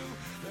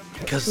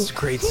 because it's a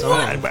great And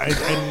song.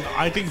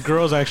 I think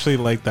girls actually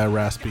like that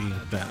raspy.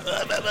 That.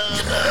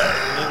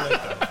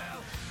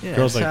 Yeah,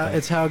 Girls it's, like how, that.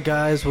 it's how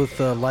guys with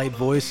light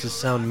voices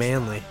sound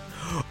manly.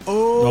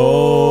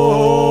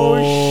 Oh,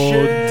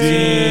 shit.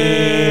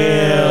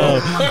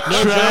 damn.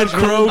 Chad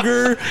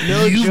Kroger,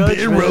 No you've judgment.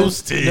 been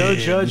roasted. No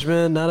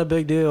judgment. Not a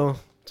big deal.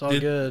 It's all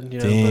Did- good. You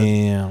know,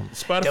 Damn.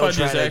 Spotify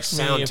just asked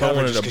me if I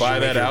wanted to buy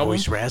that album.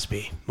 Voice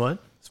raspy. What?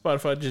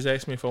 Spotify just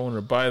asked me if I wanted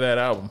to buy that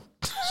album.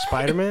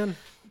 Spider-Man?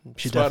 You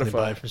should definitely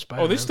buy it from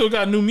Spider-Man. Oh, they still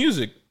got new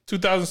music.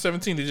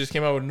 2017, they just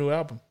came out with a new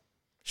album.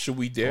 Should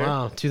we dare?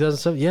 Wow,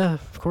 2007. Yeah,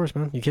 of course,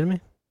 man. You kidding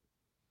me?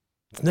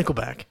 It's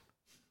Nickelback.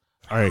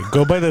 All right,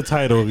 go by the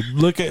title.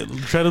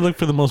 Try to look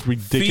for the most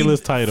ridiculous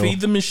title. Feed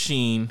the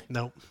Machine.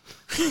 Nope.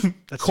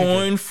 That's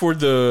Coin for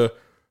the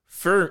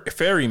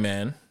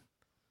Ferryman.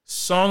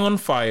 Song on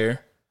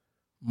Fire.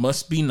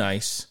 Must Be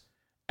Nice.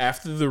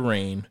 After the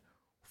Rain.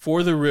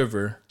 For the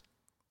River.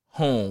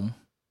 Home.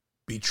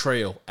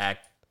 Betrayal.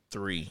 Act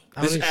 3.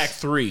 How This is many- Act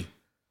 3.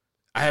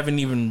 I haven't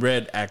even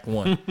read Act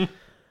 1.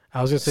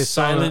 I was gonna say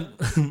Silent.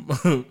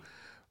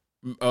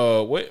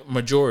 What?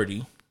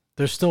 Majority.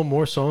 There's still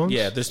more songs?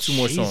 Yeah, there's 2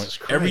 more Jesus songs.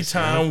 Christ, Every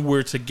time man.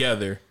 we're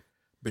together,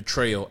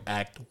 Betrayal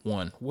Act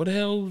 1. What the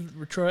hell is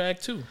Betrayal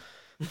Act 2?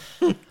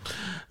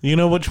 You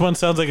know which one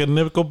sounds like a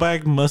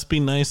Nickelback? Must Be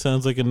Nice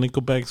sounds like a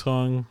Nickelback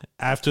song.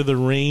 After the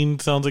Rain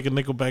sounds like a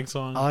Nickelback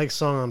song. I like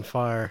Song on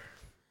Fire.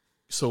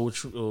 So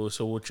what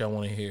y'all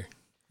want to hear?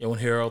 You want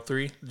to hear all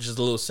 3? Just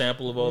a little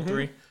sample of all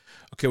 3?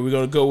 Okay, we're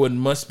going to go with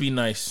Must Be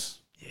Nice.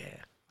 Yeah,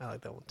 I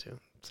like that one too.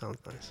 Sounds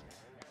nice.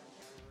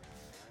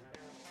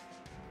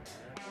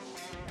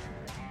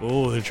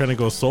 Oh, they're trying to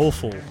go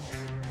soulful.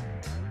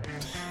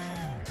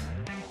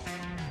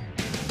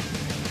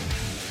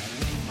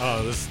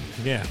 Oh, this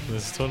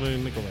is totally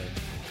Nickelback.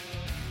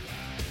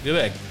 Look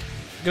at that.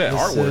 Look at that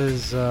This artwork.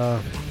 is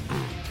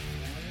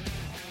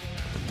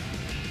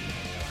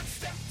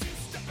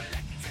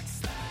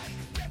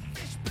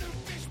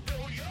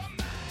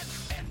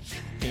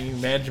Can you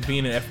imagine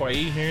being an FYE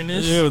hearing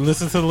this? Yeah,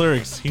 listen to the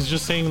lyrics. He's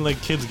just saying like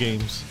kids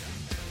games.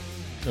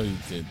 No, you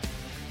did.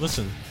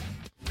 Listen.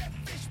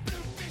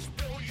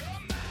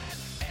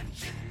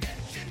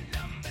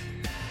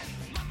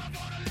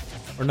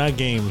 Or not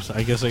games.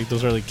 I guess like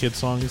those are like kid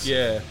songs.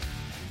 Yeah.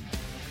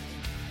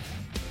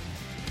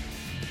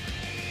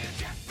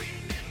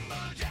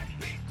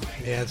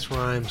 yeah, it's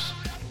rhymes.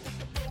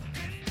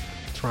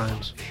 It's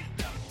rhymes.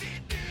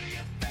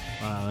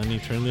 Wow, and he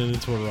turned it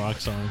into a rock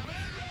song.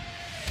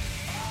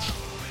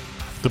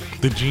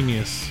 The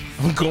genius.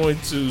 I'm going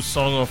to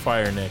Song on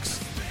Fire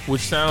next,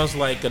 which sounds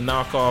like a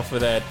knockoff of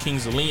that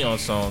Kings of Leon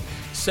song,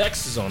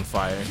 Sex is on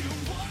Fire.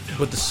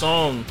 But the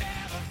song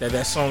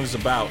that song is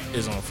about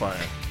is on fire.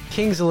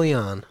 Kings of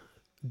Leon,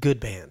 good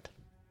band.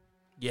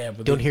 Yeah,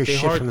 but Don't hear shit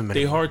hard, from them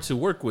They anymore. hard to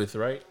work with,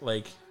 right?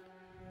 Like,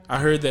 I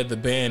heard that the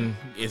band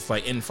is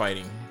like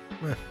infighting.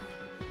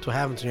 That's what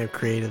happens when you have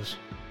creatives.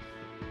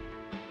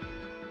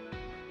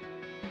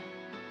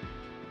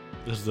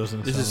 This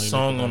doesn't. This sound is like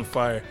Song Nickelback. on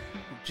Fire.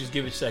 Just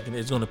give it a second.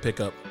 It's going to pick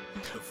up.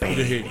 You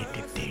can hear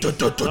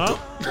it. Huh?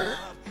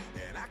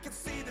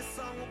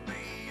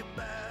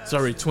 It's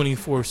already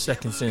 24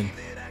 seconds in.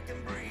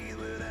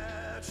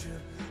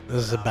 This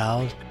is a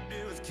ballad.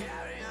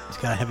 It's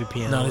got a heavy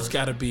piano. No, it's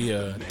got to be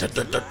a.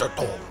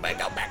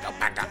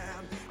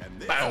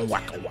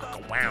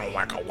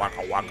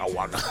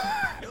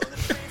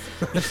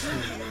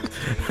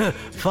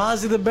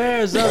 Fozzie the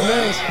Bear is up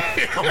next.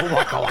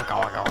 Waka, waka,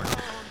 waka,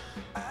 waka.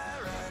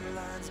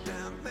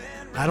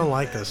 I don't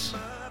like this.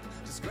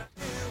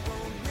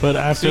 But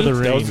after See? the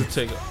That rain. was the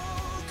takeoff.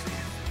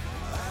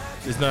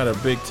 It's not a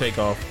big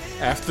takeoff.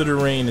 After the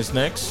Rain is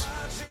next.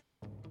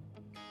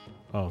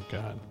 Oh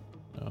God.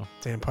 No.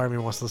 Damn, part of me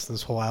wants to listen to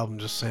this whole album,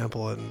 just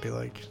sample it and be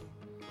like,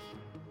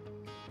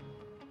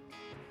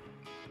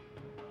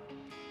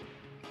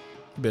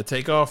 Better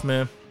take off,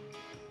 man.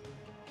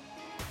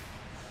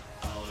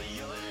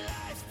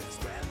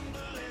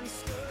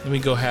 Let me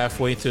go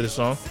halfway to the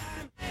song.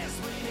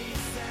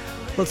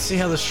 let's see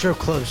how the strip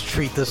clubs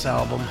treat this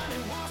album.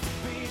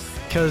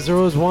 Because there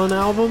was one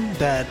album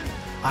that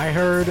I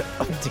heard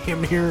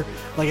damn near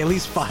like at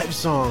least 5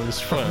 songs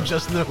from Huh.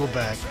 just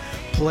Nickelback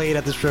played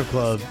at the strip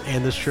club,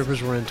 and the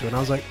strippers were into it. And I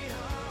was like,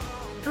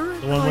 The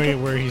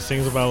one where he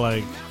sings about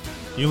like,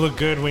 you look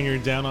good when you're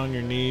down on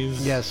your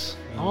knees. yes,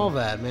 all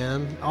that,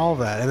 man, all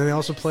that. And then they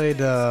also played,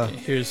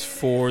 Here's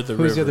For the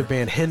who's River. the other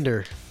band?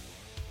 Hinder.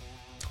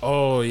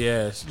 Oh,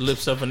 yes.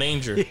 Lips of an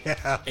Angel.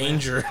 Yeah.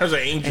 Angel. I was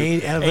like,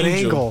 Angel. Evan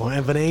Angle.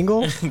 Evan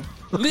Angle?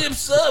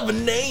 Lips of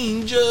an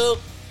Angel.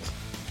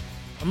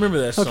 I remember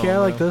that song. Okay, I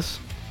like man. this.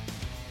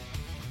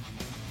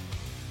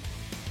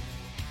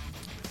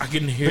 I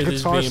can hear The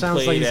this guitar being sounds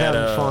like played he's at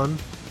having fun.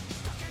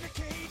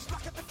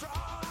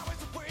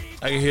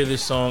 I can hear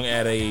this song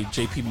at a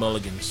JP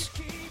Mulligan's.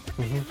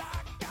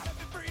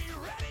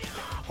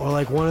 Or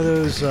like one of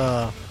those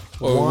Or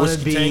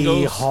Whiskey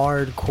wannabe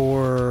Tangos.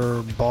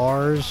 hardcore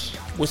bars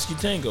Whiskey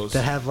Tangos.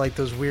 that have like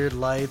those weird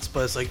lights,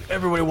 but it's like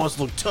everybody wants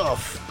to look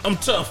tough. I'm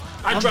tough.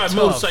 I I'm drive tough.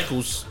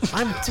 motorcycles.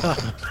 I'm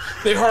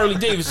tough. They're Harley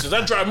Davidsons.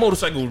 I drive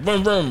motorcycles.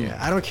 Vroom, vroom.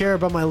 I don't care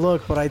about my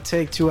look, but I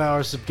take 2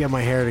 hours to get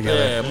my hair together.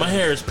 Yeah, my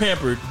hair is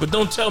pampered, but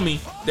don't tell me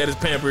that it's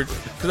pampered,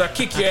 because I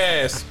kick your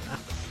ass.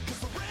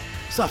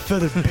 It's not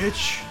feathered,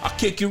 bitch. I'll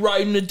kick you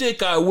right in the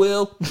dick, I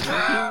will.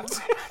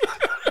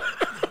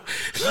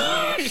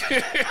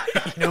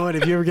 You know what?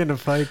 If you ever get in a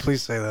fight,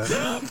 please say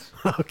that.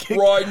 I'll kick,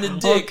 Right in the I'll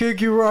dick,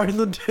 kick you right in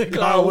the dick.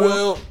 I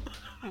will.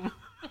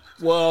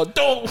 Well,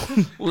 don't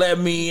let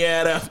me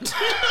add up.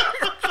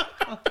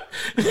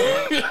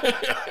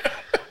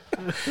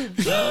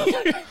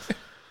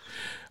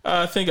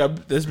 I think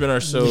that's been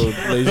our show, ladies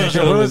and We're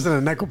gentlemen.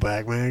 listening to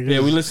Nickelback, man. Yeah,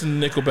 we listened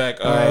to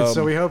Nickelback. All right,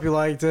 so we hope you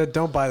liked it.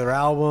 Don't buy their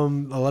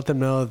album. Let them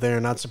know that they're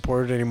not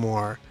supported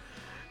anymore.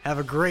 Have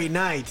a great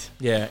night.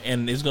 Yeah,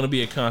 and it's gonna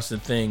be a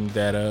constant thing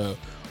that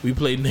we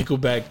play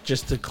Nickelback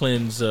just to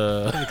cleanse,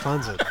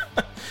 Cleanse it.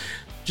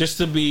 just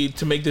to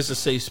make this a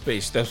safe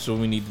space. That's what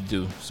we need to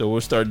do. So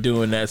we'll start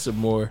doing that some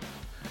more.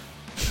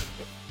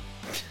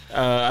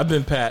 I've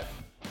been Pat,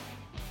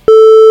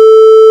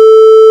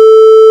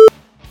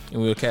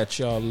 and we'll catch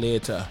y'all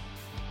later.